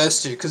actually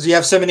reversed you because you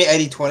have so many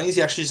 80-20s,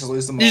 you actually just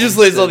lose them all. You just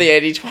lose all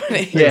instead. the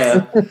 80-20.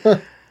 yeah.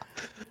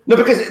 No,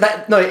 because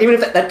even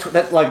if that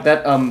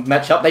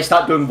matchup, they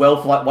start doing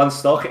well for like one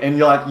stock, and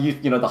you're like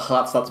the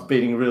heart starts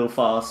beating real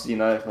fast.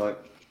 Like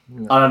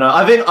I don't know.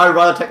 I think I'd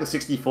rather take the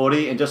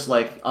 60-40 and just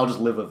like I'll just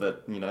live with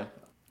it. Wait,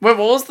 what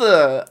was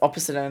the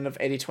opposite end of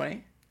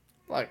 80-20?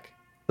 Like,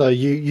 So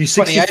you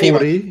 20-80.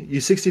 60-40, you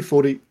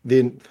 60-40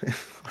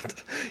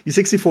 you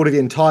 60-40 the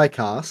entire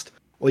cast,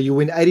 or you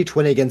win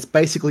 80-20 against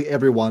basically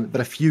everyone, but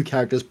a few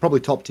characters,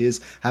 probably top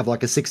tiers, have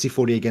like a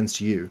 60-40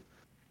 against you.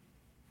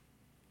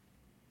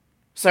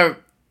 so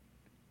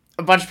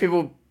a bunch of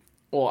people,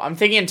 well, I'm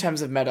thinking in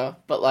terms of meta,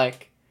 but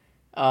like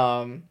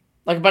a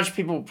bunch of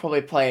people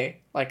probably play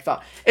like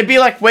that. It'd be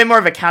like way more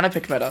of a counter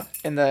pick meta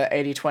in the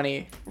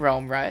 80-20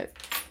 realm, right?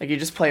 Like you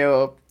just play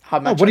your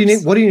hard matchups.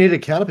 What do you need a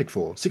counterpick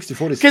for?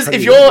 60-40 is Because crazy,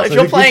 if so you're who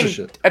gives playing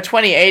shit? a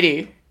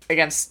 20-80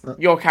 against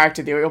your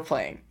character that you're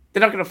playing,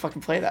 they're not gonna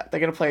fucking play that. They're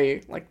gonna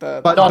play like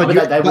the. But, No, but, but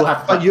you, they will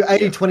have to- but you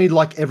 80-20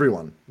 like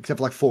everyone, except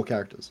for like 4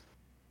 characters.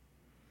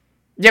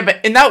 Yeah,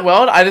 but in that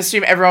world, I'd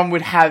assume everyone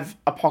would have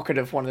a pocket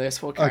of one of those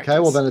 4 characters. Okay,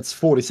 well then it's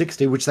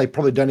 40-60, which they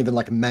probably don't even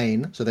like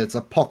main, so that's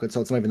a pocket, so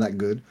it's not even that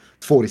good.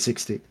 It's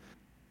 40-60.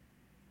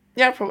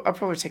 Yeah, I'd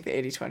probably take the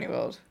 80-20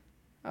 world.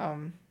 I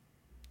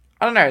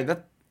don't know.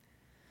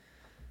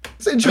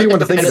 It's an interesting one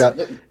to think about.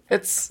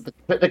 It's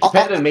the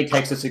competitor in me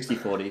takes a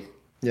 60-40.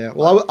 Yeah,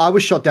 well, I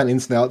was shot down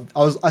instantly.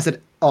 I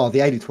said, oh, the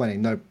 80-20.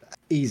 No,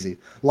 easy.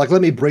 Like,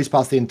 let me breeze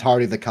past the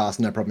entirety of the cast,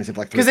 no problem. Except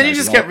like Because then you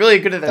just get really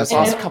good at those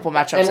last couple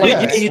matchups. and,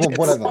 Yeah, You do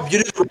whatever.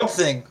 the Rob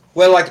thing,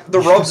 where like the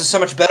Robs are so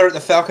much better at the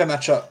Falco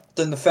matchup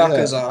than the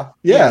Falcos are.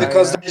 Yeah.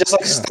 Because they just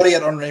like study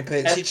it on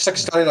repeat. So you just like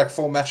study like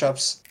 4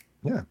 matchups.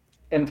 Yeah.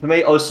 And for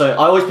me, also,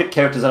 I always pick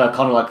characters that are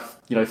kind of like,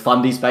 you know,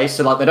 fundies based.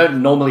 So like, they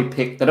don't normally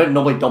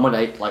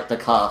dominate like the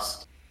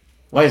cast.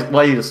 Why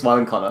are you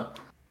smiling, Connor?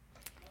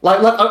 Like,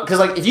 because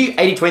like if you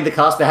 80-20 the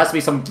cast, there has to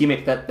be some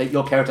gimmick that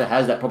your character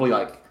has that probably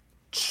like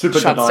super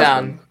Shuts denies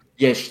down. them.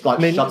 Yeah,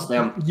 shuts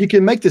down. You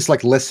can make this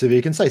like less severe.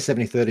 You can say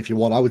 70-30 if you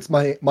want.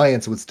 My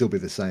answer would still be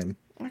the same.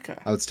 Okay.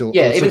 I would still.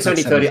 Yeah, I would even still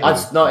take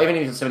 70-30. Even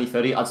if it's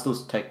 70-30, I'd still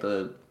take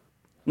the.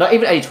 No,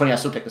 even 80-20, I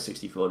still take the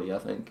 60-40. I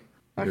think.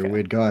 You're a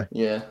weird guy.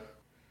 Yeah.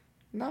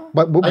 No.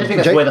 But I just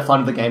think that's where the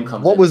fun of the game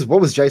comes. What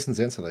was Jason's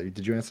answer though?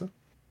 Did you answer?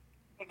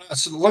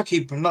 It's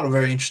lucky, but not a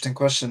very interesting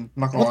question.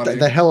 I'm not gonna lie What to you.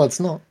 the hell? It's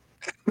not.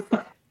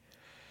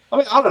 I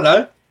mean, I don't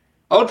know.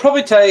 I would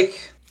probably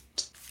take.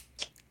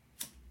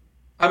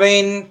 I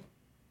mean,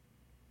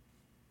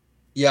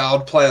 yeah, I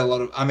would play a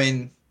lot of. I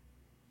mean,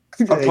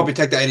 I'd probably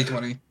take the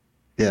 80-20.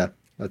 Yeah,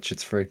 that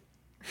shit's free.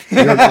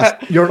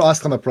 You're an ice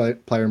climber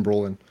player in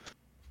Brawling.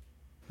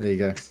 There you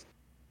go.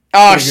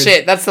 Oh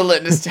shit, that's the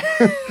litmus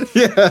test.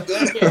 Yeah.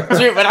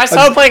 Dude, when I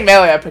started playing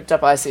Melee, I picked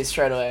up IC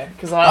straight away.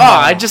 Because I'm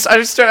like, I just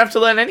don't have to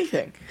learn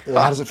anything.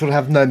 How does it feel to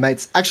have no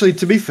mates? Actually,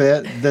 to be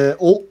fair,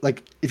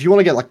 if you want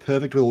to get like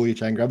perfect with all your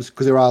chain grabs,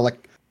 because there are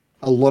like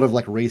a lot of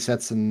like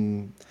resets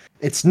and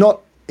it's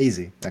not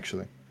easy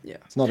actually. Yeah,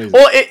 it's not easy.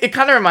 Well, it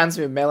kind of reminds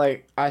me of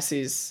Melee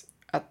ICs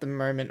at the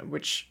moment,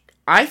 which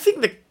I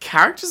think the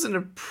character's in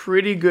a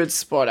pretty good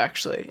spot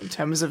actually in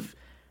terms of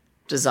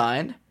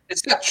design.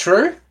 Is that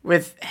true?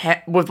 With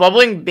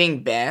wobbling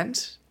being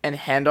banned and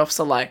handoffs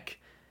are like,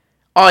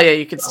 oh yeah,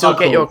 you can still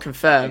get your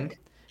confirmed,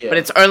 but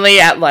it's only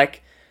at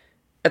like,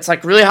 it's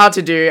like really hard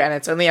to do, and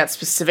it's only at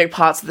specific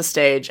parts of the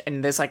stage,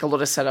 and there's like a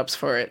lot of setups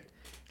for it.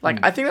 Like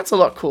I think that's a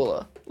lot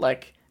cooler.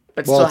 Like,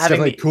 but Well, still it's having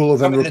definitely cooler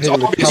than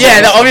repeatedly.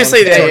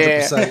 obviously, yeah.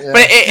 Yeah.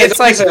 But it's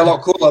like a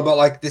lot cooler. But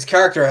like this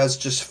character has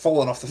just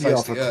fallen off the face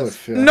off of a the earth.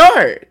 cliff. Yeah.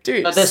 no,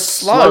 dude. But there's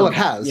slug. Well, it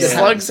has. Yeah.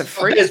 Slugs are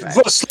free. There's man.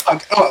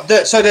 Slug.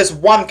 So there's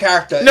one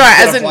character. No,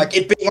 instead as of, in- like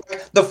it being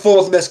like the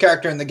 4th best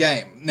character in the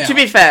game. Now, To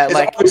be fair, it's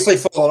like obviously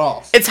fallen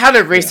off. it's had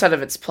a reset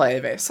of its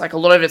player base. Like a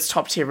lot of its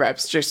top tier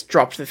reps just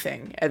dropped the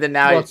thing, and then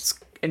now Well, it's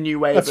a new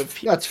wave of.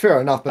 That's fair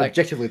enough, but like-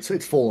 objectively,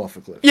 it's fallen off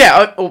a cliff.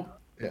 Yeah,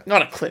 Yeah.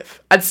 not a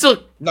cliff. I'd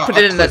still No, put a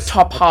it in the cliff.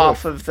 top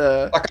half of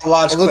the. like a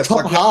large Well, the cliff.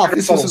 top like half.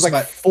 This was like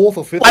mate. 4th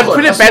or 5th. I'd put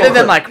it that's better not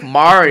than good. like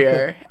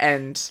Mario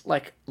and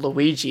like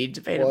Luigi, Well,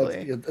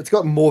 debatably. it's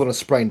got more than a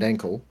sprained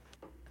ankle.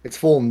 It's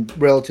fallen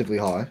relatively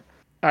high.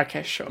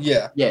 Okay, sure.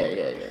 Yeah.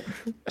 Yeah.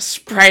 A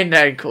sprained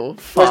ankle.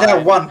 There's now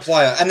Fine. one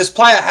player, and this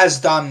player has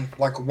done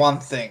like one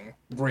thing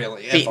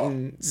really ever.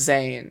 Beaten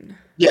Zane.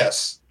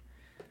 Yes,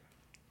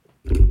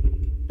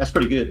 That's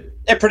pretty good.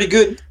 they're pretty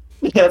good.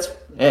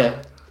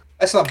 Yeah.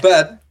 That's not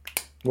bad.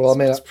 Well, I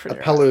mean, That's pretty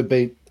Apollo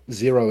beat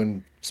Zero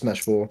in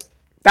Smash 4.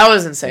 That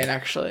was insane,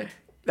 actually.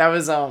 That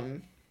was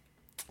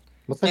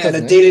What's that Yeah, guy's the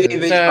name? DDD.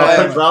 The-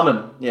 Prince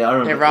Ramen. Yeah, I Hey,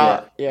 remember.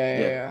 Ra- Yeah.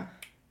 yeah.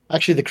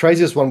 Actually, the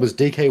craziest one was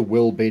DK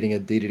Will beating a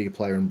DDD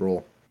player in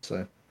Brawl.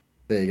 So,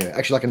 there you go.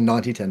 Actually, like a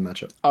 90-10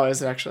 matchup. Oh,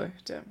 is it actually?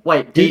 Damn.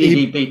 Wait,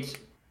 He- DDD beat.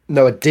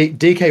 No,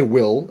 DK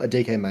Will, a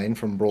DK main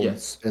from Brawl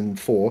Yes. in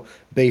 4,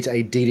 beat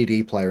a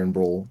DDD player in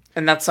Brawl.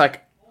 And that's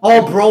like,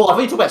 Oh, bro! I thought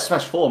you talking about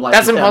Smash 4. I'm like,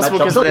 That's that impossible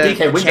matchup. 'cause It's not the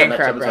DK wins chain that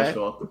crab, matchup in Smash right?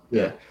 4.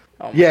 Yeah.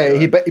 oh my Yeah,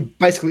 God. he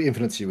basically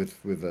infinites you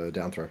with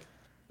down throw. I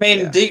mean,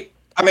 Yeah.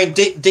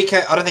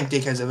 DK. I don't think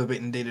DK's ever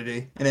beaten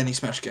DDD in any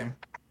Smash game.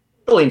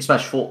 Surely in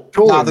Smash 4.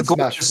 Surely Nah, in the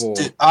Smash Gordo's, 4.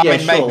 dude, I Yeah,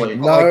 mean, maybe. surely.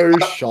 No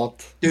Like,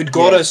 shot. dude,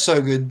 Gordo's so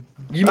good.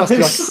 You must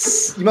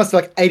be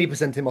like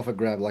 80% him off a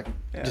grab, like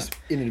just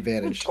in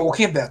advantage.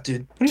 Talking about,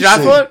 dude. Dude, I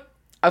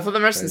thought the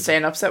most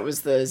insane upset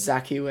was the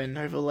Zaki win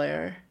over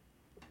Leo.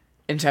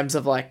 In terms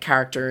of like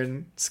character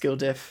and skill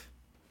diff.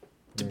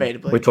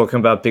 Debatably. We're talking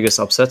about biggest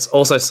upsets.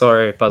 Also,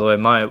 sorry, by the way,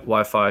 my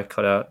Wi-Fi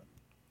cut out.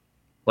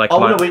 Like Oh,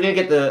 my, no, we didn't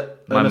get the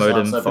my bonus modem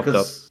answer fucked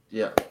because,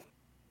 Yeah.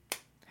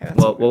 Hey, that's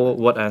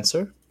what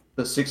answer?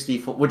 The 60.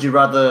 Would you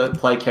rather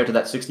play a character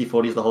that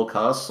 60-40s the whole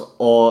cast,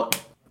 or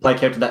play a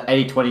character that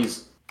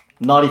 80-20s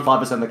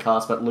 95% of the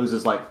cast but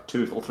loses like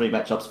 2 or 3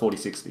 matchups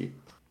 40-60?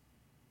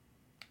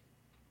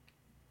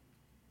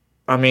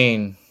 I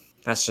mean,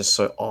 that's just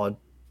so odd.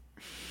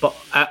 But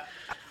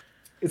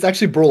It's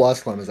actually Brawl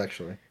Ice Climbers,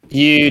 actually.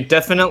 you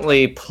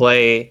definitely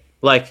play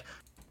like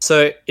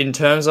so in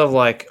terms of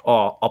like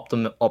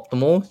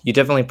optimal. You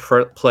definitely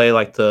play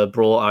like the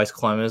Brawl Ice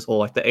Climbers or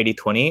like the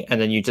 80-20, and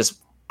then you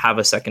just have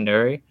a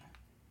secondary.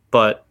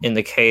 But in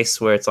the case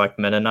where it's like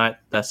Meta Knight,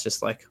 that's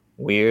just like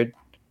weird.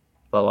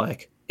 But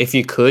like if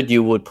you could,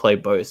 you would play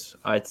both.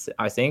 I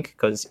think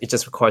because it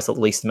just requires the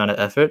least amount of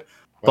effort.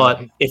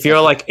 But if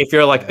you're like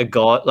a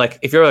god, like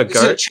if you're a This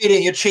is goat,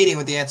 cheating. You're cheating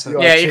with the answer.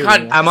 Yeah, you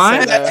can't. Am I?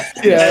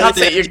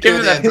 You're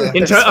giving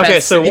them. okay.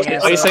 So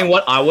are you saying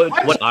what I would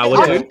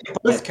do?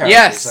 Both characters,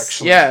 Yes.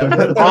 actually.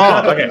 Yeah.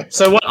 Oh, okay.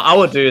 So what I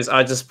would do is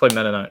I just play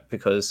Meta Knight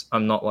because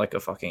I'm not like a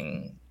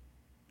fucking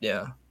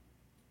Yeah.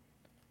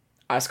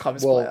 Ice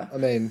Comms Well, player. I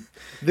mean,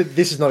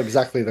 this is not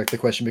exactly like the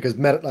question because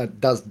Meta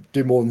Knight does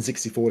do more than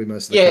 60-40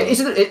 most of the Yeah, time.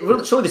 isn't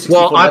it? Surely the 60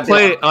 Well, I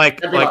play I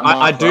play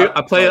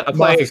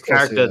Marth a is close,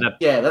 character yeah. that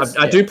Yeah, that's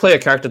I do play a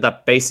character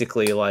that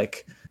basically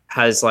like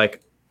has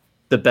like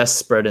the best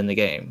spread in the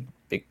game.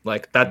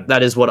 Like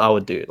that is what I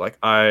would do. Like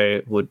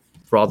I would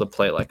rather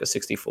play like a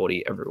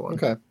 60-40 everyone.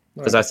 Okay.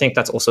 Because I think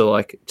that's also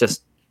like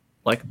just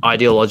like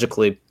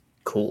ideologically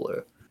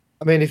cooler.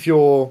 I mean, if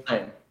you're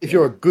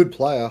Yeah. a good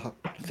player,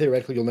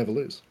 theoretically you'll never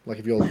lose. Like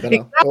if you're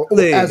better or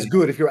Exactly. as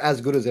good, if you're as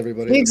good as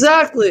everybody.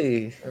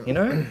 Exactly. You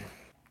know?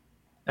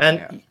 And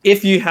Yeah.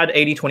 if you had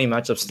 80-20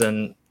 matchups,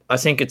 then I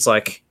think it's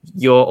like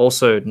you're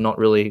also not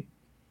really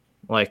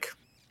like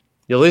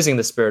you're losing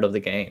the spirit of the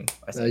game.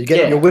 I think.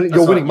 You're winning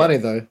that's right, money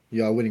though.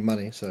 You are winning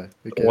money, so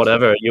who cares?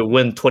 Whatever. You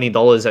win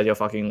 $20 at your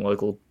fucking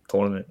local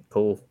tournament.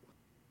 Cool.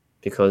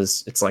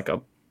 Because it's like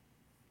a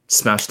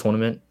Smash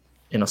tournament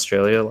in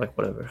Australia, like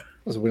whatever. I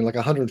was winning like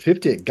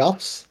 150 at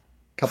Guffs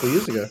a couple of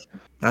years ago.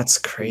 That's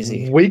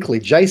crazy. Weekly.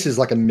 Jace is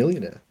like a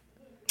millionaire.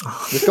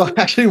 This guy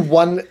actually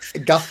won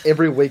Guff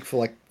every week for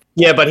like.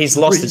 Yeah, but he's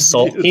lost his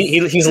soul.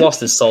 He's lost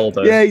his soul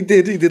though. Yeah, he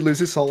did. He did lose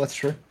his soul. That's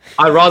true.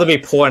 I'd rather be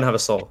poor and have a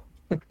soul.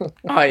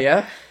 Oh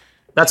yeah.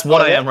 That's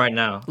what I am right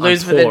now.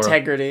 Lose I'm with poor.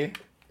 integrity.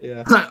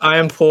 Yeah. I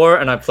am poor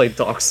and I play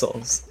Dark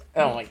Souls.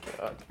 Oh my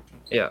god.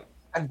 Yeah.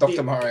 And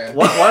Dr. Mario.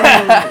 One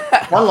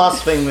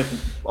last thing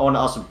I want to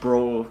ask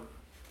Brawl,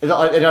 and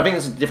I think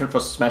this is different for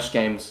Smash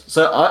games.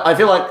 So I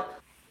feel like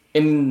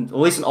at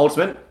least in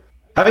Ultimate,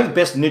 having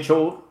best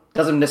neutral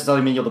doesn't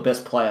necessarily mean you're the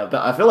best player.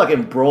 But I feel like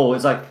in Brawl,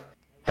 it's like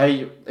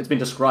it's been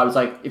described. It's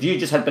like if you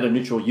just had better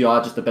neutral, you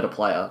are just a better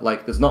player.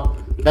 Like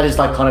that is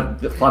like kind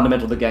of the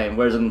fundamental of the game.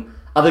 Whereas in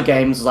other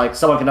games, like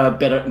someone can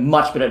have a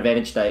much better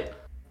advantage state,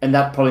 and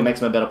that probably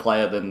makes them a better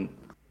player than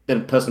a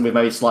person with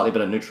maybe slightly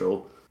better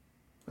neutral.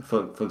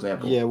 For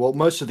example. Yeah, well,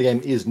 most of the game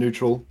is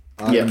neutral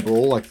in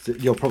Brawl. like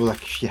you're probably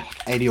like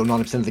 80 or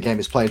 90% of the game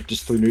is played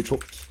just through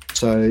neutral.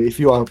 So if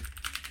you are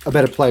a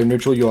better player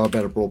neutral, you are a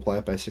better Brawl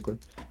player basically.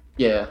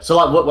 Yeah. So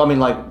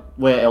like,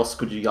 where else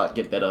could you like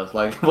get better?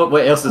 Like,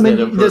 where else is there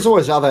to improve? There's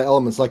always other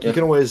elements. Like you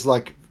can always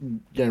like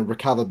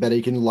recover better.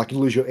 You can like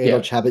lose your air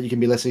dodge habit. You can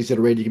be less easy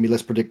to read. You can be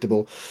less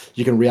predictable.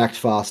 You can react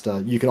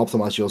faster. You can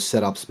optimize your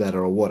setups better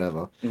or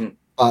whatever. Mm-hmm.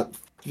 But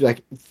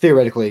like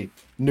theoretically,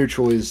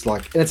 neutral is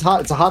like, and it's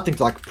hard. It's a hard thing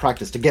to like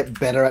practice to get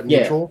better at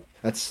neutral.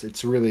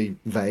 It's really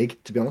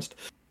vague, to be honest.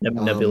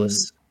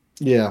 Nebulous.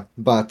 Yeah,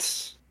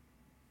 but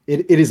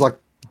it is like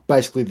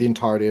basically the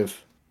entirety of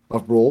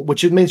Brawl,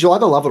 which it means you'll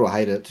either love it or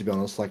hate it, to be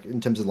honest, like in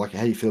terms of like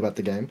how you feel about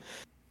the game,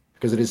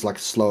 because it is like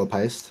slower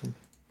paced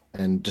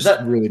and just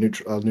really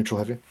neutral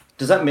heavy.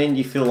 Does that mean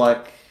you feel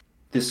like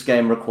this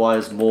game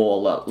requires more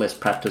or less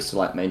practice to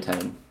like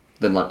maintain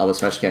than like other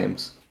Smash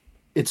games?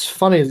 It's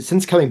funny,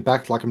 since coming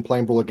back like and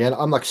playing Brawl again,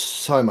 I'm like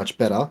so much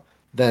better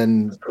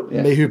than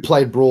me who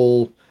played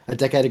Brawl a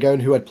decade ago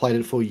and who had played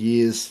it for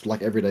years,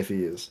 like every day for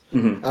years.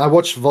 Mm-hmm. And I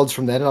watched VODs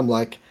from then and I'm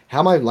like, how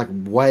am I like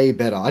way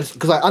better?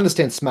 Because I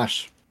understand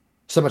Smash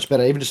so much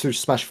better, even just through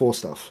Smash 4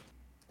 stuff.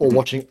 Or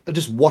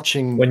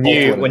watching when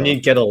you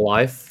get a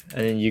life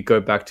and then you go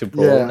back to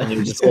Brawl and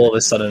you just all of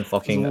a sudden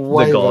fucking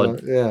the god.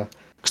 Better. Yeah.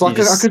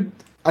 Because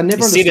I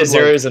never see the understood,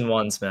 zeros and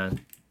ones, man.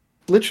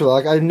 Literally,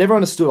 like I never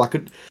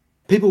understood.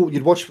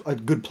 You'd watch a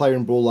good player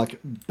in Brawl like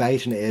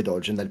bait an air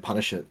dodge and they'd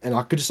punish it, and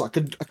I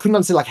couldn't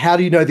understand like how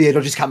do you know the air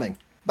dodge is coming?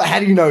 But how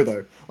do you know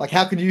though? Like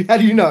how do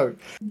you know?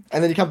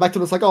 And then you come back to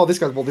it, it's like, oh,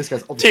 this guy's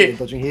obviously air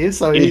dodging here,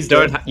 so you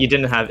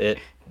didn't have it.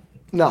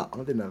 No, I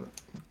didn't have it.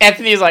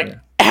 Anthony's like,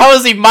 how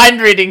is he mind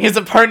reading his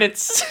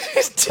opponents?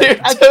 Dude.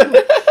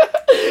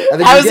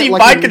 How is he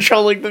mind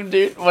controlling them,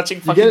 dude?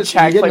 Watching fucking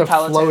Chag play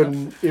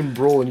Palutena. In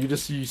Brawl, and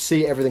you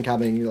see everything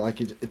coming.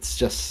 Like it's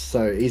just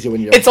so easy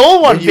when you. It's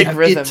all one big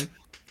rhythm.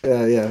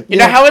 Yeah. You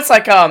know how it's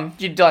like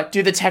you like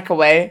do the tech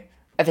away,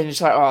 and then you're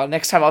just like, oh,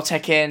 next time I'll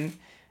tech in,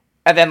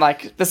 and then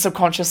like the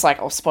subconscious like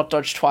I'll spot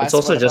dodge twice. It's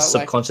also just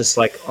subconscious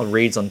like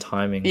reads on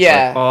timing.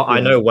 Yeah. Like, I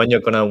know when you're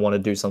gonna want to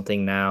do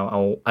something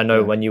now. I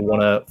know when you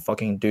want to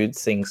fucking do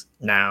things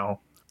now.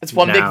 It's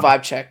one big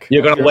vibe check.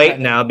 You're gonna wait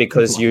now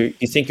because you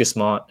think you're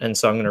smart, and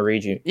so I'm gonna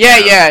read you.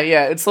 Yeah.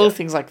 It's little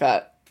things like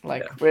that.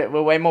 Like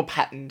we're way more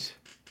patterned.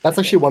 That's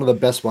actually one of the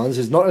best ones.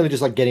 Is not only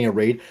just like getting a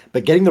read,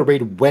 but getting the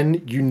read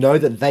when you know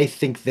that they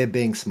think they're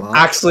being smart.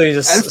 Actually,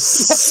 just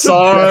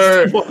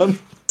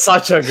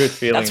such a good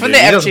feeling. That's when the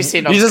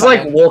FGC you just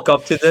like walk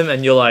up to them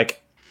and you're like,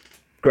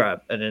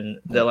 grab, and then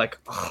they're like,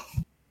 oh.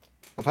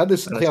 I've had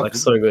this. It's like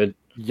so good.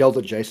 Yelled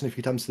at Jason a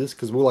few times to this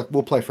because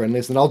we'll play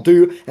friendlies and I'll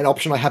do an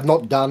option I have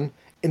not done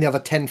in the other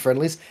 10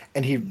 friendlies,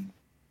 and he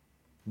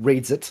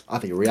reads it. I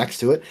think he reacts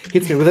to it,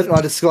 hits me with it, and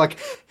I just like,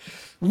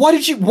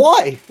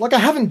 why? Like I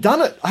haven't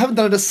done it. I haven't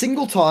done it a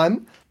single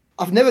time.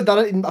 I've never done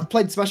it. I've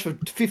played Smash for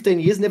 15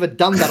 years, never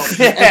done that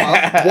option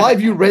ever. Why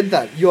have you read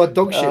that? You're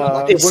dog shit.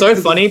 It's so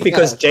funny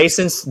because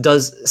Jason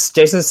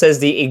says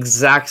the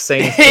exact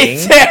same thing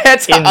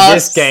in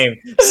this game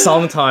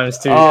sometimes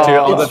to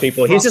other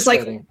people. He's just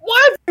like,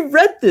 why have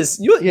read this.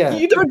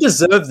 You don't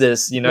deserve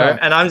this, you know. Right.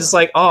 And I'm just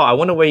like, oh, I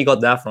wonder where you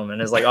got that from.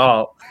 And it's like,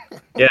 oh,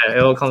 yeah, it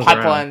all comes around.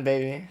 Pipeline,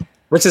 baby.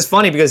 Which is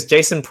funny because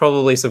Jason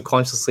probably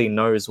subconsciously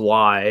knows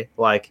why.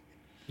 Like,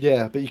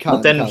 Yeah, but you can't.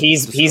 but then you can't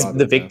he's describe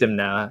the it, yeah. victim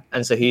now,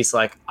 and so he's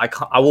like, I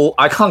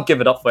can't give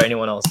it up for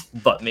anyone else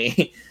but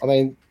me. I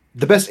mean,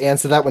 the best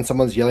answer to that when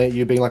someone's yelling at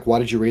you, being like, "Why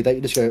did you read that?"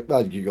 You just go, "Oh,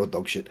 you're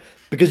dog shit,"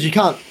 because you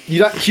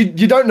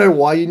don't know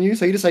why you knew,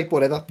 so you just say,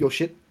 "Whatever, you're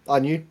shit. I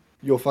knew.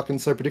 You're fucking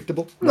so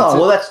predictable." I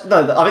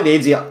think the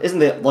easy, isn't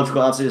the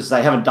logical answer is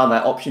they haven't done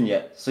that option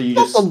yet, so you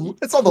just.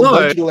 It's not the No,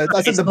 logical answer.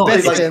 I said it's the not. best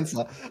It's like-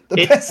 answer.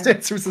 The best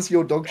answer is just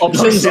your dog shit.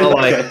 Options are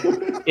like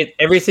Okay.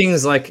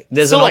 everything's like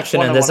there's Still an like option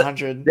 1 and in there's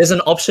 100. there's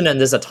an option and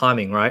there's a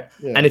timing, right?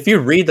 Yeah. And if you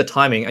read the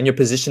timing and your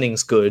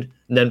positioning's good,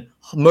 then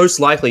most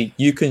likely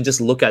you can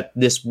just look at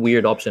this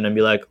weird option and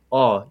be like,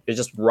 oh, you're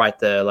just right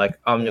there. Like,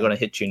 I'm gonna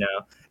hit you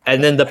now.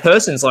 And then the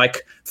person's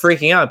like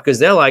freaking out because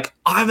they're like,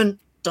 I haven't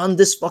done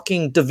this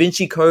fucking Da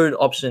Vinci Code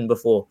option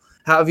before.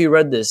 How have you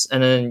read this?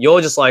 And then you're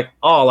just like,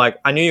 oh, like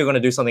I knew you were gonna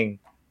do something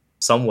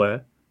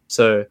somewhere.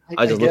 So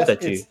I just looked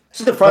at you.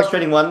 Just the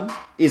frustrating one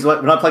is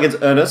like when I play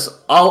against Ernest,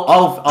 I'll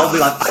be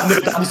like, I've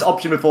never done this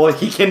option before.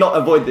 He cannot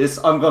avoid this.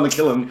 I'm gonna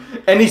kill him,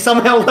 and he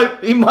somehow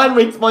like he mind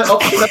reads my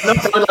option. I've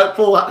never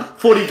played like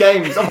 40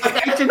 games. I'm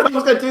like, actually, I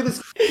was gonna do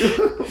this.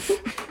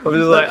 I'm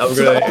just like, I'm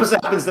So gonna. the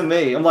opposite happens to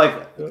me. I'm like,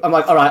 all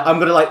right, I'm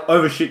gonna like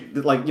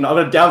overshoot, like I'm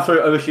gonna down throw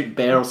overshoot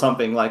bear or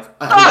something. Like,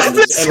 I haven't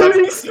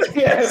done this, and, like,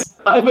 yes,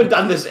 I haven't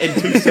done this in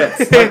 2 sets.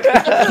 Like,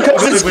 I'm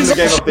gonna win the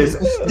game of this.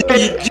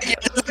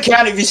 It doesn't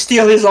count if you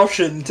steal his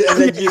option and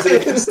then use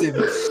it against him.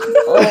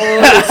 Oh,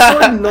 it's so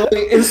annoying.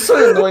 It's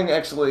so annoying,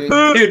 actually.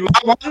 Dude,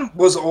 my one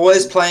was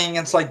always playing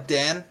against like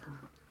Dan,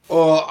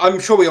 or I'm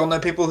sure we all know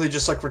people who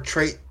just like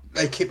retreat.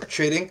 They keep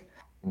retreating,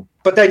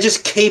 but they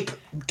just keep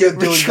doing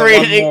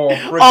Retreating. the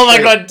one more Oh my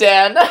retreat. god,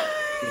 Dan.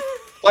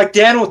 Like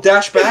Dan will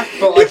dash back,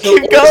 but like he'll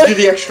Keep always going. do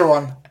the extra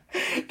one.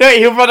 No,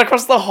 he'll run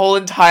across the whole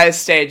entire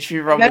stage if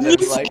you run Then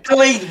with you him. Like,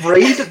 finally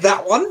read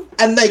that one,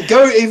 and they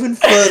go even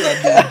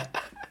further.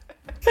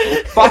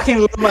 Dude. Fucking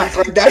Lumac,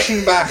 like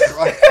dashing back,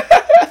 like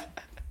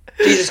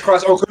Jesus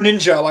Christ, or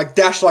Ninja, like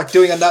dash, like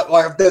doing that,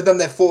 like they've done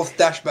their 4th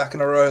dash back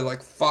in a row.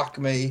 Like fuck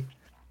me.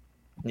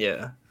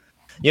 Yeah.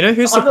 You know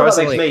who's I don't know what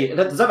surprisingly. makes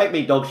me. Does that make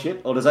me dog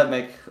shit, or does that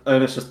make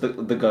Ernest just the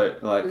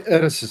goat? Like,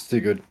 Ernest is too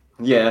good.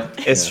 yeah,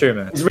 It's true,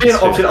 man. it's really an It's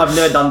true. option I've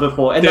never done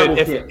before, and that Dude, will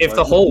if, hit. if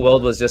the like- whole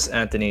world was just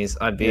Anthony's,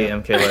 I'd be Yeah.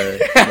 MK Larry.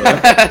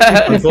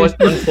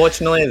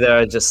 Unfortunately,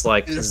 they're just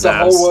like If the Zaz.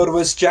 whole world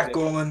was Jack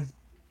Gorman,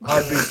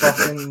 I'd be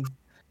fucking.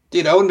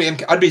 Dude, I wouldn't be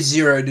MK. I'd be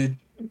 0, dude.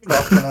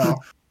 Fucking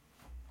hell.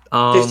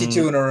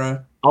 52 in a row.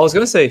 I was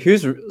gonna say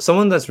who's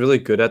someone that's really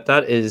good at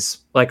that is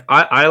like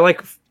I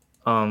like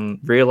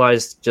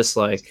realized just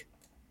like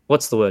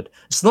what's the word?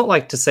 It's not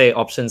like to say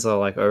options are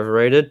like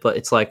overrated, but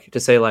it's like to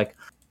say like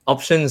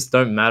options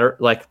don't matter.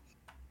 Like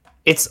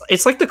it's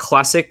like the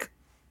classic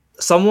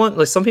someone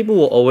like some people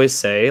will always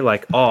say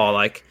like, oh,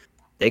 like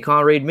they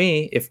can't read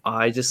me if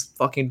I just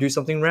fucking do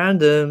something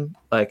random.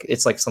 Like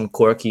it's like some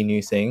quirky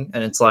new thing,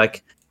 and it's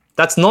like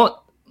that's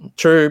not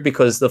true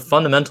because the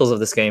fundamentals of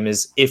this game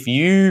is if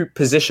you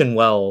position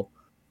well,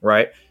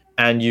 right,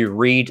 and you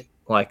read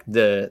like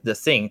the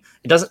thing,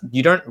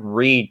 you don't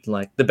read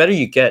like the better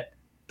you get,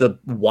 the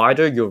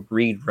wider your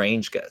read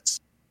range gets,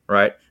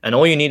 right? And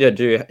all you need to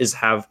do is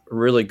have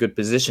really good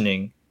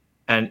positioning,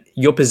 and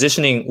your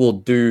positioning will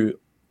do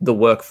the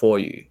work for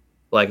you.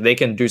 Like they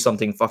can do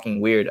something fucking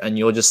weird, and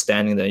you're just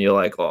standing there. And you're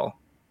like, oh,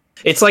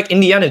 it's like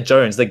Indiana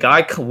Jones. The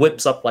guy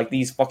whips up like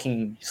these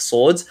fucking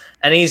swords,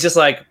 and he's just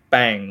like,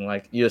 bang,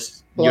 like you're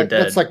dead.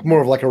 That's like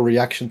more of like a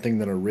reaction thing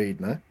than a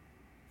read, no?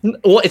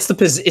 Well, it's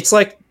it's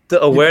like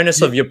the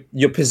awareness of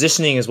your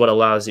positioning is what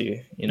allows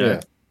you. You know,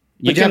 Yeah.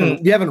 But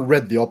you haven't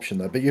read the option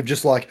though. But you've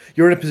just like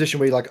you're in a position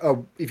where you're like,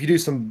 oh, if you do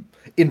some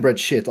inbred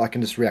shit, I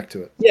can just react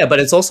to it. Yeah, but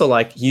it's also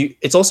like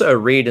it's also a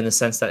read in the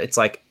sense that it's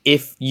like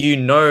if you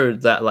know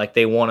that like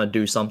they want to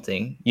do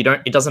something, you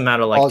don't. It doesn't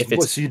matter like if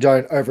it's so you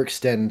don't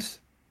overextend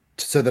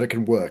so that it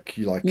can work.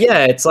 You like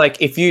yeah, it's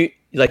like if you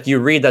like you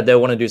read that they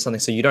want to do something,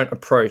 so you don't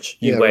approach,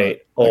 you Yeah, wait,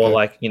 right. or Okay.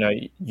 like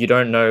you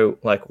don't know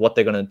like what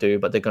they're gonna do,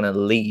 but they're gonna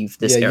leave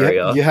this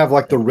area. You have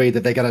like the read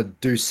that they're gonna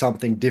do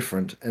something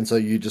different, and so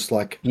you just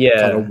like Yeah.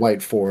 kind of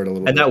wait for it a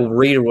little And bit. that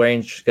read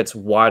range gets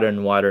wider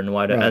and wider and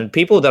wider. Right. And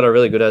people that are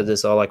really good at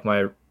this are like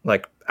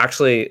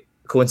actually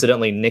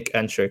coincidentally Nick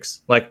and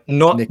Trix. Like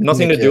nothing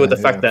Nick, to do with the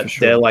yeah, fact yeah, that for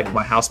sure. they're like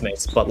my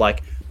housemates, but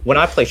like when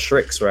I play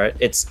Shrix, right?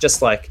 It's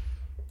just like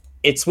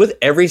it's with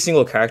every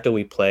single character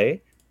we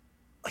play.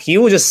 He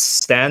will just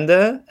stand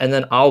there, and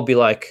then I'll be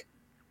like,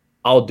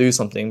 I'll do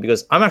something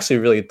because I'm actually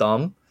really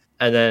dumb,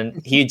 and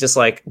then he just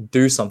like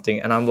do something,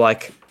 and I'm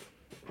like,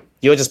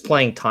 you're just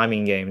playing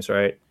timing games,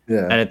 right?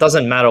 Yeah. And it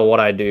doesn't matter what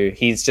I do.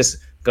 He's just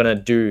gonna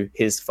do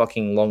his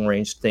fucking long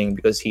range thing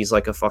because he's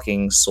like a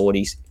fucking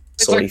swordy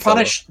It's like fella.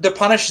 punish. The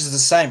punish is the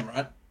same,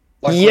 right?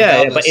 Like, Yeah, but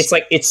regardless. it's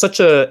like it's such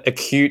a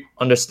acute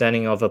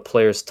understanding of a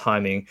player's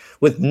timing.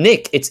 With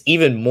Nick, it's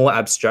even more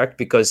abstract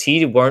because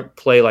he won't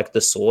play like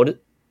the sword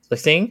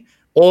thing,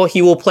 Or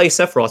he will play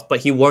Sephiroth, but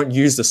he won't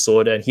use the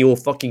sword, and he will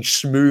fucking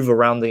schmoove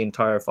around the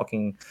entire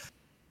fucking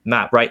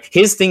map, right?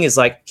 His thing is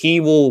like he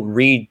will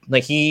read,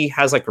 like he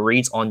has like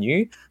reads on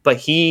you, but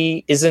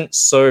he isn't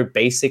so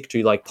basic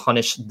to like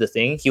punish the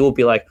thing. He will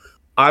be like,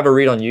 I have a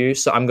read on you,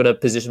 so I'm gonna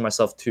position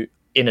myself to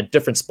in a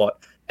different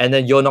spot, and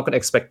then you're not gonna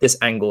expect this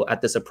angle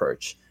at this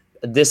approach.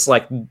 This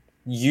like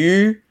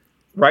you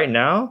right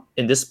now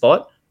in this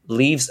spot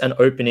leaves an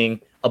opening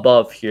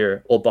above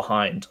here or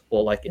behind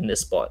or like in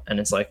this spot, and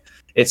it's like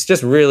it's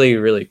just really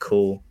really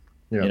cool.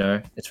 Yeah. You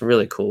know, it's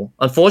really cool.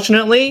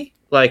 Unfortunately,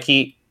 like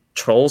he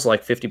trolls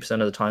like 50% of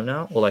the time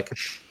now, or like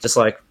just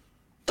like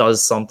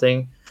does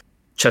something,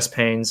 chest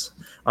pains,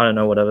 I don't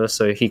know, whatever,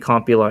 so he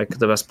can't be like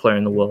the best player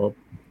in the world.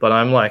 But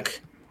I'm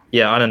like,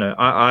 yeah, I don't know,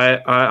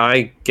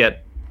 I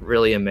get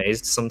really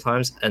amazed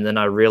sometimes, and then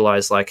I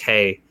realize like,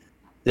 hey,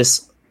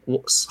 this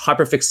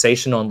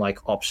hyperfixation on like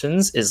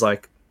options is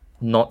like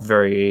not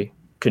very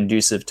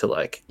conducive to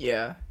like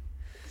Yeah.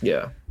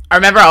 yeah I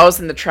remember I was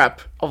in the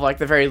trap of like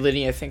the very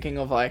linear thinking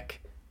of like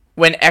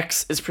when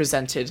X is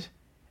presented,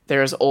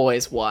 there is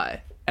always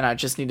Y, and I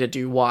just need to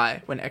do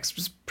Y when X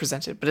was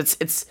presented. But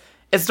it's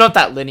not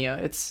that linear.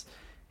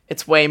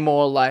 It's way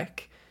more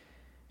like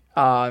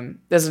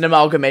there's an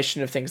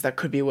amalgamation of things that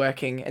could be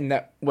working, and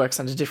that works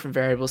under different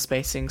variable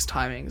spacings,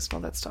 timings, and all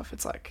that stuff.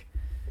 It's like,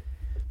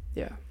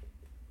 yeah.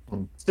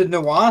 It's the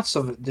nuance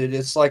of it, dude.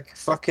 It's like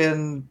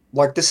fucking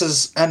like this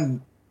is,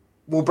 and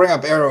we'll bring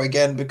up Arrow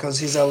again because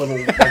he's our little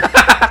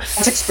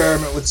let's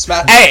experiment with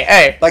Smash.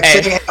 Hey, like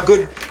hey.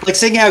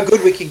 seeing how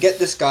good we can get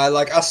this guy,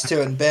 like us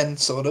two and Ben,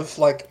 sort of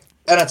like,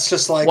 and it's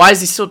just like, Why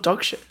is he still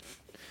dog shit?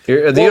 the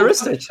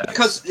Aristochats.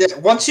 because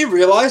once you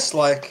realize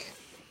like,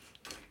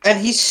 and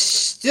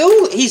he's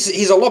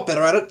a lot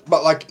better at it,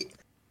 but like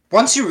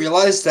once you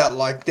realize that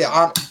like there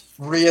aren't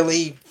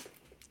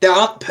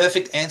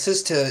perfect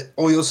answers to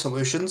all your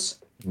solutions.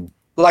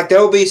 Like there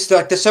will be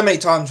like there's so many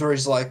times where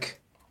he's like,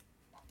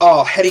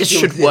 oh, how do you This do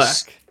should with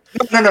this? work.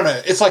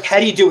 No. It's like, how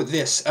do you do with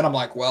this? And I'm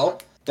like, well,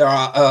 there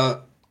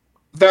are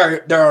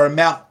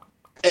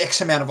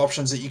X amount of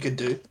options that you could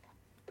do.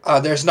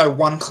 There's no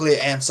one clear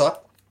answer.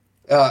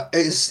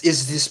 Is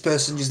this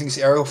person using this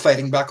aerial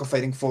fading back or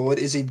fading forward?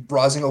 Is he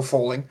rising or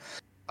falling?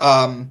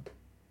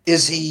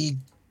 Is he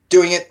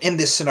doing it in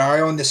this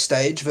scenario, in this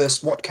stage,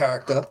 versus what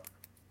character?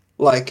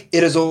 Like,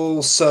 it is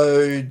all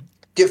so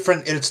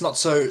different, and it's not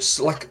so,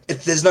 like,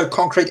 there's no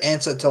concrete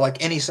answer to,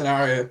 like, any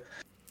scenario.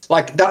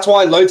 Like, that's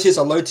why low tiers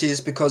are low tiers,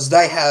 because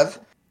they have,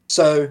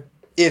 so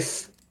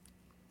if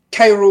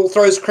K. Rool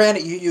throws a crown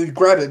at you, you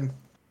grab him.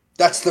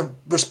 That's the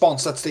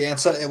response, that's the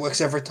answer, it works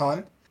every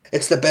time.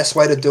 It's the best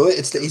way to do it,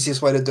 it's the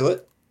easiest way to do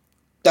it.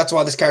 That's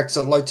why this character's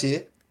a low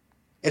tier.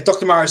 If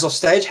Dr. Mario's off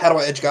stage, how do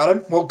I edgeguard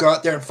him? Well, go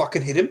out there and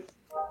fucking hit him.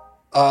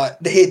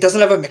 He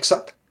doesn't have a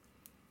mix-up.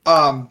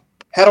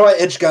 How do I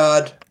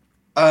edgeguard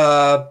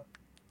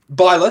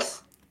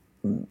Byleth?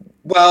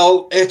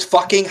 Well, it's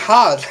fucking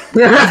hard.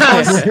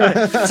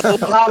 It's a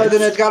lot harder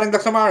than edgeguarding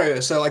Dr. Mario.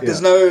 So, like,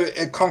 there's no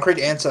concrete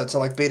answer to,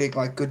 like, beating,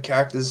 like, good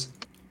characters.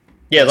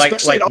 Yeah, like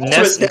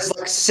Ness, there's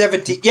like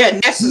 70. Yeah,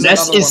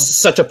 Ness is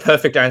such a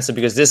perfect answer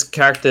because this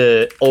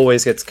character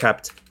always gets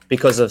capped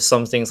because of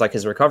some things like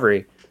his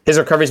recovery. His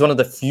recovery is one of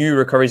the few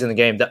recoveries in the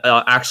game that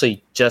are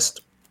actually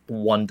just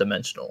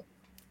one-dimensional.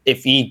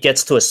 If he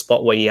gets to a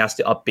spot where he has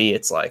to up B,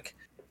 it's like...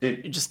 You're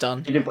just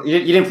done. You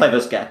didn't play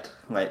this Gact,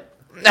 right?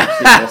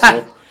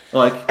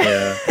 Like,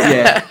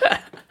 yeah.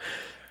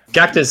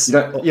 Gact is... You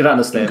don't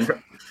understand.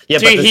 Yeah,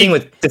 dude,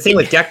 but the thing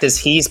with Gact is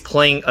he's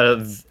playing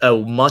a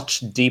much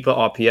deeper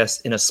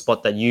RPS in a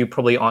spot that you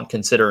probably aren't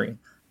considering,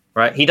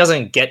 right? He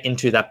doesn't get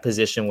into that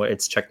position where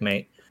it's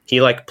checkmate.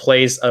 He like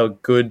plays a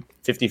good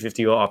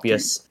 50-50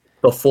 RPS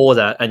before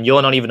that, and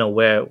you're not even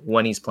aware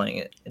when he's playing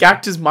it.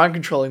 Gact is mind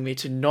controlling me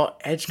to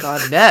not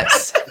edgeguard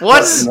Ness.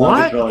 What?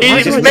 What?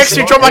 He just makes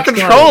me drop my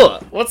controller.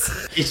 What's?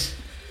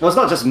 Well, it's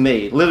not just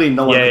me. Literally,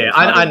 no one. Yeah,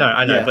 I know.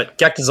 Yeah. But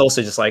Gact is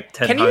also just like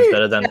 10 times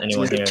better than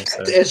anyone here.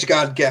 So.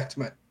 Edgeguard Gact,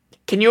 mate.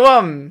 Can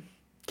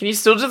you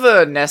still do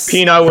the Ness?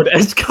 Pino would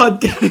edgeguard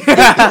Gact.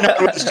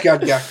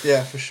 Edgeguard Gact,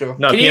 yeah, for sure.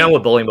 No, Pino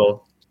would bowling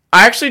ball.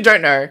 I actually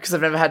don't know because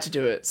I've never had to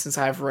do it since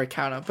I have Roy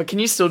counter. But can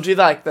you still do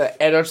like the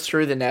air dodge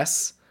through the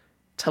Ness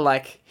to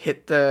like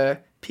hit the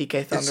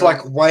PK Thunder? It's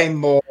like way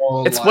more.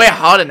 It's way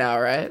harder now,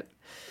 right?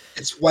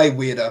 It's way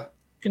weirder.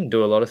 You can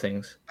do a lot of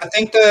things. I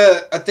think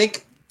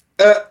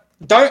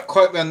don't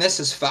quote me on this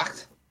as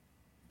fact,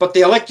 but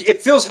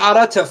it feels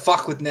harder to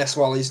fuck with Ness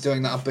while he's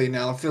doing that up B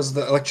now. It feels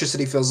the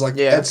electricity feels like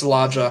it's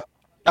larger.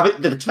 I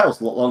mean, the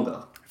tail's a lot longer.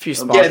 A few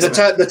spots. Yeah,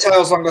 the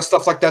tail's longer,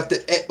 stuff like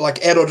that.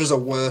 Like air dodges are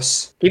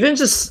worse. Even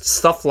just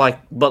stuff like,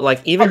 but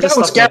like even Like, just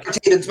that was stuff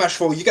guaranteed in Smash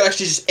 4. You could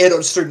actually just air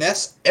dodge through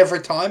Ness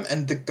every time,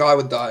 and the guy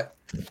would die.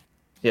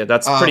 Yeah,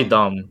 that's pretty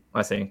dumb,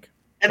 I think.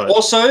 And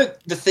also,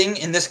 the thing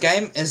in this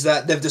game is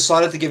that they've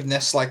decided to give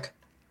Ness like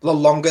the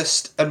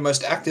longest and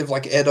most active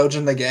like air dodge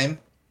in the game,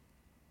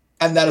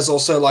 and that is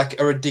also like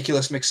a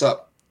ridiculous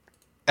mix-up.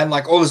 and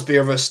like all his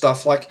Beerverse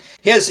stuff. Like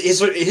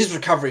his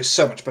recovery is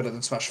so much better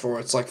than Smash 4.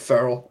 It's like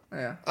feral.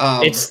 Yeah.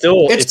 It's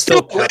still It's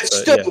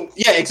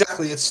yeah,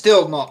 exactly. It's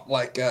still not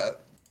like.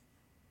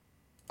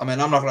 I mean,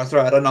 I'm not going to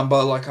throw out a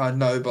number like I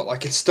know, but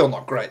like it's still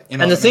not great. You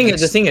know. And the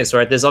thing is,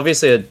 right? There's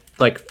obviously a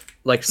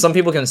like some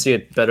people can see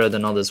it better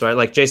than others, right?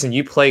 Like Jason,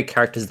 you play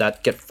characters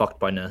that get fucked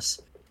by Ness,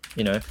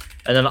 you know,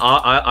 and then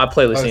I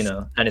play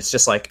Lucina, and it's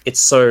just like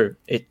it's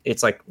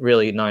like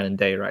really night and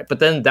day, right? But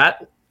then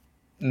that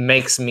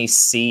makes me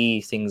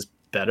see things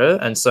better,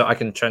 and so I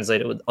can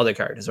translate it with other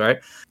characters, right?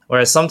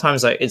 Whereas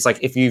sometimes it's like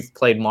if you've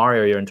played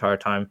Mario your entire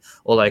time,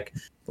 or like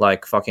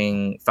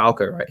fucking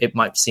Falco, right? It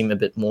might seem a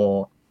bit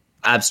more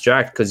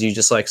abstract because you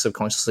just like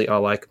subconsciously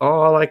are like,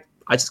 oh, like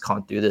I just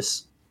can't do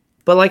this.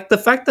 But like the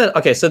fact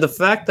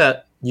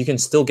that you can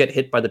still get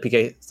hit by the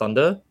PK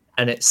Thunder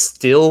and it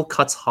still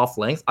cuts half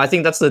length, I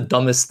think that's the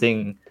dumbest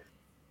thing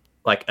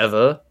like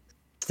ever.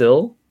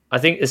 Still, I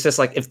think it's just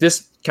like if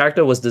this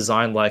character was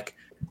designed like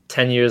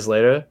 10 years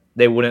later,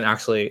 they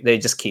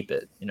just keep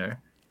it, you know.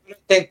 I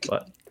think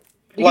But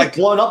You get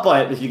blown up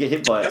by it if you get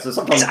hit by it. So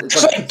sometimes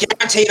it's like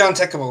guaranteed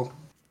untackable.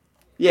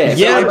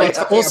 Yeah, but it's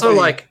also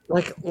like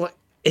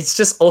it's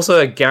just also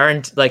a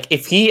guarantee. Like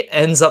if he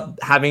ends up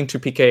having to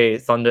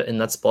PK Thunder in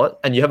that spot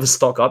and you have a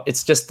stock up,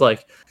 it's just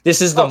like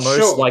this is the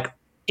most like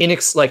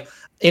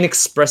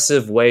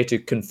inexpressive way to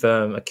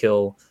confirm a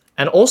kill.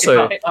 And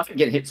also, I think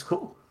getting hit's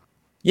cool.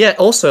 Yeah,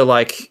 also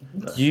like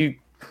you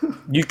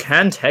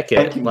can tech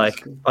it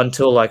like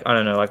until like I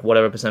don't know like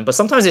whatever percent, but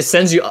sometimes it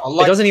sends you.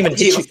 It doesn't even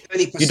hit you.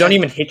 30%. You don't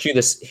even hit you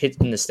this hit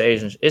in the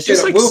stage. It's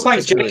just like we were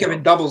playing Jacob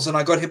in doubles, and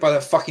I got hit by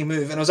that fucking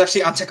move, and it was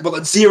actually untechable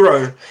at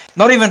 0.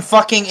 Not even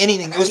fucking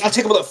anything. It was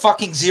untechable at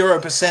fucking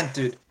 0%,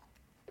 dude.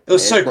 It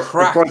was so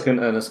crap. Broken,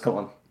 Ernest. Come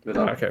on.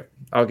 Okay,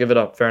 I'll give it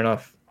up. Fair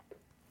enough.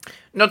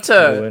 Not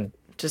to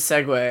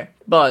segue,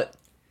 but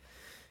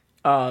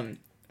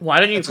why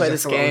don't you play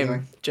this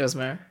game,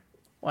 Jezmo?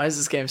 Why does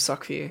this game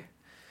suck for you?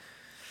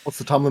 What's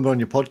the time limit on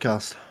your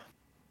podcast?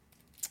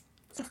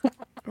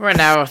 We're an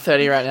hour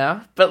 30 right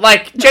now, but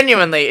like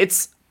genuinely,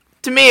 it's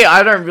to me.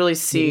 I don't really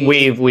see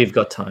we've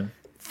got time.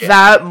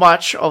 That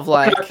much of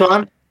like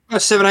time.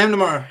 7 a.m.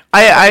 tomorrow.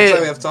 I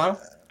we have time.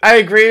 I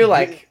agree.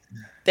 Like,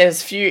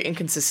 there's few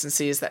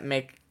inconsistencies that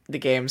make the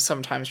game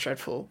sometimes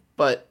dreadful,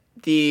 but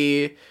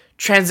the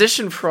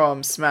transition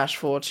from Smash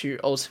 4 to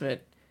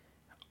Ultimate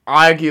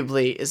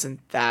arguably isn't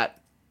that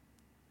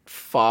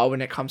far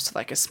when it comes to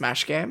like a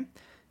Smash game.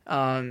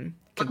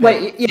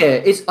 Wait,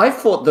 yeah, I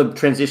thought the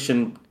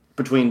transition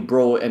between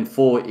Brawl and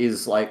 4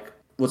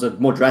 was a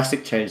more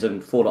drastic change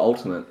than 4 to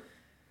Ultimate.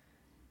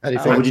 How do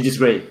you feel? Would you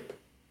disagree?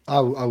 I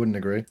wouldn't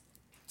agree.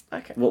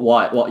 Okay.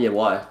 Why?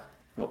 Why?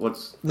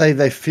 What's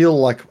they feel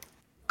like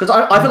because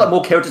I feel like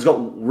more characters got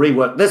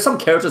reworked. There's some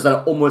characters that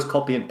are almost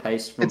copy and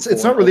paste. From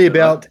it's not really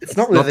about it's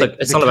not really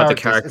it's not about the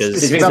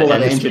characters. It's about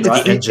the engine,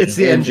 right? It's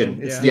the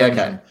engine. It's the engine.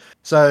 Okay.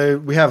 So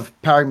we have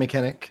parrying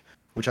mechanic,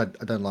 which I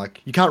don't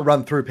like. You can't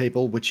run through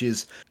people, which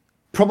is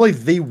probably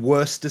the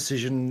worst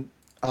decision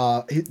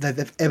that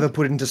they've ever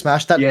put into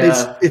Smash.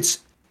 It's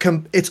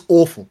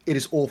awful. It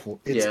is awful.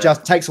 It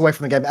just takes away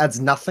from the game, adds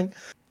nothing.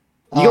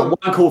 You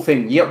got one cool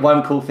thing. You get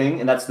one cool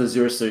thing, and that's the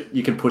Zero Suit.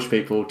 You can push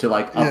people to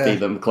like up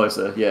them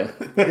closer. Yeah.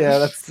 Yeah,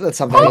 that's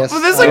something. Yes.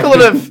 Well, there's like a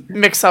lot of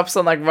mix-ups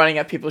on like running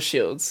at people's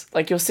shields.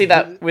 Like you'll see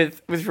that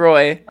with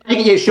Roy.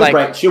 Yeah,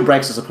 shield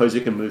breaks. I suppose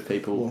you can move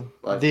people.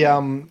 Like,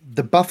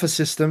 the buffer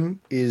system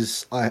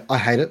is I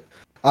hate it.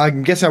 I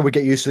guess I would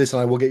get used to this,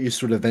 and I will get used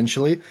to it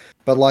eventually.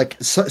 But like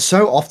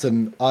so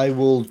often, I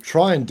will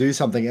try and do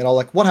something, and I'll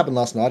like what happened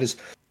last night is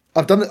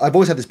I've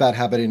always had this bad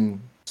habit in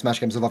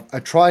Smash games of I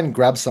try and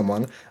grab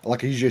someone,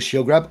 like I usually a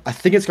shield grab. I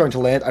think it's going to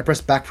land. I press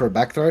back for a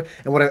back throw,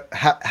 and what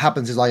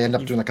happens is I end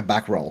up doing like a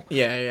back roll.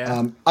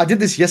 Yeah. I did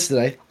this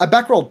yesterday. I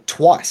back rolled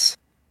twice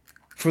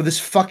for this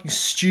fucking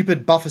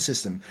stupid buffer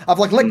system. I've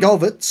like let go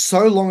of it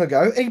so long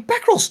ago, and it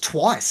back rolls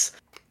twice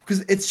because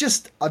it's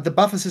just the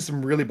buffer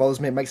system really bothers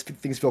me. It makes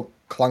things feel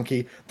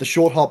clunky. The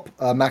short hop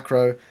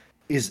macro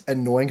is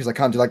annoying because I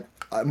can't do like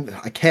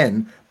I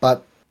can,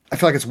 but I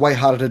feel like it's way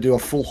harder to do a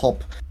full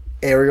hop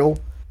aerial.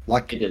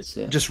 Like it is,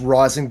 just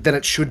rising than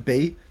it should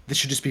be. This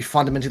should just be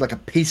fundamentally like a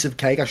piece of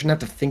cake. I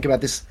shouldn't have to think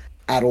about this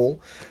at all.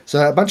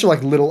 So a bunch of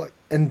like little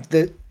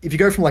if you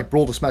go from like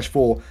Brawl to Smash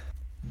 4,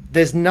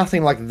 there's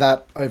nothing like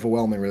that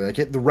overwhelming really.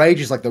 Like the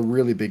rage is like the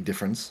really big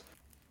difference,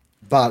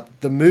 but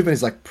the movement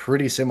is like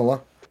pretty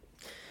similar.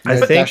 I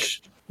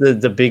think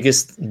the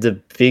biggest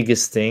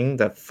thing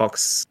that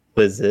fucks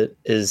with it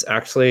is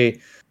actually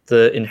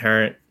the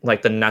inherent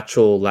like the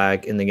natural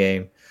lag in the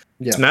game.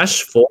 Yeah.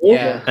 Smash 4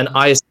 and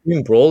I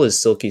assume Brawl is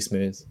silky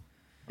smooth.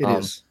 It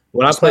is.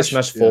 When I played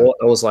Smash 4,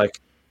 I was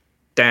like,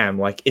 damn,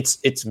 like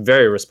it's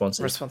very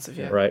responsive.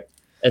 Right.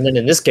 And then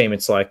in this game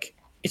it's like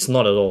it's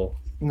not at all.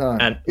 No.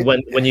 And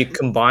when you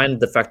combine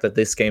the fact that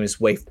this game is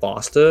way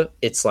faster,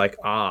 it's like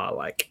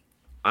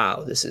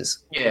this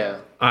is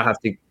I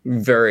have to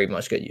very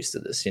much get used to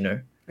this, you know?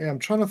 Yeah, I'm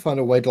trying to find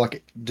a way to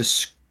like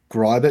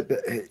describe it, but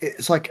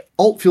it's like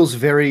Alt feels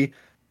very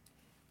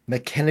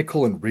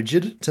mechanical and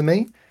rigid to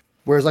me.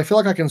 Whereas I feel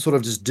like I can sort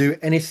of just do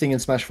anything in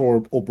Smash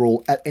 4 or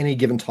Brawl at any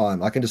given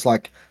time. I can just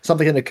like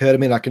something can occur to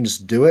me and I can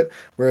just do it.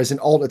 Whereas in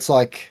Alt, it's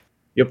like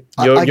You're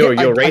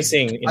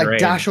racing in I rain.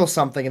 dash or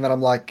something, and then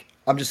I'm like,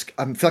 I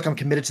feel like I'm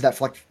committed to that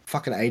for like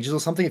fucking ages or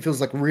something. It feels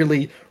like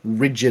really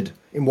rigid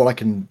in what I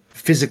can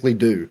physically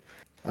do.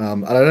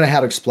 And I don't know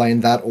how to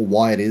explain that or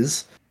why it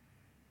is,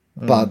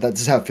 but that's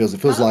just how it feels. It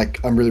feels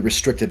like I'm really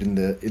restricted in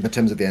the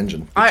terms of the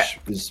engine, which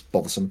is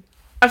bothersome.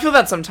 I feel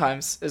that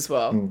sometimes as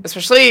well,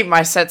 especially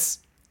my sets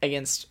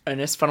against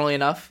Onus. Funnily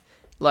enough,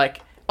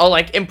 like I'll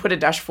like input a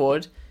dash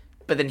forward,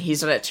 but then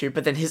he's on it too.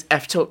 But then his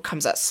F tilt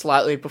comes out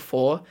slightly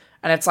before,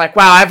 and it's like,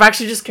 wow, I've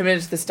actually just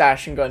committed to this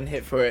dash and gotten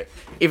hit for it,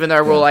 even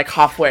though we're like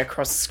halfway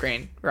across the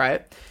screen,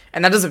 right?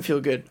 And that doesn't feel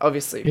good,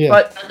 obviously. Yeah.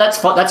 But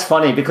that's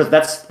funny because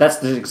that's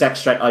the exact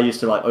strat I used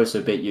to like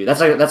also beat you. That's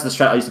the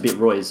strat I used to beat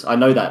Roy's. I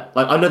know that.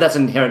 Like I know that's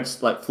an inherent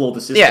like flaw of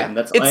the system. Yeah,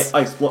 That's I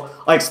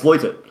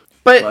exploit it.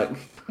 But like,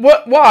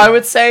 what I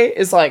would say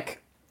is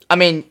like, I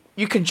mean,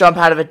 you can jump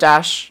out of a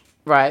dash,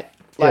 right?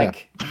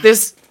 Like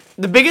this,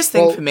 the biggest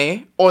thing for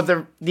me, or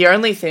the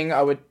only thing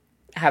I would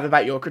have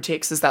about your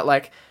critiques is that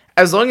like,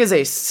 as long as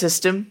a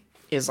system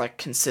is like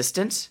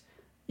consistent,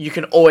 you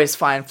can always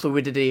find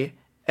fluidity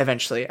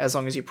eventually, as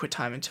long as you put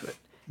time into it.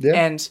 Yeah.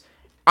 And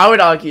I would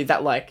argue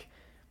that like,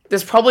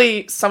 there's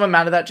probably some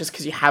amount of that just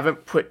because you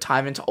haven't put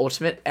time into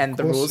Ultimate and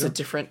the rules are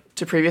different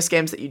to previous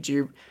games that you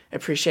do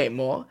appreciate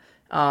more.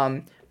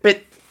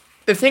 But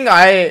the thing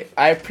I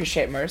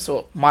appreciate most,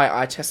 or my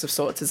eye test of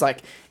sorts, is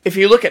like, if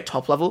you look at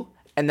top level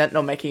and then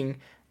not making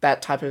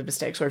that type of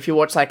mistakes, or if you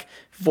watch like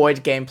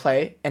Void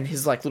gameplay and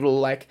his like little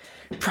like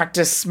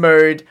practice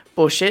mode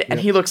bullshit and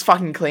he looks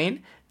fucking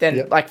clean,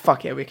 then like,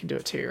 fuck yeah, we can do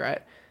it too,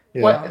 right?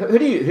 Yeah. who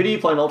do you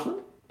play in Ultimate?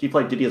 Do you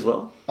play Diddy as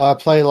well? I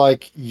play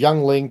like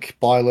Young Link,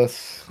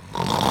 Byleth.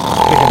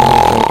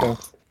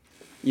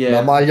 Yeah.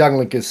 No, my Young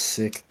Link is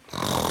sick.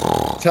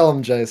 Tell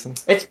him, Jason.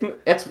 I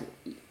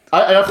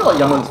feel like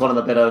Young Link's one of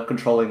the better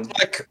controlling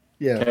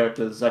Yeah.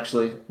 characters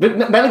actually, but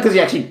mainly because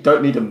you actually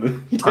don't need to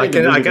move. I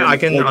can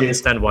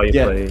understand why you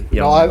play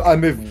Young. No, I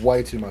move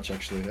way too much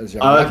actually as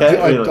Young. Oh, okay,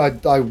 Link.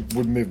 really? I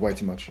would move way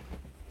too much.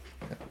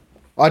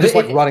 I just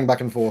like running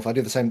back and forth. I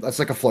do the same. It's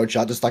like a flow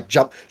chart. Just like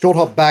jump, short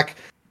hop back,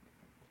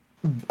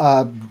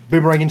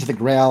 boomerang into the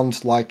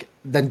ground, like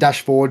then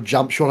dash forward,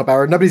 jump, short hop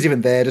arrow. Nobody's even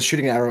there. Just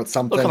shooting an arrow at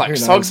something. Looking like Who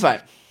Sogs, knows? mate.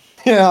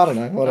 Yeah, I don't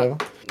know. Whatever.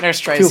 No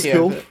strays Feels here.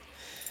 cool. But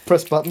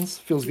Press buttons.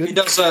 Feels He good.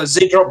 does a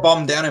Z-drop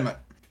bomb down him, mate.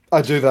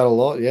 I do that a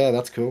lot. Yeah,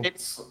 that's cool.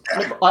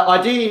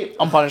 I do.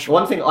 Unpunishable.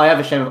 One thing I have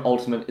a shame of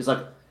Ultimate is like,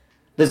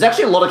 there's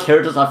actually a lot of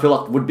characters I feel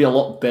like would be a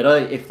lot better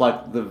if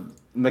like the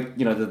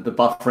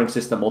buffering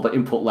system or the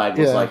input lag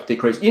was like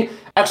decreased.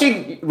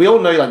 Actually, we all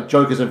know like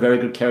Joker's a very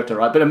good character,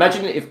 right? But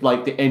imagine if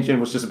like the engine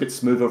was just a bit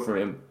smoother for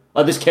him.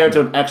 Like this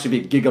character would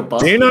actually be giga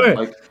bust. Do you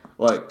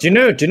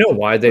know? Do you know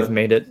why they've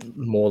made it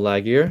more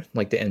laggier,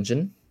 like the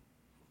engine?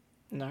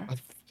 no.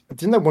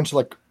 Didn't they want to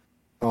like?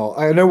 Oh,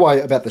 I know why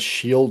about the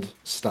shield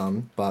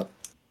stun, but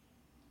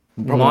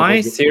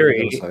My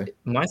theory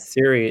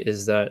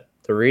is that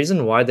the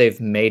reason why they've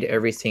made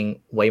everything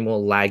way more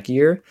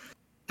laggier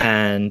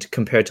and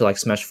compared to like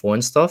Smash 4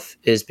 and stuff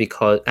is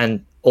because,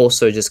 and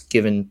also just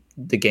given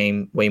the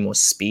game way more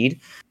speed,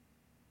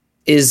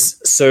 is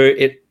so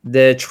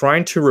they're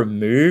trying to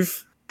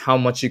remove how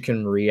much you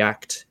can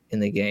react in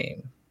the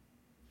game.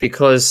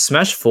 Because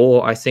Smash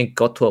 4, I think,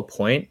 got to a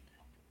point,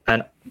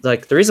 and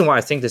like the reason why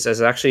I think this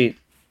is actually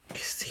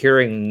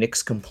hearing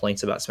Nick's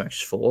complaints about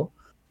Smash 4,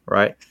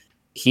 right?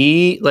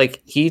 He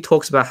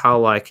talks about how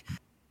like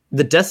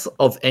the death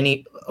of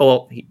any,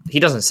 well, he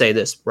doesn't say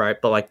this,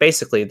 right? But like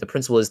basically the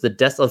principle is the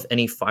death of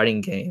any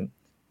fighting game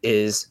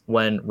is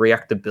when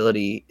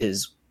reactability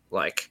is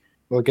like,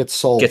 well, it gets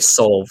solved.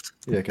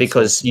 Yeah,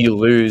 because you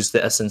lose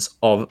the essence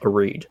of a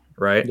read,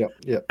 right?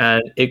 Yeah.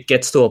 And it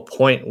gets to a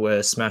point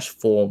where Smash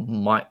 4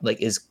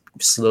 is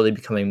slowly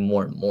becoming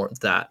more and more of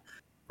that,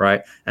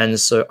 right? And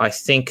so I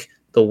think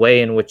the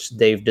way in which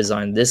they've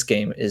designed this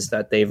game is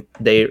that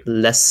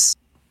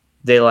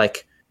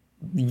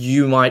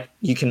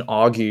you can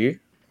argue,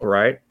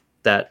 right,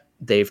 that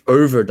they've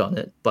overdone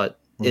it, but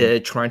they're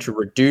trying to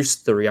reduce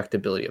the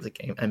reactability of the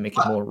game and make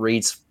it more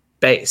reads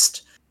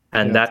based,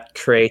 and that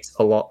creates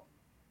a lot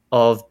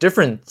of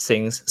different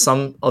things.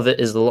 Some of it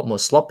is a lot more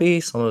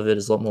sloppy, some of it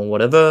is a lot more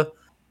whatever,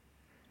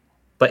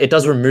 but it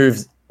does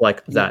remove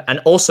like that. And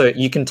also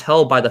you can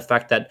tell by the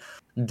fact that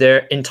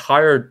their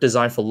entire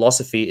design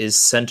philosophy is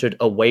centered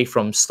away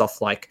from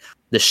stuff like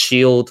the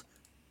shield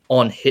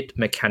on hit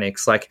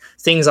mechanics. Like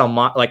things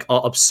are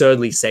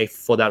absurdly safe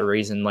for that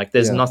reason. Like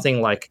there's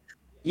nothing like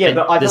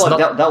but I feel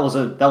like that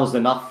was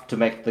enough to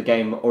make the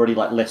game already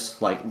like less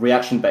like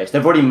reaction based.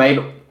 They've already made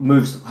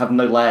moves have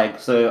no lag,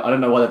 so I don't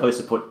know why they're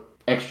supposed to put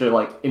extra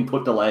like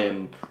input delay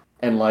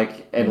and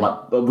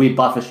weird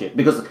buffer shit,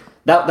 because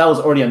that was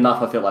already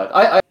enough. I feel like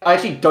I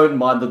actually don't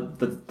mind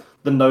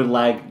the no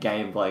lag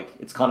game. Like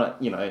it's kind of,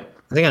 I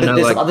think I know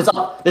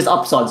there's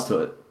upsides to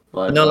it.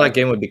 Like, no lag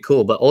game would be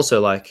cool, but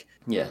also like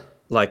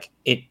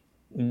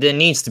there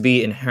needs to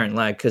be inherent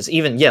lag, because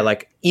even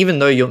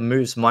though your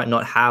moves might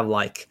not have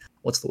like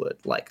what's the word,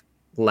 like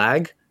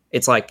lag.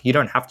 It's like you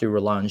don't have to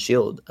rely on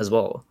shield as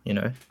well. You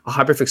know, a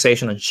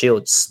hyperfixation on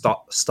shield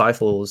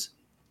stifles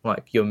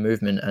like your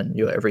movement and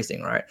your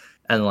everything, right?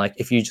 And like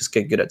if you just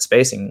get good at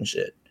spacing and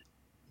shit,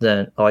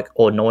 then like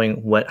or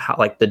knowing how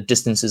like the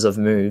distances of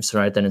moves,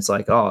 right? Then it's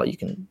like, oh, you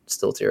can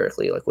still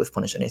theoretically like whiff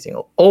punish anything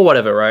or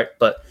whatever, right?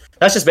 But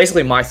that's just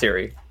basically my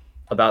theory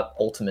about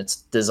Ultimate's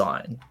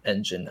design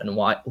engine and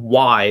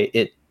why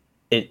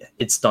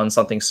it's done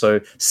something so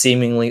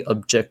seemingly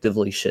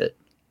objectively shit.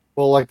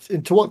 Well, like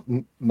to what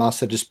Mars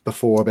said just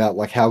before about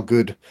like how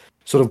good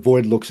sort of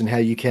Void looks and how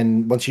you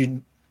can, once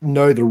you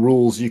know the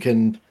rules, you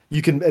can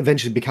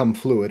eventually become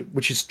fluid,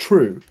 which is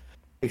true.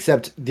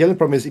 Except the only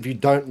problem is if you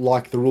don't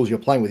like the rules you're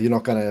playing with, you're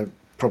not going to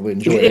probably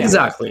enjoy it.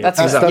 Exactly. That's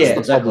the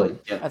exactly. problem.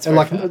 Yeah. That's And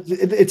very like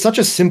fair. it's such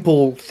a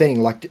simple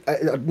thing, like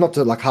not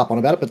to like harp on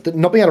about it, but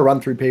not being able to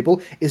run through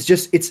people is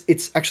just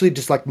it's actually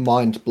just like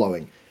mind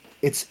blowing.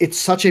 It's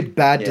such a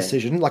bad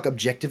decision, like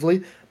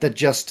objectively, that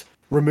just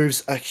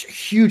removes a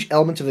huge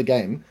element of the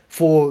game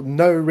for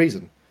no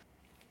reason.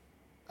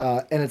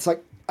 And it's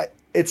like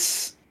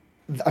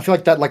I feel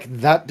like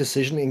that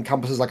decision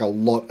encompasses like a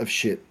lot of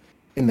shit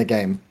in the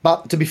game.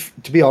 But to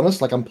be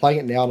honest, like I'm playing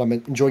it now and I'm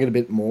enjoying it a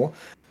bit more.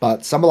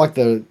 But some of like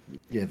the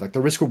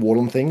risk reward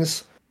on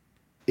things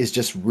is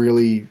just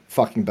really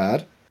fucking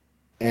bad.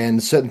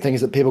 And certain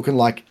things that people can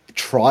like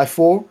try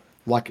for,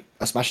 like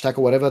a smash attack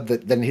or whatever,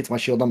 that then hits my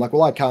shield and I'm like,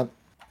 well, I can't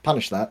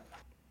punish that.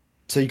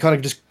 So you kind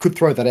of just could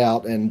throw that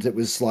out and it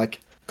was like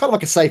kind of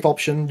like a safe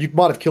option. You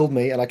might have killed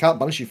me and I can't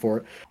punish you for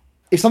it.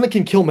 If something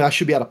can kill me, I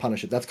should be able to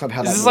punish it. That's kind of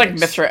how This that is works. like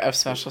Mithra F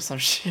Smash or some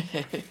shit.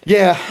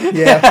 Yeah.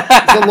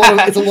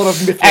 It's a lot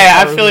of Mithra. Hey,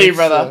 I feel you,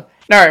 brother.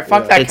 No,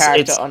 fuck that It's-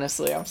 character, it's-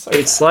 honestly. I'm so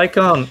It's sad. like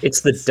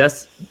it's the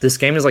death. This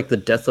game is like the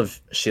death of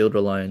shield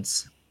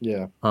reliance.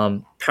 Yeah.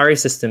 Parry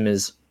system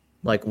is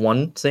like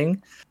one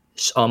thing.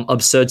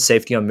 Absurd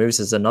safety on moves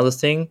is another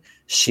thing.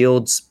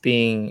 Shields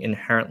being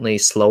inherently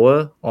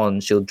slower on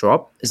shield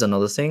drop is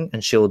another thing,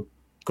 and shield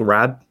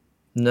grab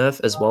nerf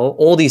as well.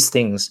 All these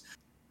things,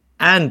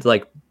 and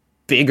like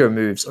bigger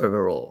moves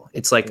overall.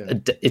 It's like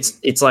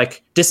it's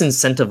like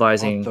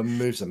disincentivizing. The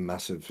moves are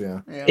massive.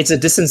 Yeah. It's a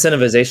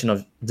disincentivization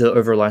of the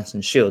over reliance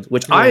on shield,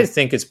 which I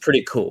think is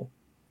pretty cool.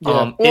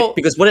 Yeah.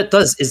 Because what it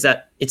does is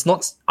that it's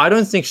not. I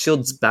don't think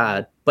shield's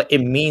bad, but it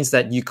means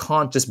that you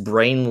can't just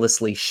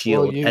brainlessly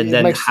shield Well, and it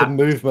then makes the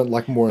movement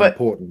like more But-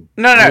 important.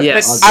 No,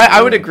 Yes. but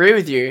I would agree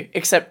with you,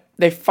 except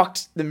they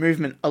fucked the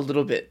movement a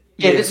little bit.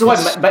 Yeah, this is why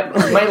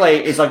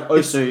Melee is like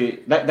Osu.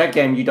 That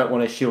game you don't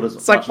want to shield as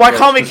It's like, why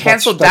can't we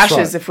cancel that's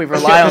dashes right. if we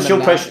rely on them shield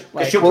now? pressure?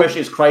 Like, Shield pressure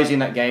is crazy in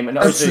that game, and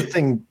That's the Osu.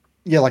 thing.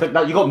 Yeah, like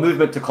But you got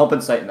movement to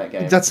compensate in that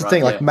game. that's the right?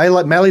 thing. Like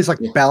Yeah. melee's like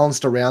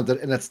balanced around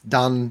it and it's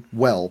done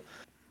well.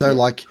 So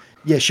like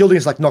shielding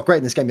is like not great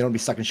in this game. You don't want to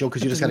be stuck in shield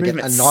because you're just going to get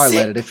Movement's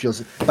annihilated if you're.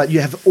 But you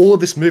have all of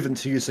this movement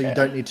to use, so you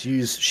don't need to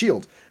use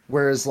shield.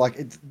 Whereas like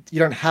you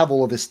don't have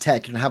all of this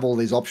tech, you don't have all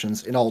these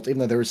options in ult, even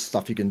though there is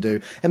stuff you can do.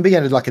 And being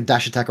able to do like a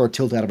dash attack or a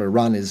tilt out of a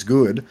run is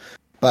good,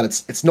 but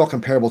it's not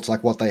comparable to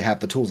like what they have,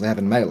 the tools they have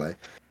in Melee.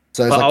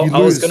 So it's But like you I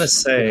was lose- gonna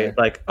say, yeah.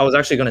 like, I was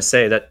actually gonna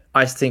say that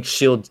I think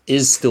shield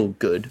is still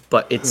good,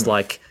 but it's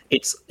like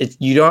it's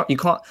you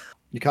can't.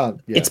 You can't.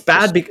 Yeah, It's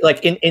bad.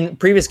 Like in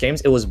previous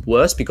games, it was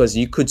worse because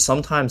you could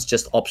sometimes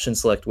just option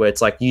select where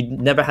it's like you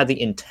never had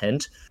the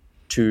intent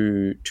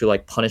to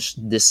like punish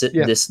this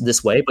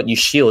way, but you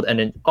shield and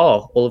then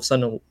all of a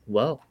sudden,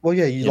 well, Well,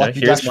 yeah, you like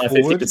you here's dash my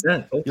forward.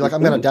 50%. You're like,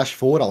 I'm going to dash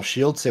forward. I'll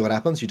shield. See what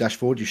happens. You dash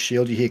forward. You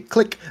shield. You hear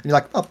click, and you're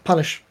like, oh,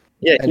 punish.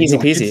 Yeah, And easy you're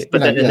like, peasy. it's, But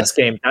you then know, in this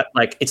game, that,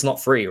 like it's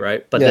not free,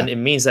 right? But Yeah. then it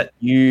means that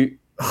you,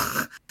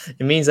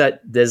 it means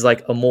that there's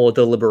like a more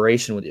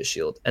deliberation with your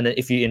shield, and then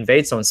if you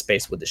invade someone's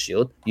space with the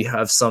shield, you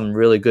have some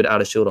really good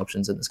out of shield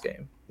options in this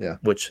game. Yeah.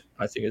 which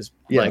I think is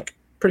Yeah. like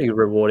pretty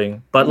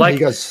rewarding. But you like,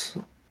 guys.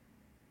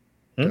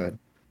 Hmm? Go ahead.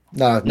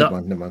 No, No.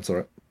 never mind. It's all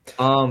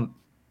right.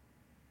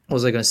 what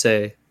was I gonna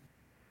say?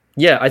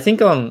 Yeah, I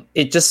think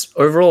it just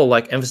overall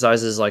like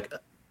emphasizes like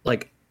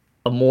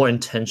a more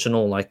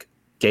intentional like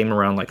game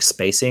around like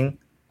spacing,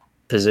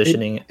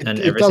 positioning, and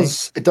everything.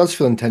 It does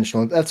feel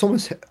intentional. That's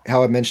almost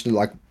how I mentioned it,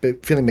 like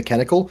feeling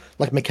mechanical,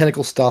 like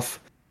mechanical stuff.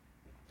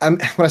 When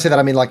I say that,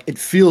 I mean like it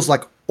feels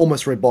like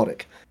almost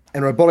robotic,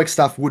 and robotic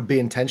stuff would be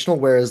intentional,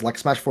 whereas like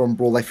Smash 4 and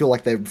Brawl, they feel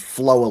like they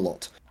flow a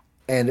lot,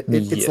 and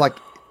it's Yeah. like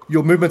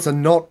your movements are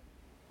not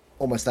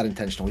almost that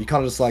intentional. You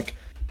kind of just like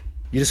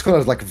you just kind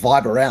of like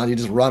vibe around. You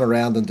just run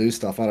around and do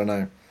stuff. I don't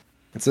know.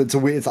 It's a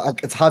weird.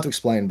 It's hard to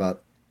explain,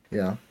 but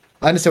yeah,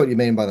 I understand what you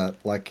mean by that.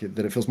 Like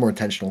that, it feels more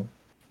intentional.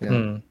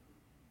 Yeah.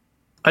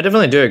 I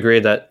definitely do agree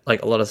that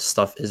like a lot of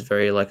stuff is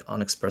very like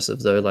unexpressive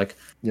though. Like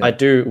Yeah. I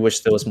do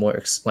wish there was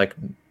more like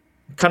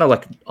kind of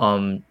like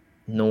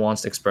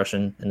nuanced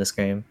expression in this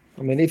game.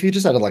 I mean, if you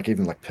just added like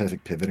even like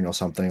perfect pivoting or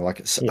something, like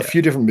Yeah. a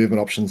few different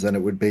movement options, then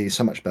it would be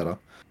so much better.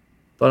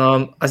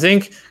 But I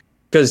think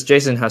because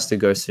Jason has to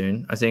go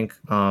soon. I think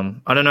I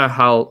don't know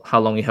how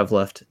long you have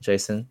left,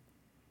 Jason.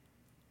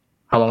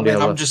 How long I do you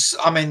mean, have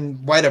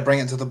left? way to bring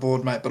it to the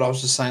board, mate. But I was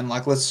just saying,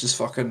 like, let's just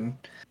fucking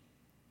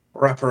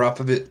wrap her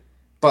up a bit.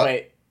 But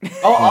Wait,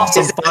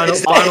 Some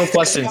final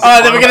questions.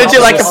 Oh, then we're gonna do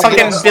like a Final fucking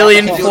questions.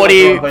 billion, Final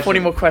 40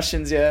 question. more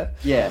questions, yeah.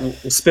 Yeah. We'll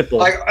spitball.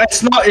 Like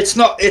it's not a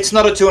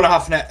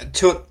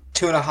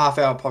 2.5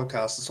 hour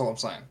podcast. That's all I'm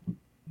saying.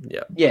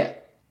 Yeah.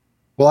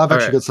 Well, I've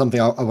actually Alright. got something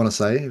I want to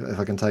say. If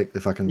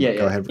I can Yeah, go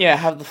yeah. ahead. Yeah,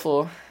 have the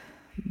floor.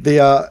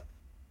 The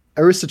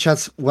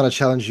Aristochats want to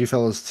challenge you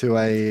fellas to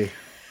a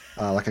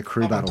like a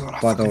crew Oh my battle. God, I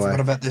By the fucking way, forgot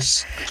about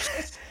this.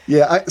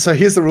 yeah. So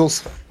here's the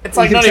rules. It's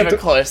like You not can even set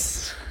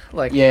close.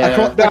 Like,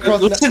 Yeah.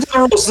 Listen to the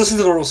rules. Listen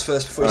to the rules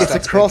first before you It's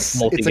start. across.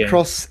 It's Multi-game.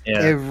 across Yeah,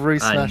 every I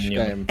Smash knew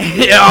game.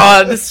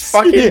 oh, this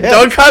fucking Yeah.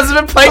 dog hasn't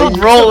been playing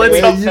Brawl. It's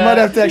Yeah, not you fair. might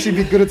have to actually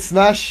be good at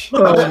Smash.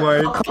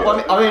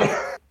 I mean,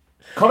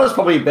 Connor's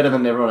probably better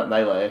than everyone at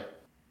Melee.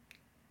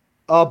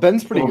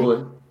 Ben's pretty good.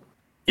 Probably.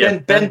 Yeah,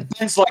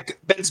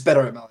 Ben's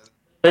better at Melee.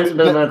 Ben's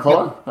better than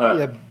Connor? Alright.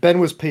 Yeah, Ben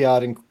was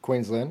PR'd in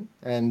Queensland,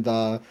 and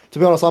to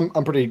be honest, I'm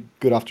pretty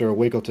good after a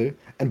week or two.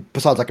 And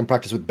besides, I can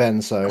practice with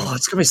Ben, so Oh,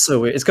 it's gonna be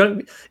so weird. It's gonna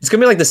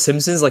be like The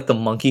Simpsons, like the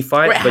monkey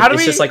fight, Wait, but how do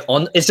it's we- just like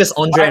it's just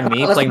Andre and me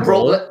Let's playing play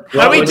Brawl. Brawl.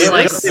 How do we We're do just,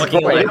 like, this?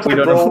 fucking, We're like, gonna play we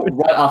don't know. Brawl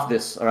right after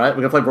this, alright?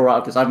 We're gonna play Brawl right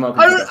after this. I have no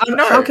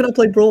How can I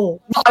play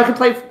Brawl? I can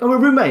play. I'm a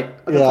roommate.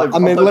 yeah. I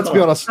mean, let's be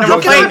honest. You're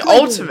you're- playing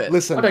Ultimate.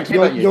 Listen, I don't care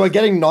you're, about you. you are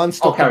getting 9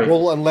 stock carry. of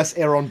Brawl unless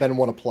Aero and Ben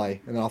want to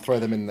play, and then I'll throw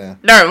them in there.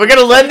 No, we're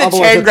gonna learn the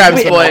Otherwise, chain it's-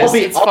 grabs, I'll boys.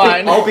 It's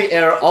fine. I'll be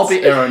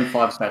Aaron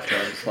 5 Smash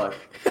games. Like,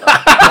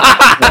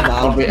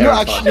 Nah, be you Aero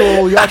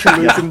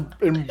actually lose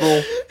in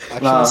Brawl.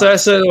 Actually. Nah.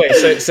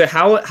 So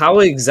how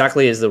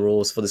exactly is the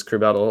rules for this crew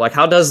battle? Like,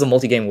 how does the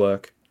multi game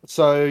work?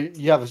 So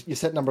you have your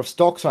set number of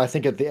stocks, and I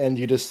think at the end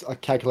you just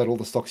calculate all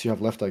the stocks you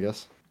have left, I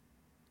guess.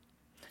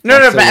 No,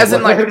 So but as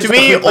in, like- like, do Just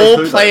we like we play all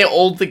through play them.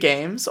 all the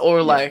games,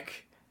 or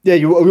like? Yeah,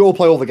 we all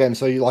play all the games,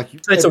 so you like.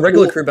 So it's a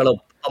regular crew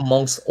battle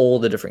amongst all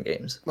the different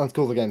games. Let's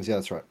call the games. Yeah,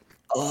 that's right.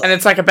 And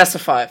it's like a best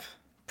of 5,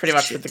 pretty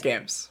much with the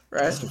games,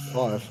 right?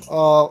 5. I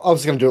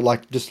was gonna do it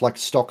like just like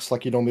stocks,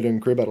 like you normally do in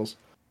crew battles.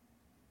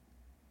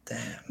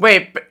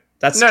 Wait, but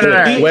That's No, good.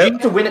 no, no. you Where-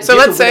 have to win it. So you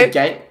have let's to win a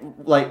say- game,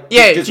 like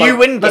Yeah, just do you like,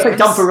 win Let's say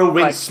games? Dumb4Real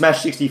wins Like-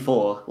 Smash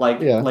 64. Like,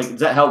 Yeah. like is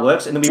that how it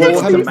works? And then we Well,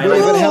 win how the many,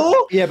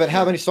 melee. but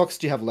how many stocks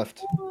do you have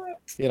left?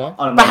 You know.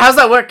 I don't but know. how's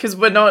that work? Because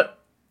we're not.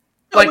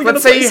 Like, we're gonna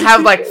let's say play you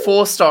have like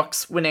 4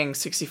 stocks winning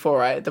 64,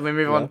 right? Then we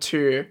move on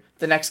to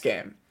the next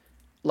game.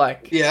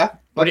 Like, Yeah.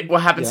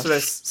 what happens Yeah. to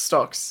those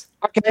stocks?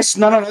 Okay. So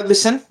no.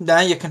 Listen.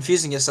 Now you're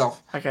confusing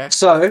yourself. Okay.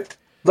 So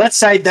let's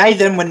say they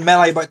then win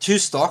Melee by 2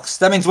 stocks.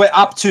 That means we're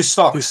up 2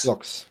 stocks. 2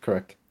 stocks,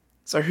 correct.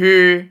 So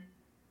who?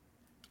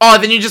 Oh,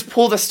 then you just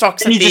pull the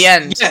stocks And at you the just-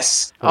 end.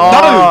 Yes.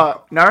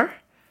 Oh, no.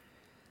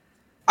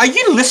 Are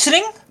you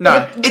listening?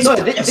 No. It's No,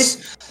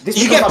 this. this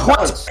You is get not points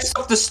balanced. based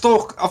off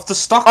the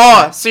stock.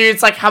 Oh, so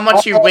it's like how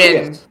much you Oh,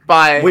 win yes.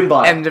 by Win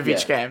by, end of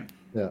each yeah. game.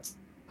 Yeah.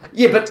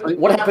 Yeah, but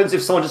what happens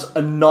if someone just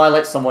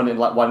annihilates someone in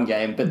like one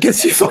game? But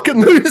Guess you fucking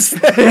lose.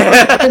 and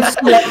so,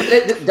 like,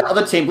 the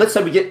other team, let's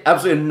say we get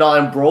absolutely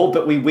 9 Brawl,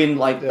 but we win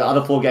like the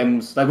other 4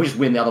 games. Like we just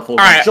win the other 4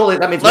 games. Alright. Surely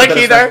that means we're Low better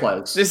key Smash though,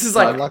 players. this is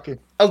like Unlucky.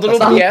 a little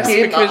That's BS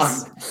lucky.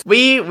 because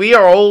we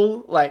are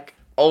all like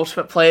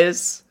ultimate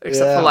players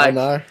except Yeah, for like I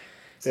know.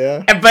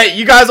 Yeah. but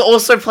you guys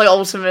also play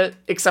ultimate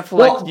except for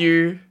like Well-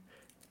 you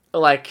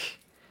like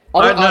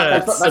I don't, No,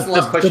 that's the last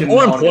the question. more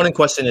I wanna important get.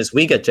 question is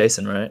we get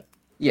Jason, right?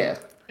 Yeah.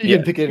 You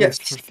can pick it.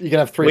 You can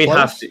have 3 We players.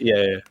 have to.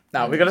 Yeah.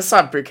 no, we gotta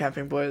start boot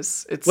camping,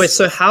 boys. It's Wait.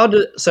 So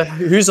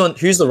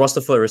who's the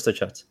roster for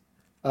Aristochats?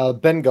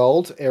 Ben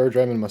Gold,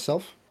 Aerodrome, and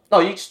myself. No,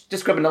 you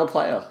just grab another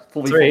player.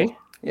 4v4. 3?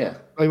 Yeah.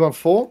 Oh, you want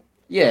 4?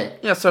 Yeah.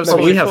 yeah, so So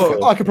we have four. 4.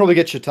 Oh, I could probably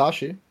get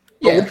Shitashi.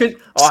 Yeah. We could,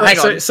 Oh, so, hang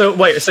so, on. So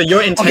wait. So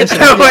your intention?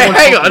 Wait,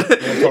 hang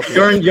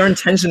on. Your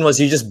intention was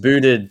you just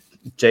booted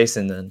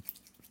Jason then.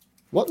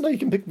 What? No, you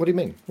can pick. What do you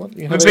mean? What?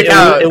 You We have pick a-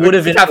 out- it would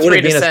have we been pick out it would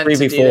have 3 been a descent to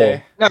 3v4.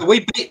 D-Day. No,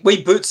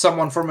 we boot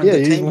someone from yeah,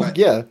 the team. mate.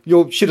 yeah.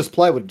 Your shittest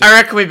player would. I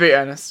reckon we boot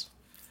Ernest.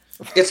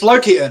 It's low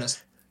key,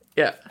 Ernest.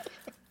 Yeah.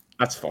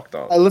 That's fucked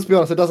up. Let's be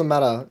honest. It doesn't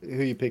matter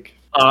who you pick.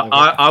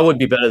 I would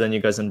be better than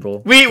you guys in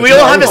Brawl. We all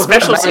have a We're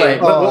better specialty. melee,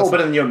 but we're all Oh,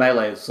 better than your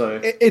melee, so.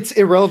 It's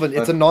irrelevant.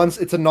 It's a 9.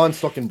 It's a 9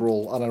 stock in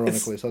Brawl,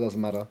 unironically, so it doesn't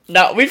matter.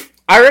 No,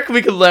 I reckon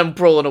we could learn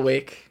Brawl in a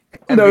week.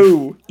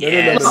 No.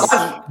 Yes.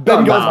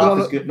 Ben Gold's been Mark on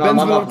is it. good. No, Ben's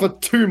my been on Mark- it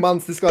for 2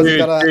 months. This guy's Dude,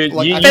 gonna dude,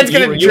 like. you- Ben's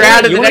gonna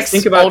drown in the wanna next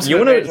think about, Ultimate You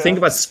want to Major. think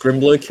about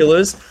Scrimblow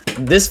killers?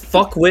 This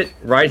fuckwit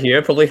right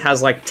here probably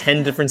has like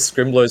 10 different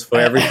Scrimblows for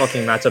every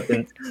fucking matchup.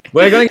 And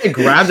we're going to get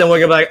grabbed and we're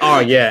going to be like, oh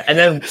yeah. And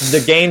then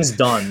the game's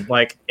done.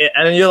 And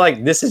then you're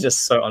like, this is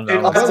just so Dude,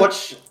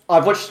 unbalanced.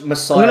 I've watched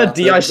Messiah. I'm gonna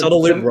DI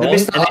shuttle loop the wrong,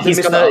 Mr. and the he's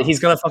Mr. gonna he's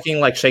gonna fucking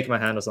like shake my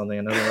hand or something,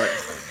 and then I'm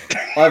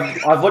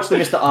like, I've watched the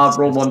Mr. R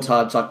Brawl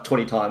montage like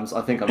 20 times.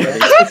 I think I'm ready.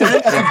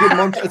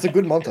 It's a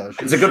good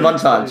montage. It's a good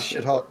montage.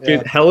 Shit hot. Yeah.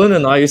 dude, Helen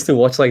and I used to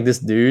watch like this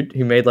dude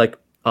who made like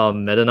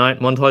Meta Knight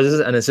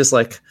montages, and it's just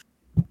like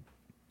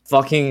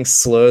fucking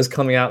slurs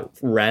coming out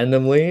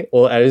randomly,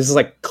 and it's just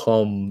like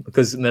 "cum"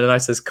 because Meta Knight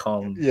says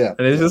 "cum," Yeah.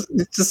 and it's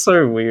just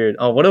so weird.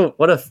 Oh, what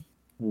a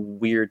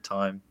weird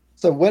time.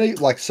 So when are you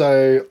like?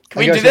 So Can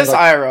we do this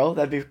IRL?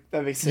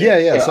 That'd be sick. Yeah.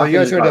 Yeah, So I you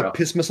can guys do going to IRL.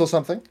 Pissmas or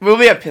something? We'll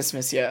be at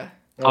Pissmas, yeah.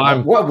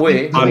 What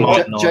we? I'm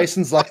not.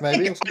 Jason's luck,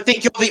 maybe. I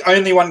think you're the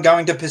only one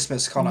going to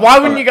Pissmas, Connor. Why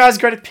wouldn't you guys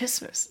go to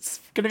Pissmas? It's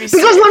gonna be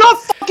Because we're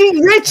not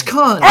fucking rich,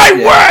 cunt.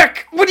 I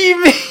work. What do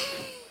you mean,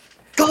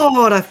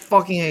 God, I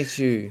fucking hate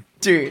you.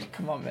 dude?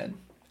 Come on, man.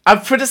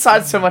 I've put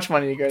aside so much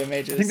money to go to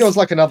majors. I think there was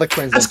like another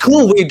Queensland. That's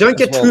cool. We don't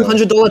get as well,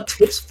 $200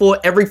 tips for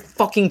every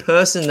fucking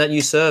person that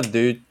you serve,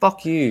 dude.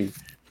 Fuck you.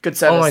 Good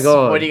service. Oh my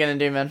God. What are you gonna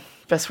do, man?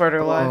 Best word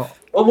of life.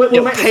 Well, we'll Yeah,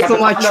 make this pay for happen.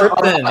 my trip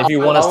No, then, if you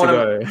want us to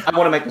go. I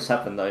want to make this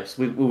happen though.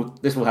 So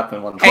this will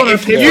happen one day. Hey,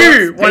 if pay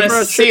you for want a to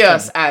trip see then.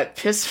 us at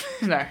Piss,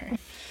 no,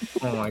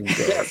 Oh my God.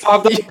 I've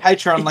got the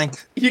Patreon link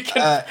you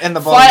can in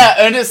the fly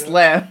bottom. at Ernest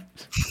Lamb.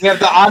 We have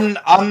the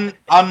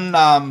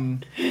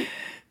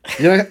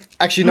You know,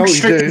 actually, you know what you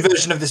restricted do.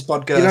 version of this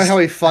podcast. You know how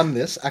we fund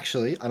this?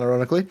 Actually,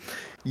 unironically,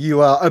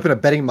 you open a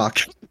betting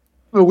market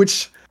for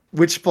which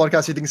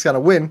podcast you think is going to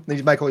win. Then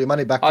you make all your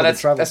money back Oh, for the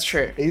that's travel.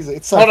 true. Easy.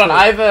 It's so Hold on, cool.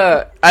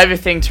 I have a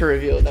thing to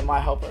reveal that might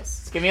help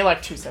us. Give me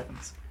like 2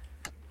 seconds.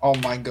 Oh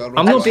my god.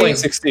 I'm not Actually- playing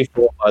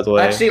 64, by the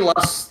way. Actually,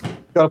 last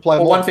Gotta play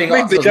well, more. one thing. Wait,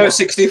 there was video one-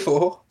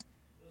 64.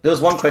 There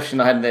was one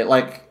question I had in there.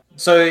 Like,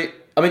 so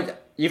I mean,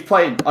 you've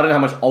played. I don't know how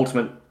much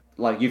Ultimate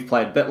you've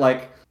played, but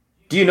like,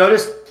 do you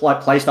notice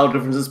like playstyle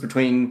differences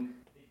between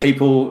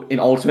people in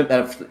Ultimate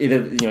that have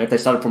either if they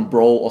started from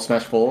Brawl or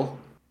Smash 4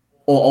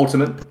 or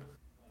Ultimate,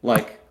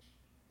 like.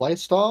 Play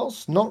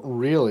styles? Not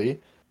really.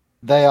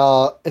 They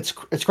are. It's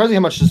crazy how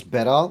much just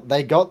better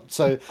they got.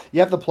 So you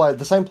have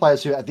the same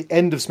players who at the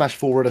end of Smash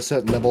 4 were at a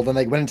certain level, then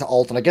they went into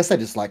Ult, and I guess they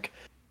just like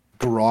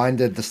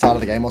grinded the start of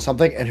the game or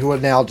something, and who are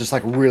now just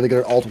like really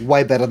good at Ult,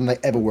 way better than they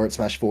ever were at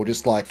Smash 4.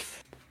 Just like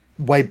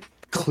way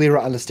clearer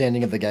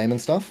understanding of the game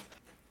and stuff.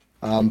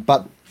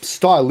 But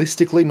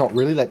stylistically, not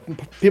really. Like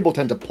people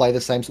tend to play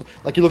the same.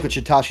 Like you look at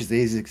Shitashi's the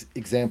easiest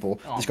example.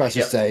 This guy's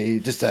just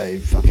a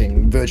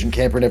fucking virgin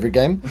camper in every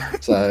game,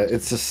 so it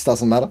just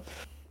doesn't matter.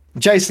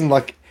 Jason,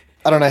 like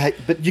I don't know,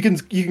 but you can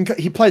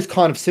he plays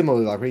kind of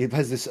similarly. Like he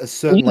has a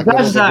certain He like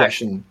level of dash attack.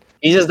 aggression.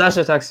 He just dash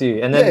attacks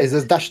you, and then Yeah, he's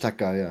a dash attack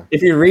guy. Yeah.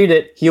 if you read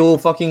it, he will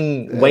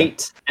fucking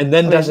wait and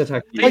then dash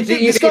attack you. Like, You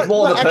this think guy-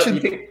 more on the actually- you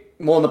think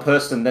more on the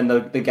person than the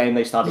game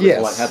they started with,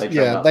 or like how they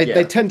trained up.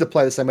 they tend to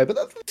play the same way. But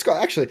this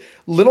guy actually,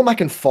 Little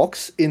Mac and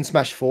Fox in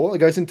Smash 4, it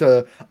goes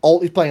into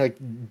Ult. He's playing like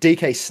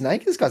DK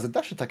Snake. This guy's a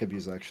dash attack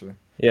abuser actually.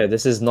 Yeah,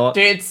 this is not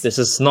Dude,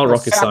 it's-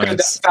 rocket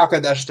science. Falco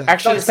dash attack.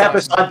 Actually, It's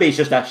that side B is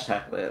just dash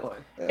attack. Like,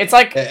 it's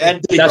like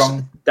And Diddy Dash,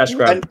 Kong. dash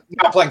grab. And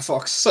now playing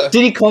Fox. So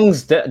Diddy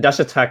Kong's dash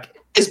attack.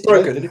 it's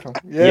broken.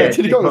 Yeah,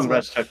 Diddy Diddy Kong Kong is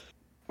well. dash attack.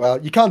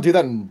 Well, you can't do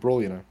that in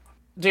Brawl, you know.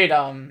 dude, The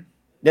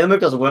other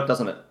move doesn't work,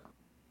 doesn't it?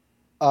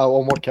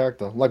 On what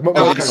character? Like, what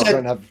Oh, characters I said-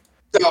 don't have?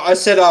 No, I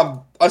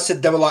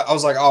said they were like, I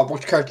was like, oh,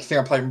 what character do you think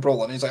I play in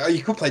Brawl? And he's like, oh,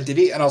 you could play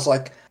Diddy. And I was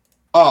like,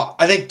 oh,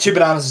 I think 2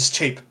 bananas is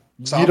cheap.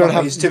 So You I'm don't gonna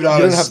have. use You 2 don't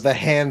bananas. have the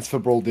hands for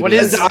Brawl. Diddy. What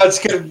is- I'm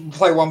just gonna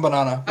play 1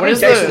 banana. What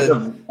is Jason's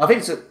the- I think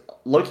it's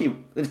Loki.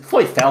 It's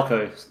probably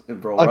Falco in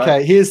Brawl, Okay,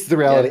 right? here's the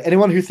reality. Yeah.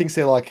 Anyone who thinks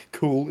they're like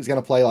cool is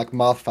gonna play like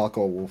Marth,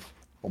 Falco, or Wolf,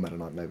 or Meta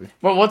Knight maybe.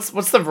 well, what's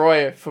the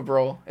Roy for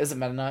Brawl? Is it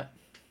Meta Knight?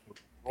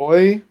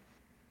 Roy,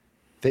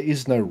 there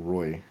is no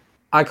Roy.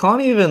 I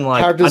can't even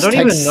like. Characters I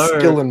don't take even know.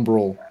 skill in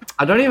Brawl.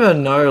 I don't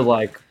even know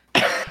like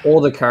all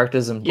the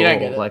characters in You don't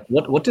Brawl. get it. Like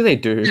what do they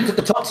do?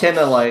 The top 10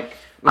 are like.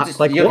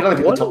 Like you can only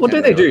pick the top what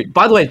do 10, they really. do?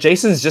 By the way,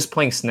 Jason's just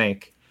playing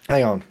Snake.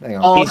 Hang on.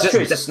 Oh, He's that's just-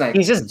 true. It's just Snake.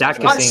 He's just I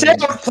Dakasing.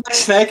 said I played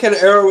Snake and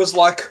Era was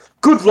like,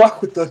 good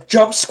luck with the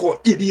jump squat,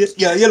 idiot.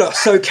 Yeah, you know,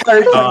 so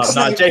carry Nah,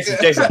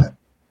 Jason.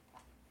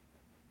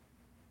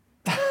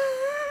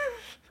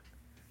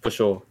 For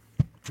sure.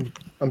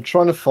 I'm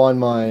trying to find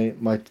my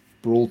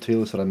Brawl tier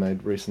list that I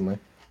made recently.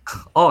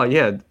 Oh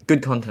yeah,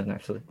 good content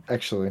actually.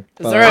 Actually, Is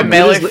But, there a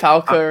melee Li-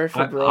 Falco for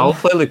I'll Brawl?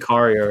 play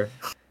Lucario.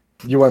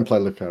 you won't play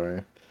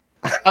Lucario.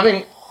 I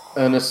think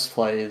Ernest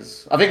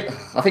plays. I think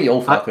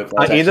all Falco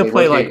I plays. either actually.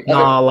 play Loki.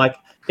 like like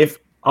if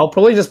I'll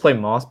probably just play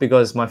Mars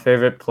because my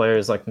favorite player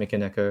is like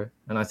Mikaneko,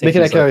 and I think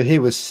he's, Mikaneko, like, he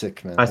was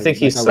sick, man. I think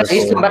he's Mikaneko so was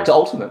He's cool. come back to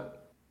Ultimate.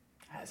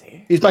 Has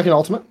he? He's back in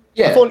Ultimate.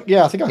 Yeah. I thought,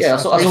 I think I Yeah,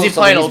 saw. I saw- Is he something,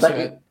 playing he's back-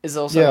 Ultimate? Is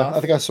also Yeah, enough? I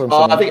think I saw him. I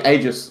somewhere. think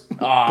Aegis.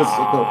 No,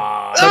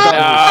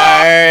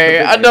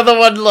 another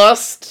one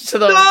lost to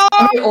the.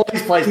 I think all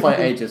these players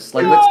play Aegis.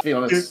 Like, let's be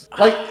honest.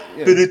 Like,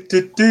 yeah.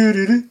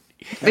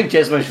 I think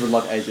Jezmo should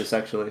like Aegis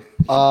actually.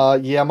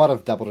 Yeah, I might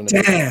have dabbled in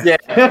it.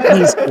 Yeah,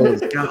 He's cool.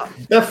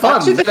 they're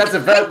fun. That's a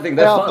bad thing.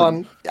 They They're are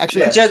fun. fun.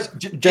 Actually, Yeah. Jason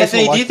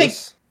Anthony, will do you like think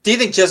this. do you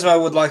think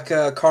Jezmo would like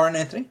Corin,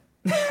 Anthony?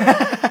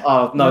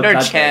 Oh no, No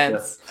bad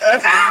chance.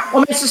 character. I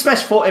mean, it's a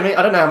Smash 4. I mean,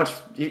 I don't know how much.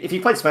 If you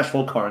played Smash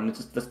 4, Corin, it's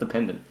just that's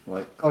dependent.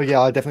 Like, Oh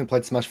yeah, I definitely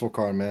played Smash 4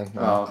 Corin, man.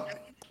 oh,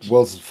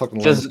 World's fucking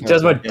lamest character.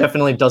 Jezmo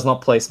definitely does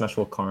not play Smash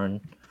 4 Karin.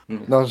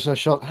 No, there's no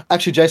shot.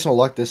 Actually, Jason will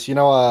like this. You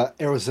know,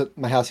 Era was at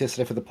my house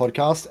yesterday for the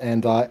podcast,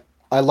 and I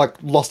like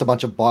lost a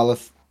bunch of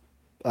Byleth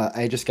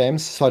Aegis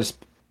games, so I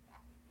just,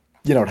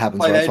 you know what happens,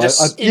 Played right?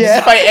 So Aegis? I, You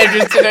just play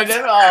Edgerton and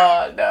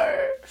oh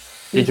no.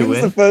 Did you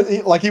wins win?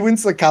 the first, he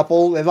wins the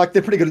couple. They're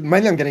pretty good.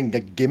 Mainly, I'm getting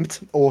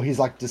gimped, or he's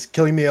like just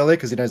killing me early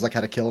because he knows like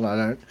how to kill and I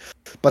don't.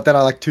 But then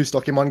I like two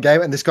stock him one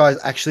game, and this guy's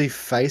actually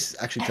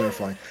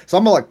terrifying. So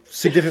I'm like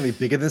significantly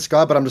bigger than this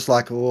guy, but I'm just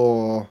like,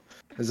 oh,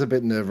 it's a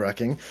bit nerve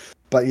wracking.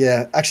 But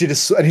yeah, actually,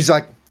 and he's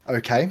like,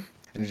 okay,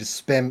 and he just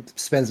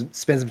spends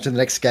him to the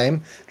next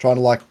game, trying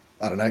to like,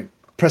 I don't know,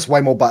 press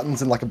way more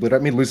buttons and like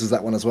obliterate me. Loses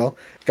that one as well.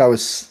 Guy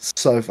was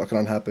so fucking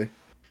unhappy.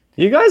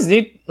 You guys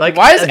need like.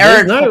 Why is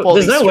Eric up all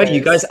There's no these way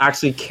you strays? guys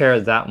actually care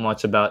that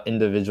much about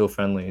individual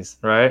friendlies,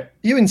 right?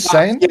 You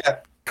insane? Yeah.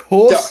 Of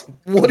course.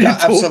 What are you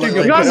talking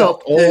absolutely. You guys are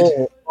about?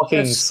 all fucking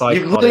You've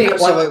psychotic. literally,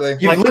 Absolutely.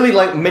 you've literally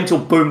like mental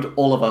boomed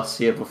all of us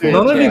here before.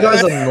 None of you Yeah.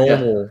 guys are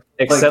normal,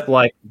 except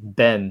like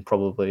Ben,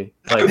 probably.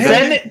 Like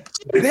Ben,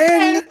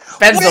 Ben,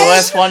 Ben's the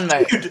worst one,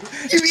 mate.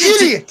 you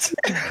idiot!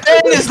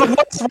 Ben is the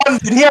worst one.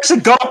 Dude. He actually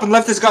got up and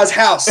left this guy's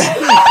house.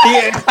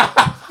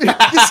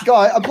 This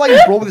guy, I'm playing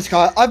Brawl with this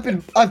guy.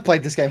 I've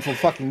played this game for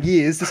fucking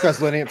years. This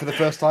guy's learning it for the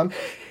first time.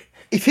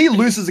 If he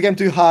loses the game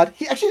too hard,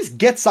 he actually just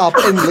gets up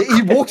and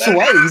he walks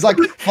away. He's like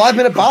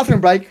 5-minute bathroom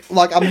break.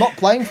 Like I'm not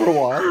playing for a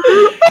while.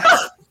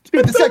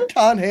 Dude, this guy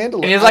can't handle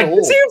it. And he's at like,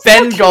 all.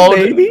 Ben Gold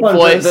baby.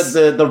 voice.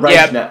 The rage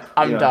Yep, nap.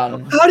 I'm you know.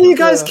 done. how do you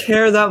guys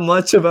care that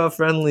much about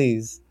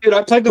friendlies? Dude,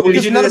 I played the Because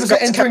Ouija none near of this us are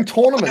guy's entering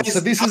tournaments, so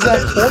this is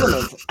a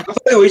tournament. I played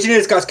the Ouija near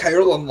this guy's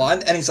K-Roll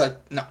online, and he's like,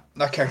 no,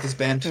 that character's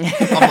banned. I'm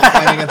not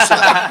playing against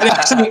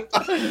that. And he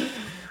actually-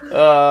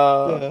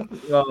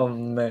 Oh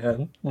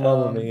man,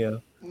 Mamma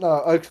Mia.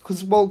 No,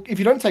 because if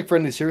you don't take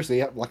friendly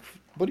seriously, like,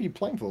 what are you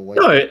playing for? Like,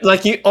 No,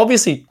 like you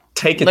obviously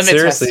take it Limit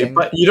seriously, testing.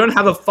 but you don't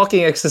have a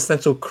fucking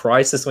existential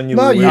crisis when you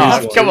No, lose. you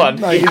have Oh, to. come on.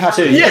 No, you have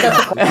to. Yeah,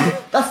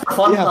 that's the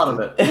fun You have part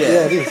to. of it. Yeah,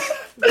 Yeah. it is.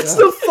 That's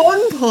the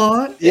fun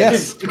part.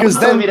 Yes, because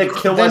telling then me to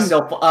kill then-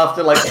 myself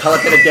after like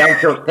collecting a down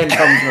kill 10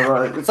 times in a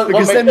row. It's like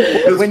Because what then,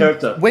 makes Bill's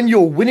character. when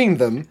you're winning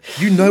them,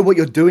 you know what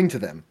you're doing to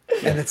them,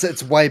 and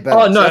it's way better.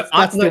 Oh, no,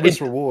 that's no, the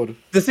risk reward.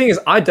 The thing is,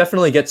 I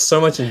definitely get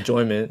so much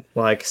enjoyment,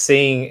 like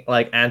seeing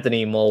like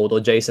Anthony mold or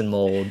Jason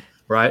mold,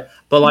 right?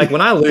 But like when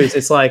I lose,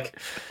 it's like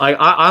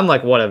I'm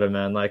like whatever,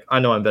 man. Like I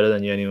know I'm better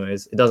than you,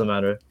 anyways. It doesn't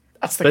matter.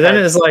 That's the But then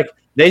character. it's like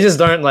they just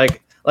don't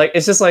like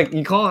it's just like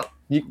you can't.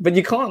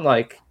 You can't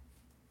like.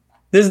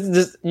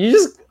 There's you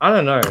just I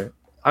don't know.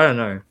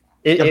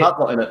 Your heart's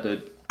not in it,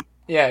 dude.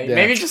 Yeah, Yeah,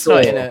 maybe just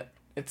not in sure. it.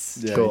 It's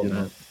Yeah, Sure, you know.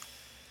 man.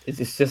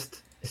 It's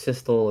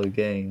just all a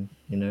game,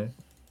 you know.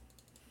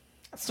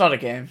 it's not a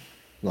game.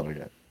 Not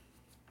okay.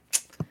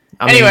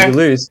 I mean,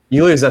 Anyway.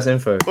 you lose. That's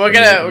info. We're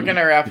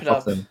gonna wrap it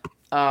up. Them.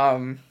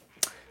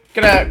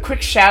 Gonna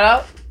quick shout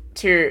out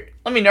to.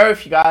 Let me know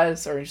if you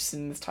guys are interested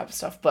in this type of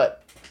stuff.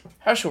 But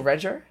Herschel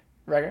Reger,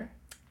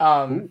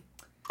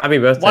 Happy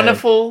birthday.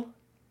 wonderful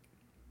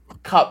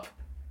cup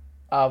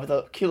with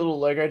a cute little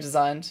logo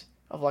designed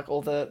of like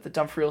all the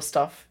Dumb4Real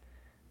stuff.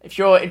 If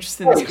you're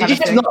interested in this Did kind you of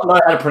just thing, not know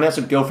how to pronounce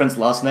your girlfriend's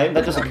last name?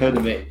 That just occurred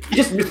to me. You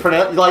just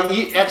mispronounce, like,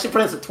 you actually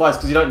pronounce it twice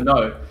because you don't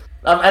know.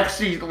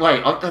 Actually,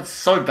 wait, that's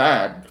so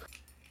bad.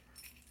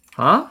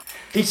 Huh?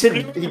 He said,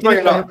 he Bring it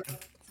didn't up.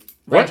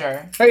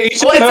 Reger. Hey, you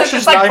said Well, Herschel's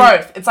it's like name-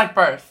 both. It's like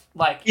both.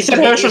 Like He said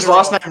either Herschel's or.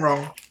 last name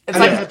wrong. It's and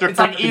like he had to it's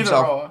like correct either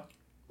himself. or.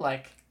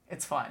 Like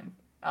it's fine.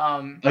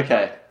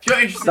 Okay. If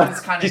you're interested in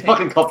this kind of He's thing,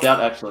 fucking copped out,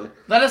 actually.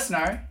 let us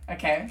know.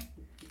 Okay.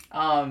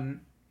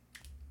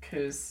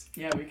 Cause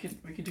yeah, we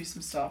could do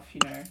some stuff. You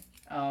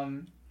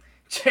know.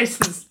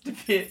 Jason's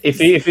disappeared.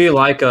 If you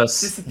like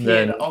us,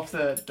 disappeared then off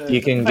the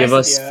you can face give of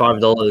us the earth.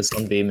 $5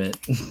 on Beemit.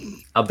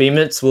 Our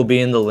Beemits will be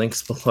in the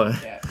links below.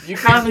 Yeah, you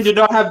Currently can.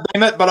 do not have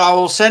Beemit, but I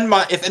will send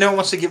my. If anyone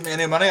wants to give me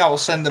any money, I will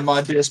send them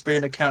my BSB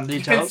and account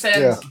You can details.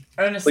 send Yeah.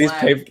 Ernest Please Lamb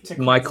pay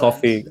to my Queensland.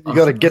 coffee. You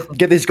gotta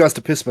get these guys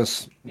to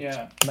Pismas.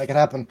 Yeah. Make it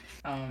happen.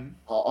 I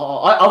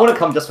want to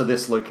come just for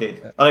this, low-key.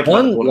 I don't care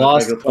One what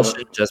last regular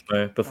question,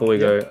 Jesmo, before we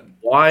Yeah, go. but-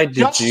 Why did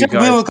Just you said we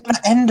guys? were gonna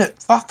end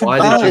it. Fucking Why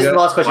bad. did you?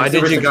 Last question, Why it's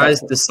the did you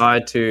guys Aristochats.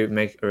 decide to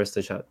make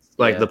Aristochats,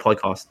 like Yeah. the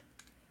podcast?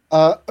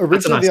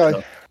 Originally, That's a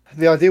nice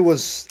the idea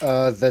was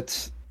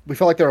that we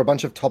felt like there were a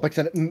bunch of topics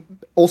and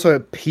also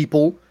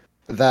people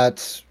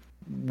that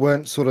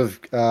weren't sort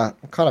of kind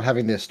of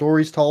having their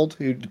stories told.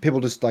 People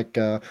just like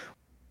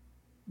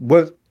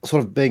weren't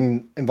sort of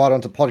being invited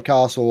onto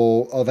podcasts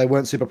or they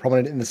weren't super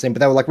prominent in the scene, but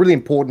they were like really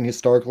important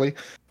historically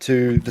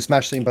to the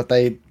Smash scene, but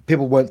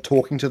people weren't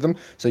talking to them,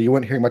 so you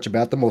weren't hearing much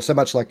about them, or so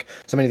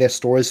many of their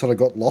stories sort of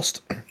got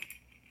lost.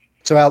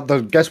 So the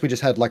guest we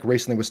just had like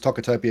recently was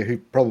Tokotopia, who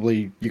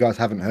probably you guys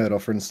haven't heard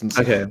of, for instance.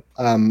 Okay.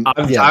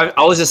 Yeah.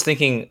 I was just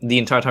thinking the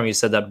entire time you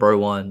said that bro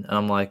won, and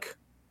I'm like,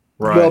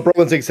 right. Well,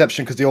 Browan's the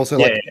exception because he also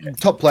like Yeah.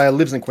 top player,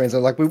 lives in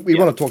Queensland. Like we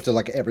want to talk to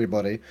like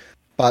everybody,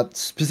 but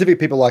specific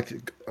people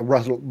like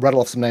rattle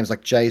off some names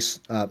like Jace,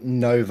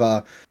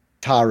 Nova,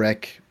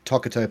 Tarek,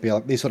 Tokotopia,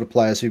 like these sort of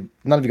players who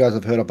none of you guys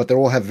have heard of, but they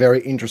all have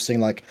very interesting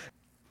like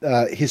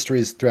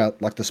histories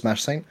throughout like the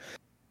Smash scene,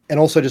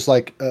 and also just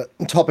like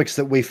topics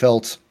that we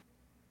felt.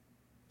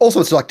 Also,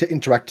 it's like to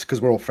interact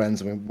because we're all friends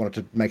and we wanted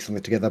to make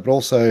something together, but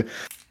also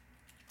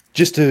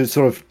just to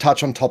sort of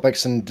touch on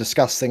topics and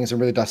discuss things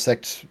and really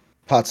dissect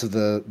parts of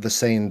the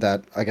scene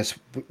that I guess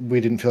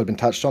we didn't feel had been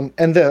touched on.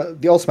 And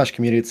the old Smash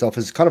community itself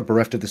is kind of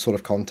bereft of this sort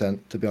of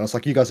content, to be honest.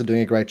 Like, you guys are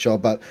doing a great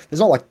job, but there's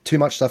not like too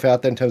much stuff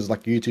out there in terms of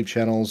like YouTube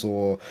channels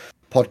or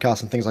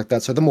podcasts and things like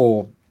that. So the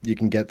more you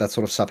can get that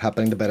sort of stuff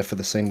happening, the better for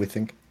the scene, we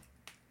think.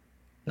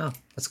 No,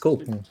 that's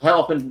cool. How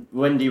often?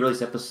 When do you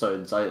release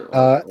episodes?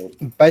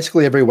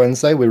 Basically every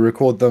Wednesday. We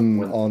record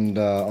them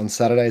on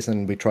Saturdays,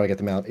 and we try to get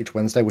them out each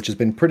Wednesday, which has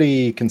been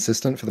pretty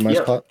consistent for the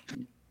most part.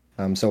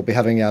 So we'll be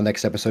having our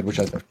next episode, which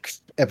is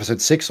episode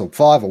 6 or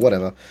 5 or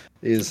whatever,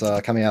 is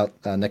coming out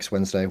next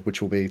Wednesday,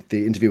 which will be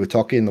the interview with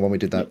Toki, and the one we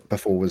did that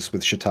before was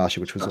with Shitashi,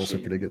 which was also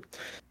pretty good.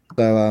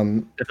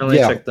 So definitely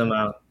check them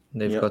out.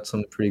 They've got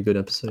some pretty good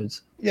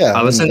episodes. Yeah,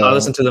 I listen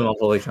to them on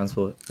public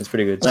transport. It's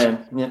pretty good. Same,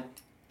 yeah.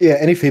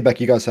 Any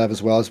feedback you guys have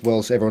as well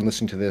as everyone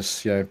listening to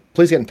this,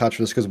 please get in touch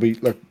with us, because we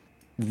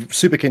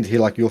super keen to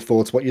hear like your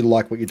thoughts, what you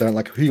like, what you don't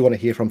like, who you want to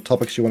hear from,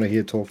 topics you want to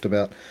hear talked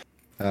about.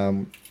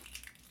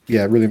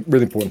 Really,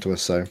 really important to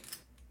us. So,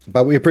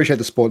 but we appreciate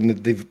the support,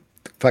 and the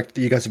fact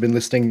that you guys have been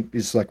listening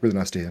is like really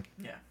nice to hear.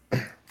 Yeah.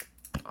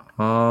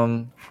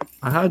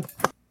 I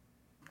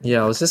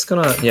was just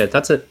gonna. Yeah,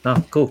 that's it.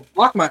 No, cool.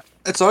 Like, mate,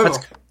 it's over.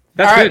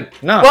 That's All right.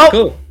 good. No, Well,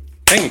 cool.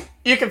 Thank you.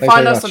 You can Thanks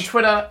find very us on much.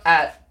 Twitter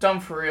at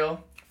Dumb4Real.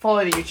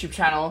 Follow the YouTube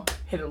channel.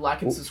 Hit the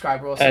like and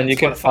subscribe. We're also And on you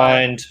can Spotify,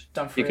 find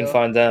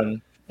Dumb4Real.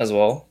 them as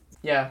well.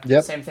 Yeah.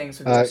 Yep. Same things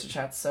with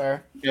Aristochats. So.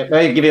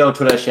 Maybe give your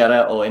Twitter a shout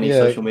out or any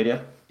social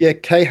media. Yeah,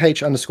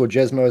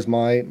 KH_Jezmo is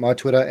my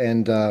Twitter,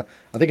 and I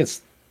think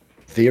it's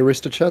the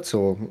Aristochats,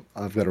 or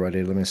I've got it right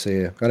here. Let me see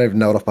here. I don't even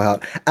know it off by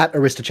heart. At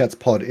Aristochats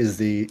Pod is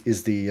the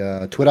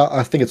Twitter.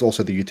 I think it's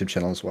also the YouTube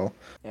channel as well.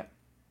 Yeah.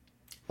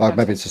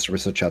 Maybe it's just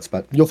Aristochats,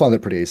 but you'll find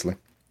it pretty easily.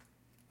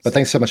 But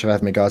thanks so much for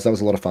having me, guys. That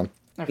was a lot of fun.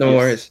 No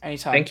worries.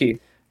 Anytime. Thank you.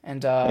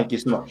 And Thank you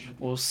so much.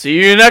 we'll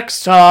see you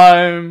next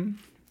time.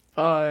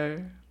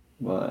 Bye.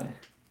 Bye.